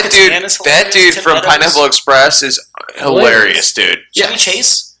 But Jessica that dude, Tann is hilarious. that dude from Tim Meadows. Pineapple Express is hilarious, dude. Chevy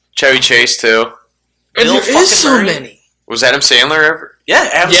Chase. Chevy Chase too. And Bill there is fucking so Murray. many. Was Adam Sandler ever? Yeah,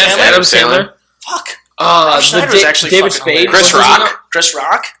 Adam Yes, Sandler. Adam Sandler. Fuck. Rob Schneider was actually David fucking Spade. hilarious. Chris Rock. Chris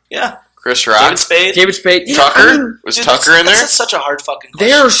Rock. Yeah. Chris Rock. David Spade. David Spade. Yeah, Tucker? I mean, Was Dude, Tucker in there? That's such a hard fucking question.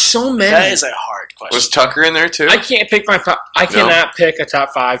 there are so many. That is a hard question. Was Tucker in there too? I can't pick my top. I cannot pick a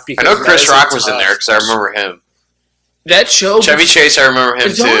top 5 because I know that Chris is a Rock was in tough there because I remember him. that show. Chevy Chase, I remember him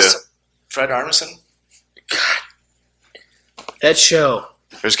It's too. awesome. Fred Armisen. That show.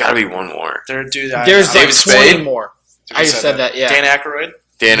 There's got to be one more. There's There's like David 20 Spade? more. I just said that. Yeah. Dan Aykroyd.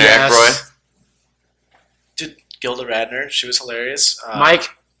 Dan Yes. Aykroyd. Dude, Gilda Radner. She was hilarious. Mike,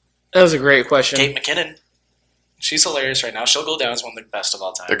 that was a great question. Kate McKinnon. She's hilarious right now. She'll go down as one of the best of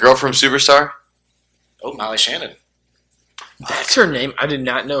all time. The girl from Superstar. Oh, Molly Shannon. That's her name. I did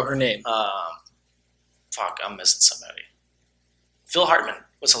not know her name. Fuck, I'm missing somebody. Phil Hartman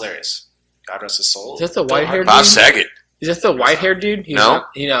was hilarious. God rest his soul. Is that the white-haired Bob dude? Saget. Is that the white-haired dude? He's No.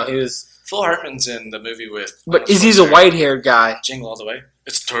 not, he was. Phil Hartman's in the movie with. But is he the white-haired guy? Jingle All the Way.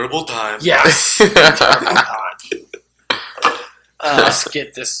 It's terrible time. Yes. Terrible time. Let's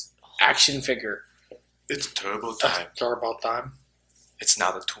get this action figure. It's terrible time. Terrible time. It's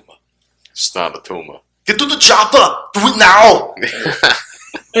not a tumor. It's not a tumor. Get to the chopper! Do it now!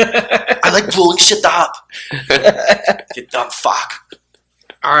 I like blowing shit up. You dumb fuck.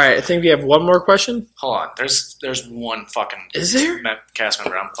 All right, I think we have one more question. Hold on. There's one fucking Is there? cast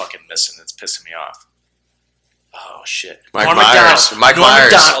member I'm fucking missing that's pissing me off. Oh shit. Mike Norm Myers. Macdonald. Mike Norm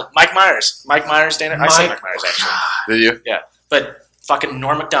Myers. Macdonald. Mike Myers. Mike Myers, Dana. I said Mike Myers actually. Did you? Yeah. But fucking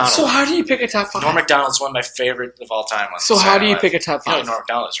Norm Macdonald. So how do you pick a top 5? Norm Macdonald's one of my favorite of all time. So how do you pick a top You know 5? who Norm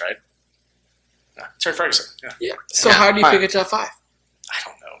Macdonald is, right? Yeah. Terry Ferguson. Yeah. Yeah. So Yeah, how do you fine. pick a top 5? I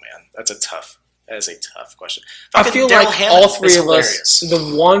don't know, man. That is a tough question. I Fucking feel Daryl like Hammond all three is of hilarious. us,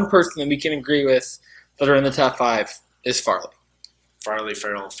 the one person that we can agree with that are in the top 5 is Farley. Farley,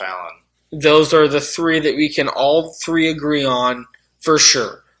 Farrell, Fallon. Those are the 3 that we can all 3 agree on for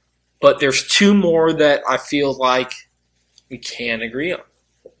sure. But there's 2 more that I feel like we can agree on.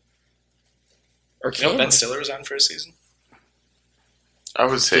 Or You know can Ben we? Stiller was on for a season? I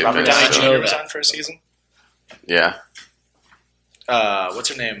would say Robert Ben Downey Stiller. Jr. was on for a season? Yeah. What's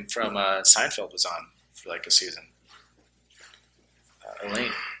her name from Seinfeld was on for like a season?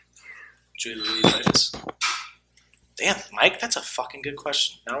 Elaine. Julie Louis-Dreyfus. Damn, Mike, that's a fucking good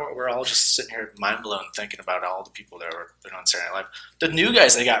question. Now we're all just sitting here mind blown thinking about all the people that are on Saturday Night Live. The new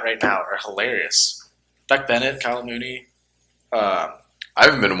guys they got right now are hilarious. Beck Bennett, Kyle Mooney. I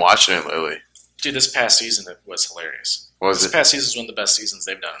haven't been watching it lately. Dude, this past season it was hilarious. What was This it? past season is one of the best seasons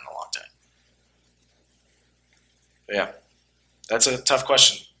they've done in a long time. But yeah, that's a tough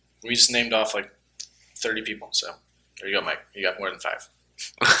question. We just named off like 30 people, so there you go, Mike. You got more than 5.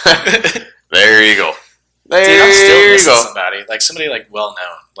 There you go. There Dude, I'm still you missing go. somebody. Like somebody like well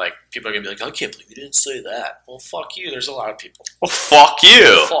known. Like people are gonna be like, I can't believe you didn't say that. Well, fuck you. There's a lot of people. Well, fuck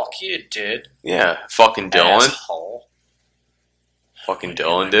you. Fuck you, dude. Yeah, fucking Dylan. Asshole. Fucking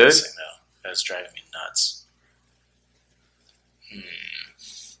Dylan, dude. That's driving me nuts.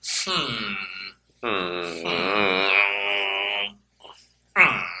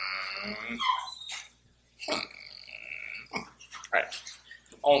 Right.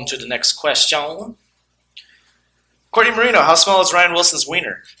 On to the next question. Courtney Marino, how small is Ryan Wilson's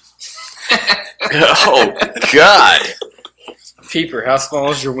wiener? Oh, God. Peeper, how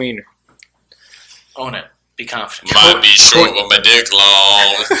small is your wiener? Own it. Be confident. Might be short, but my dick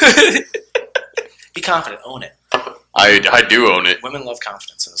long. Be confident. Own it. I do own it. Women love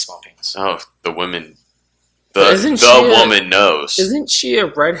confidence in a small penis. Oh, the women. Isn't she The woman knows. Isn't she a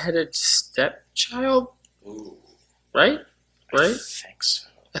redheaded stepchild? Ooh. Right? I Right? think so.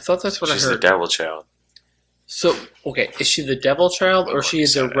 I thought that's what She's I the heard. devil child. So, okay, is she the devil child or she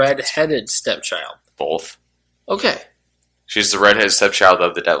is a red-headed stepchild? Both. Okay. She's the redheaded stepchild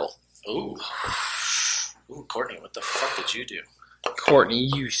of the devil. Ooh. Ooh, Courtney, what the fuck did you do? Courtney,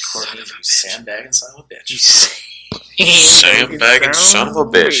 you Sandbagging son of a bitch. Sandbagging son of a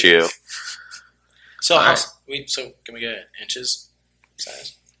bitch, you. So, All right. can we get inches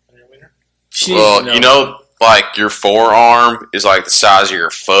size on your wiener? Well, you know, like your forearm is like the size of your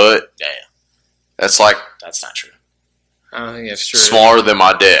foot. Yeah. That's like That's not true. I don't think that's true. smaller than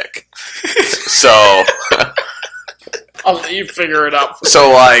my dick. So, I'll let you figure it out.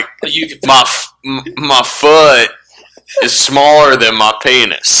 so like You can my foot is smaller than my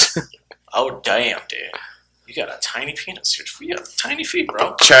penis. Oh, damn, dude. You got a tiny penis. You have tiny feet,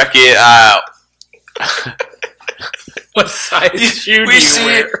 bro. Check it out. What size shoe do We you see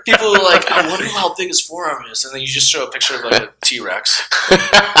wear? people are like, I wonder how big his forearm is. And then you just show a picture of like a T-Rex.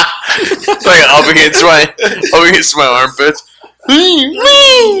 It's like up against my armpits.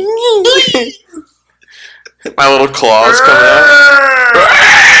 My little claws coming out.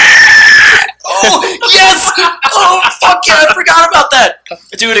 Oh, yes! Oh, fuck yeah, I forgot about that.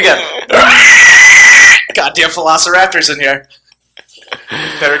 Do it again. Goddamn velociraptors in here.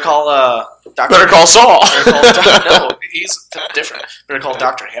 Better call, Dr. Better call Saul. No, he's different. Better call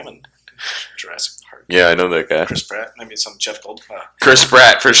Dr. Hammond. Jurassic Park. Yeah, I know that guy. Chris Pratt. Maybe some Jeff Goldblum. Chris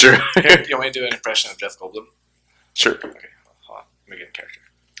Pratt, for sure. Here, you want me to do an impression of Jeff Goldblum? Sure. Okay, hold on. Let me get a character.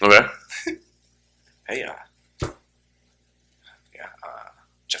 Okay. Hey,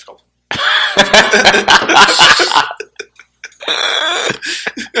 Jeff Goldblum.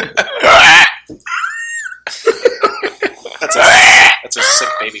 That's a sick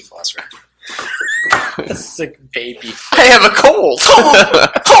baby velociraptor. A sick baby. I have a cold.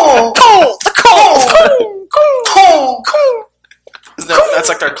 Cold. That's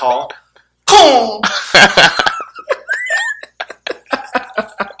like their call. Cold.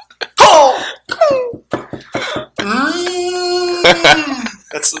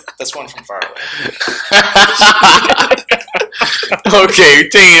 That's one from far away. Okay,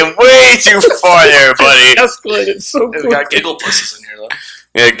 taking it way too far there, buddy. Escalated so We quick. got giggle pusses in here though.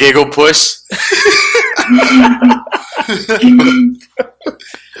 Yeah, giggle puss.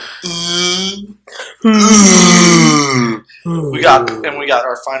 We got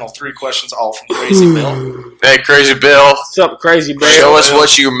our final 3 questions all from Crazy Bill. Hey, Crazy Bill. What's up, Crazy Bill? Show us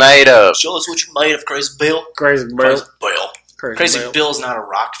what you're made of. Show us what you made of, Crazy Bill. Crazy Bill. Crazy Bill. Crazy Bill. Bill's not a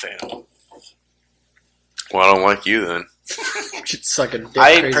rock fan. Well, I don't like you then. Should suck a dick,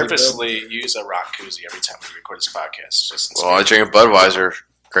 I Crazy purposely use a rock koozie every time we record this podcast. Just Well, I drink a Budweiser,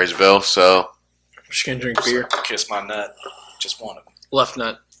 Crazy Bill, so Bill. I'm just gonna drink beer. kiss my nut. Just one of them. Left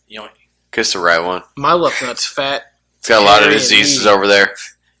nut. You know, kiss the right one. My left nut's fat. It's got a lot of Hairy and diseases meaty. over there.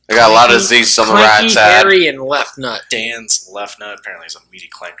 I got a lot of diseases on the Clanky, right side. hairy, and left nut. Dan's left nut apparently is a meaty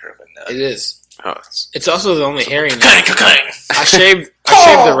clanker of a nut. It is. Oh, it's- It's also the only hairy nut. Clang. I shaved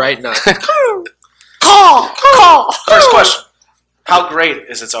the right nut. First question. How great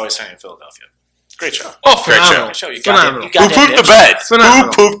is It's Always Sunny in Philadelphia? Great show. Oh, Great phenomenal. Great show. You Phenomenal. goddamn Who pooped the bitch. bed? Phenomenal.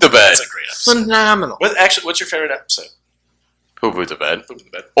 Who pooped the bed? That's a great episode. Phenomenal. What's your favorite episode? Who pooped the bed? Poop in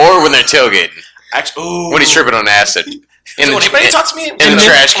the bed. Or when they're tailgating. Ooh. When he's tripping on acid. Anybody talk to me? in the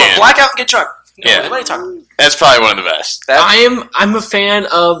trash can. Black out and get drunk. No, Yeah. Anybody talk? That's probably one of the best. I'm a fan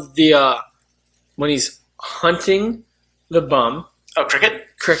of the when he's hunting the bum Oh, cricket?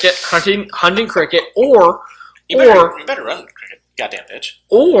 cricket hunting cricket or You better run, cricket. Goddamn bitch.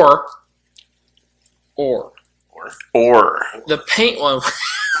 or Or. the paint one.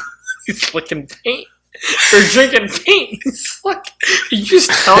 He's licking paint or drinking paint. He's like, are you just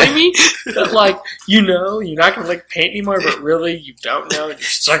telling me that like you're not gonna lick paint anymore, but really you don't know, and you're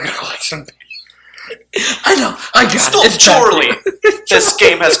still gonna lick some paint. I know. I got Still, it. It's bad for surely, you. this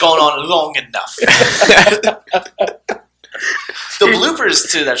game has gone on long enough. The bloopers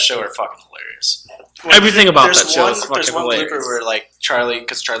to that show are fucking hilarious. Everything about There's that show is there's fucking one hilarious. blooper where like Charlie,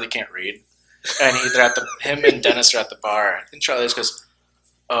 because Charlie can't read, and him and Dennis are at the bar, and Charlie just goes,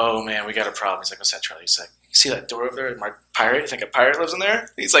 "Oh man, we got a problem." He's like, "What's that, Charlie?" He's like, "You see that door over there? My pirate? You think a pirate lives in there?"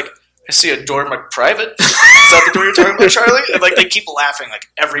 He's like, I see a door marked private. Is that the door you're talking about, Charlie? And like they keep laughing like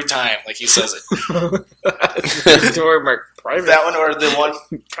every time like he says it. Door marked private. That one or the one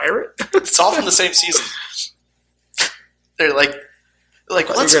pirate? It's all from the same season. They're like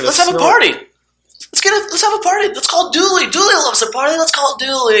let's have a snort. party. Let's have a party. Let's call Dooley. Dooley loves a party. Let's call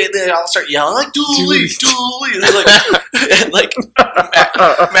Dooley. And they all start yelling like Dooley. And they're like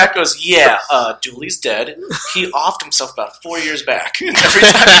Matt goes, yeah, Dooley's dead. He offed himself about 4 years back. And every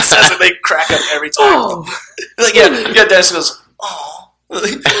time he says it, they crack up every time. Oh. Like, yeah, Dennis goes, oh.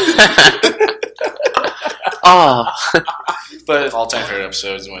 Oh. But all-time favorite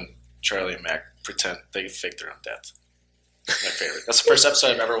episodes when Charlie and Mac pretend they fake their own death. My favorite. That's the first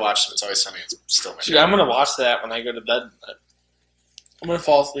episode I've ever watched. It's always Sunny. It's still my Dude, favorite. I'm gonna watch that when I go to bed. I'm gonna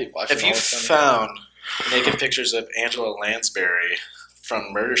fall asleep watching. If you found naked pictures of Angela Lansbury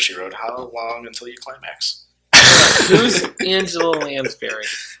from Murder, She Wrote, how long until you climax? Who's Angela Lansbury?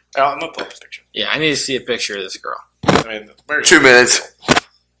 Oh, I'm gonna pull up a picture. Yeah, I need to see a picture of this girl. I mean, Murder, 2 minutes.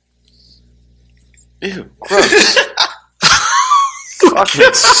 Ew, gross.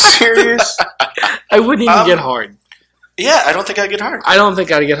 Fucking serious? I wouldn't even get hard. Yeah, I don't think I'd get hard. I don't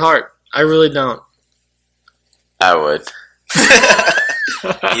think I'd get hard. I really don't. I would.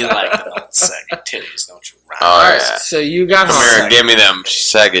 You like the old saggy titties, don't you, Ryan? Oh, Alright, yeah. so you got Come here and give me them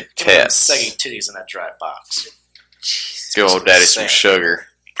saggy Give me them tits. saggy titties in that dry box. Give old daddy some Sam. sugar.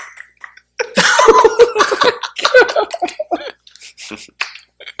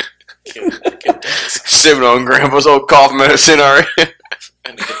 Give Dennis Sipping on grandpa's old cough medicine already.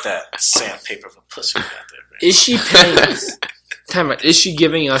 and get that sandpaper of a pussy you got there. Man. Is she paying us? Time out. Is she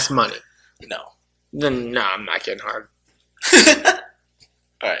giving us money? No. Then no, I'm not getting hard.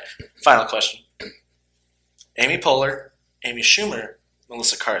 Alright, final question. Amy Poehler, Amy Schumer,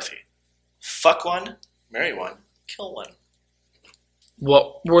 Melissa McCarthy. Fuck one, marry one, kill one.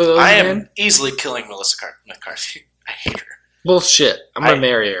 What were those I again? am easily killing Melissa McCarthy. I hate her. Bullshit. I'm gonna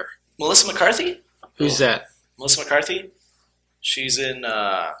marry her. Melissa McCarthy? Who's that? Melissa McCarthy? She's in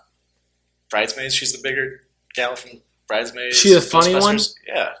Bridesmaids. She's the bigger gal from Bridesmaids. She the funny one? Ghostbusters.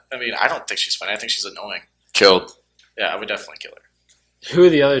 Yeah. I mean, I don't think she's funny. I think she's annoying. Killed. Yeah, I would definitely kill her. Who are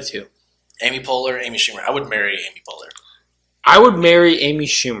the other two? Amy Poehler, Amy Schumer. I would marry Amy Poehler. I would marry Amy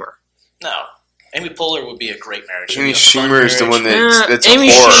Schumer. No. Amy Poehler would be a great marriage. Amy It'd be a fun Schumer is the marriage. one that's Amy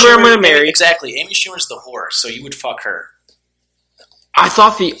a whore. Schumer, I'm gonna marry. Exactly. Amy Schumer's the whore, so you would fuck her. I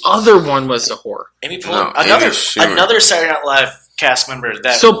thought the other one was the whore. Amy Poehler. No, Amy Schumer. Another Saturday Night Live cast member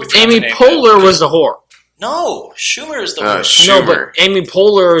that. So we forgot Amy the name Poehler of. was the whore. No, Schumer is the No, whore. No, Schumer. but Amy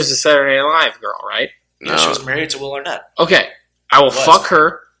Poehler is the Saturday Night Live girl, right? Yeah, she was married to Will Arnett. Okay, I will Was. fuck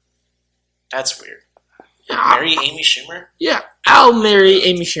her. That's weird. Yeah, Marry Amy Schumer? yeah, I'll marry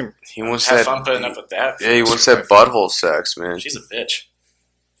Amy Schumer. He wants Have that. fun putting up with that. Yeah, he wants that butthole sex, man. She's a bitch.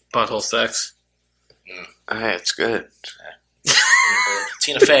 Butthole sex. Hey, it's good.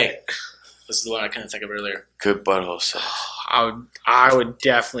 Tina Fey was the one I couldn't think of earlier. Good butthole sex. I would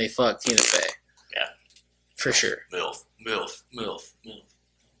definitely fuck Tina Fey. Yeah. For sure. MILF, MILF, MILF, MILF.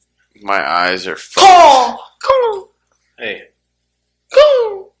 My eyes are fucked. Cool. Hey,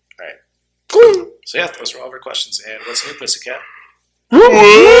 Cool. Right. Cool. so yeah, those were all of our questions. And what's new, Pussycat? Whoa!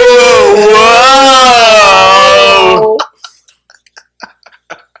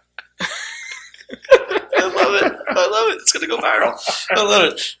 I love it. It's going to go viral. I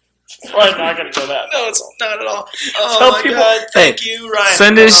love it. Probably not gonna go that. No, it's not at all. Oh Tell my people- God. Thank you, Ryan.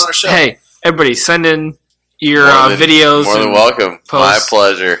 Send for us. coming on our show. Hey, everybody, send in your More than- videos. More than and- welcome. My posts.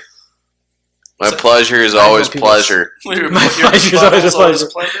 pleasure. My What's that? pleasure is I always hope people- pleasure. Your My butthole's pleasure is always a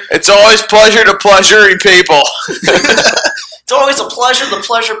pleasure. It's always pleasure to pleasuring people. It's always a pleasure to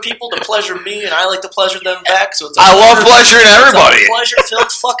pleasure people, to pleasure me, and I like to pleasure them back. So it's a I love pleasuring It's everybody. a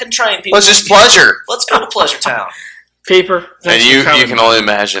pleasure-filled fucking train, people. Let's just pleasure. Let's go to Pleasure Town. Paper. And thanks you for coming. can only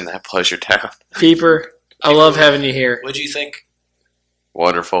imagine that pleasure town. Paper. I love having you here. What do you think?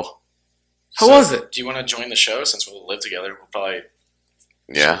 Wonderful. How was it? Do you want to join the show since we'll live together? We'll probably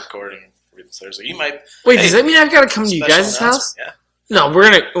Yeah. record and read this Thursday. You might. Wait, Hey, does that mean I've got to come to you special guys' house? announcement. No, we're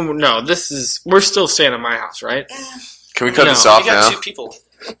gonna. No, we're still staying at my house, right? Can we cut No. this Yeah. off You got now? 2 people.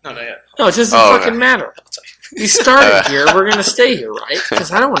 No, not yet. No, it doesn't Oh, fucking okay. matter. We started here. We're gonna stay here, right?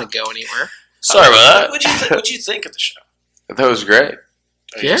 Because I don't want to go anywhere. Sorry about What'd you think of the show? that. That was great. Or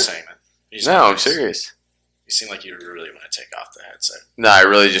are you Yeah? just saying that? You just No, think I'm it's- serious. You seem like you really want to take off the headset. No, I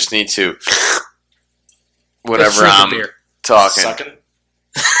really just need to. Let's Whenever drink a I'm beer. talking. Sucking?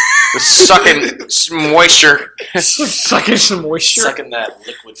 Sucking some moisture. Sucking some moisture. Sucking that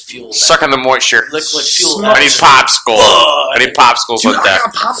liquid fuel. Sucking the moisture. Liquid fuel. I need popsicle. Oh, I need popsicles Dude, like I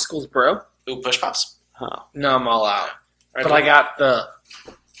that. got popsicles, bro. Ooh, push pops. No, I'm all out. Right But on. I got the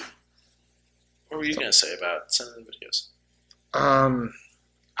What were you going to say about sending videos?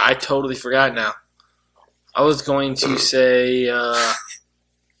 I totally forgot now. I was going to say,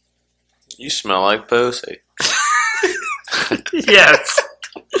 You smell like pussy. yes.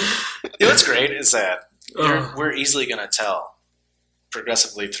 You know what's great is that we're easily going to tell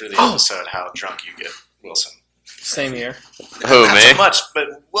progressively through the episode how drunk you get, Wilson. Same here. Who, Not me? so much,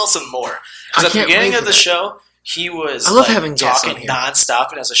 but Wilson more. Because at the beginning of the show, he was having talking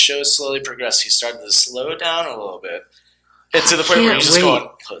nonstop, and as the show slowly progressed, he started to slow down a little bit. And to the point where he's just going,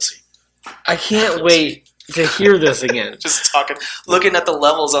 pussy. I can't wait to hear this again. Just talking, looking at the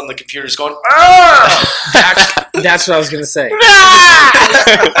levels on the computer, just going, ah! That's what I was going to say. There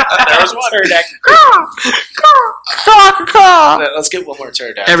was one. Let's get one more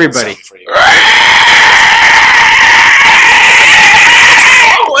pterodactyl. Everybody.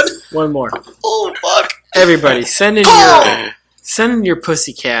 One more. Oh, fuck. Everybody, send in your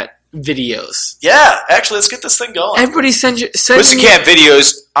pussycat videos. Yeah, actually, let's get this thing going. Everybody send Pussycat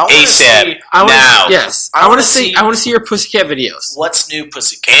videos ASAP. Now. Yes, I want to see your pussycat videos. What's new,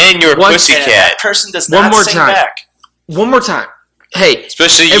 pussycat? And your pussycat. That person does not sing back. One more time. Hey,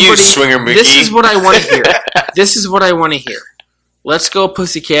 especially you, Swinger Mickey. This is what I want to hear. This is what I want to hear. Let's go,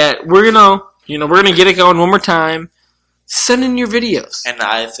 pussycat. We're gonna get it going one more time. Send in your videos. And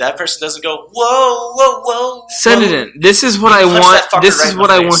if that person doesn't go, whoa, whoa, whoa. Send it in. This is what I want. This is what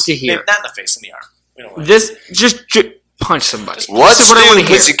I want to hear. Maybe not in the face, in the arm. We don't want this. Just punch somebody. What's what I want to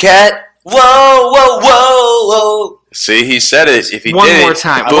hear. Pussycat? Whoa, whoa, whoa, whoa. See, he said it. If he one did more it,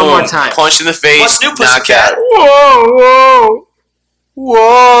 time. boom, One more time. Punch in the face. What's new, pussycat? Whoa, whoa,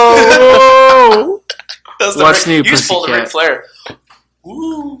 whoa. What's new, pussycat? You just pulled the Ric Flair.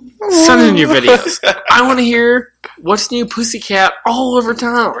 Send in your videos. I want to hear what's new, pussycat, all over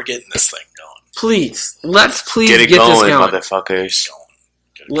town. We're getting this thing going. Please, let's get this going, motherfuckers.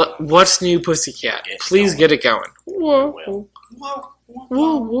 What's new, pussycat? Please get it going. Whoa, whoa,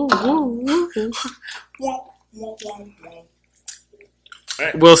 whoa, whoa, whoa.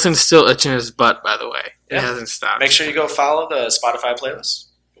 Right. Wilson's still itching his butt, by the way. It hasn't stopped. Make sure you go follow the Spotify playlist.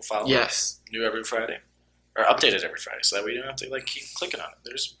 Go follow yes. New every Friday. Or updated every Friday, so that we don't have to keep clicking on it.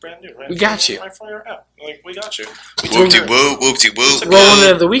 There's brand new, right? We got you. Right from your app. We got you. Whoopty-woo, whoopty-woo. Rolling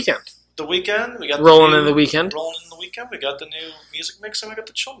into the weekend. The weekend, we got rolling in the weekend. Rolling in the weekend, we got the new music mix and we got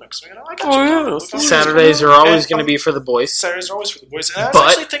the chill mix. Saturdays are always going to be for the boys. Saturdays are always for the boys. And I was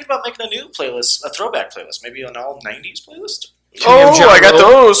actually thinking about making a new playlist, a throwback playlist, maybe an all '90s playlist. I got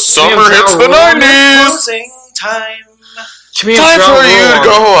those. Summer hits the '90s. Closing time. Time for you to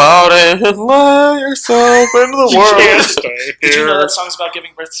go out and let yourself into the world. Did you know that song's about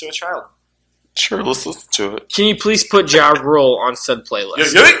giving birth to a child? Sure, let's listen to it. Can you please put Ja Rule on said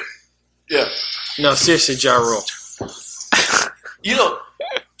playlist? Yeah. No, seriously, Ja Rule. You know.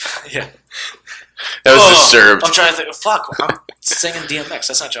 Yeah. That was disturbed. I'm trying to think. Fuck, I'm singing DMX.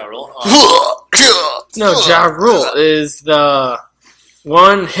 That's not Ja Rule. No, Ja Rule is the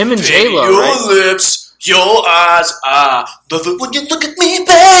one, him and J-Lo, your right? lips. Your eyes are perfect when you look at me,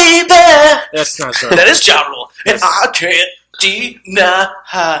 baby. That's not Ja Rule. That is Ja Rule. And I can't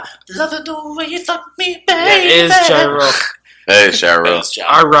deny loving the way you fuck me, baby. That is Ja Rule. That is Ja Rule.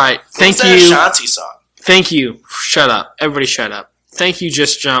 All right. Thank you. Shanti song. Thank you. Shut up. Everybody shut up. Thank you,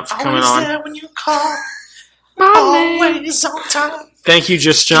 Just Jump, for coming on. There when you call. Always on time. Thank you,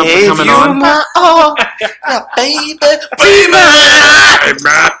 Just Jump, for coming on. My all. Baby.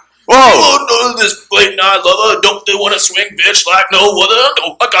 Whoa! Oh, no, this blatant eye lover, don't they want to swing, bitch, like no other?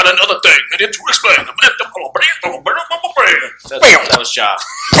 No, I got another thing I need to explain. That was Ja.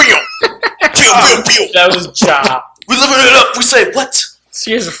 That was Ja. We living it up, we say, what?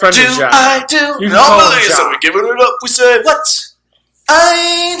 She is a friend of Ja. I do. You can call him Ja. So we giving it up, we say, what?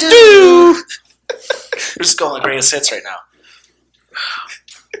 I do. We're just going the greatest hits right now.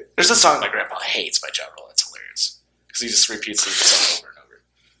 There's a song my grandpa hates by Ja Rule. That's hilarious. Because he just repeats the song over and over.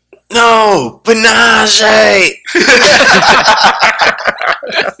 No, Benazze.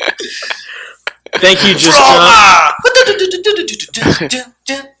 Thank you, Just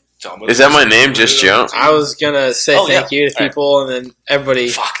Jump. Is that my name, Just Jump? I was gonna say thank you to people, and then everybody.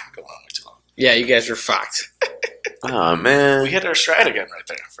 Fuck, go on, way too long. Yeah, you guys were fucked. Oh man, We hit our stride again right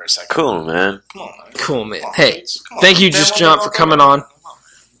there for a second. cool man. Come on, man. Cool, man. Come on, Hey, mates. Come on. thank you, Just Jump, for coming on.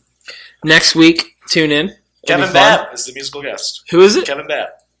 Next week, tune in. Kevin It'll be fun. Babb is the musical guest. Who is it? Kevin Babb.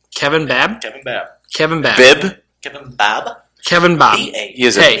 Kevin Babb? Kevin Babb. Kevin Babb. Bib. Kevin Babb. Kevin Bob. B-A. He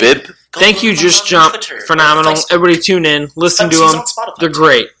has Hey. a bib. Thank you, Just Jump. Phenomenal. Everybody tune in. Listen to them. They're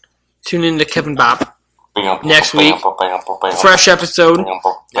great. Tune in to Kevin Bob. Next week, fresh episode.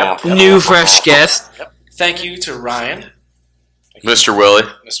 New fresh guest. Thank you to Ryan. Mr. Willie.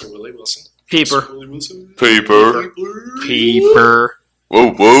 Mr. Willie Wilson. Peeper.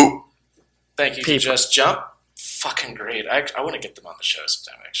 Whoa, whoa. Thank you for Just Jump. Fucking great. I want to get them on the show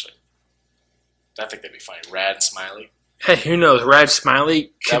sometime, actually. I think they'd be funny. Rad and Smiley. Hey, who knows? Rad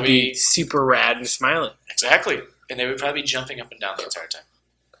Smiley could be super rad and smiling. Exactly. And they would probably be jumping up and down the entire time.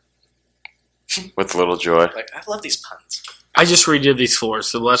 With little joy. Like, I love these puns. I just redid these floors,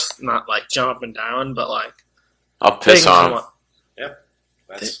 so let's not like jump up and down, but like I'll piss on them. Yep.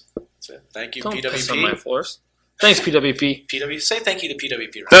 That's it. Thank you, Don't PWP. piss on my floors. Thanks, PWP. Say thank you to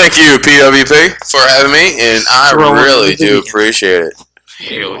PWP. Thank you, PWP, for having me, and I really do appreciate it.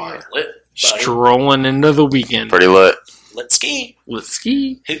 You are lit, buddy. Strolling into the weekend. Pretty lit. Lit ski. Lit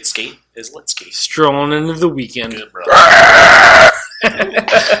ski. Hoot ski is lit ski. Strolling into the weekend. Good, bro.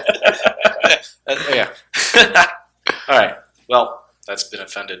 Yeah. All right. Well, that's been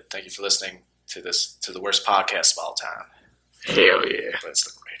Offended. Thank you for listening to the worst podcast of all time. Hell yeah. But it's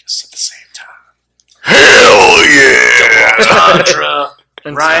the greatest at the same time. Hell yeah. Tundra.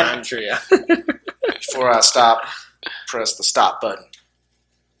 And Ryan, Tundra. before I stop, press the stop button.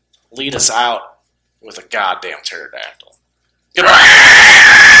 Lead us out with a goddamn pterodactyl.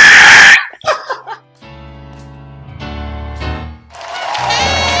 Goodbye.